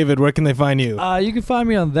 David, where can they find you? You can find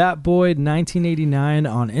me on ThatBoy1989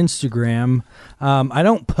 on Instagram. I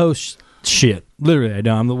don't post shit. Literally, I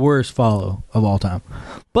don't. I'm the worst follow of all time.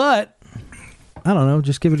 But I don't know.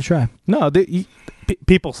 Just give it a try. No,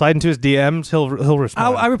 people slide into his DMs. He'll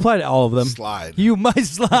respond. I reply to all of them. Slide. You might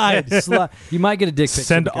slide. You might get a dick pic.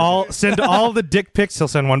 Send all the dick pics. He'll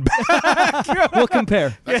send one back. We'll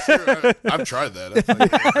compare. That's true. I've tried that. That's like,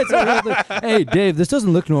 It's a real thing. Hey, Dave, this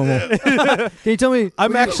doesn't look normal. Can you tell me?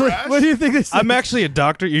 I'm actually. rash? What do you think this? I'm actually a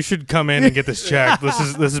doctor. You should come in and get this checked. This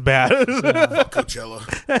is bad. Coachella.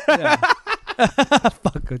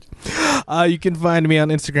 Fuck it. You can find me on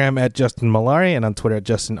Instagram at Justin Malari and on Twitter at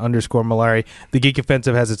Justin_Malari. The Geek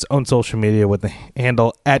Offensive has its own social media with the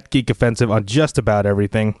handle at Geek Offensive on just about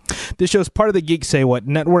everything. This show is part of the Geek Say What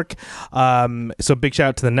network. So big shout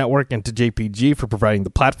out to the network and to JPG for providing the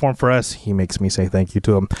platform for us. He makes me say thank you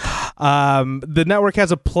to him. The network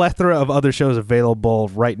has a plethora of other shows available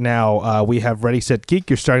right now. We have Ready, Set, Geek,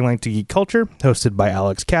 your starting line to geek culture, hosted by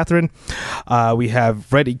Alex Catherine. We have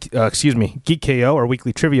Geek KO, our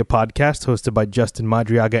weekly trivia podcast, hosted by Justin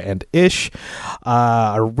Madriaga and Ish.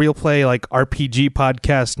 Our Real Play RPG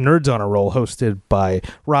podcast, Nerds on a Roll, hosted by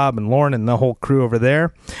Rob and Lauren and the whole crew over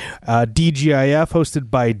there. DGIF, hosted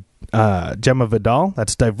by Gemma Vidal.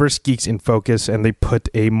 That's Diverse Geeks in Focus, and they put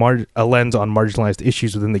a lens on marginalized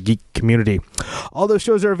issues within the geek community. All those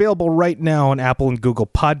shows are available right now on Apple and Google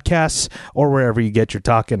Podcasts or wherever you get your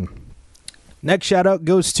talking. Next shout out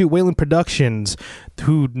goes to Wayland Productions,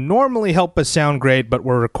 who normally help us sound great, but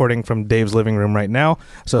we're recording from Dave's living room right now.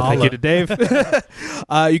 So thank you to Dave.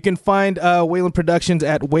 You can find Wayland Productions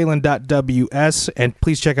at wayland.ws, and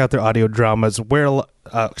please check out their audio dramas, Where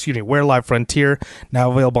Live Frontier,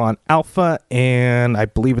 now available on Alpha, and I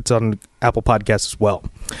believe it's on Apple Podcasts as well.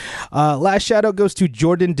 Last shout out goes to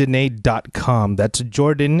JordanDene.com. That's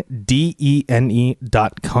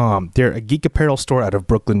JordanDene.com. They're a geek apparel store out of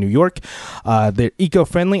Brooklyn, New York. They're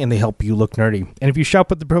eco-friendly and they help you look nerdy. And if you shop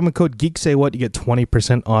with the promo code GeekSayWhat, you get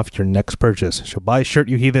 20% off your next purchase. So buy a shirt,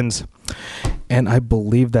 you heathens. And I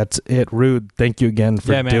believe that's it. Rude, thank you again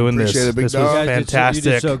for doing this. Appreciate it, big This dog. was You guys fantastic.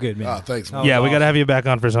 You did so good, man. Oh, thanks, man. Yeah, we got to awesome. have you back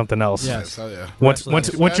on for something else. Yeah. Yes, hell yeah. Once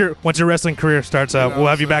Wrestling. your wrestling career starts up, we'll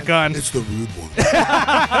have you back on. It's the rude one.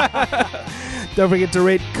 Don't forget to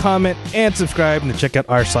rate, comment, and subscribe, and to check out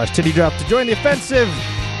r/TittyDrop to join the offensive.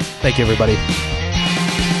 Thank you, everybody.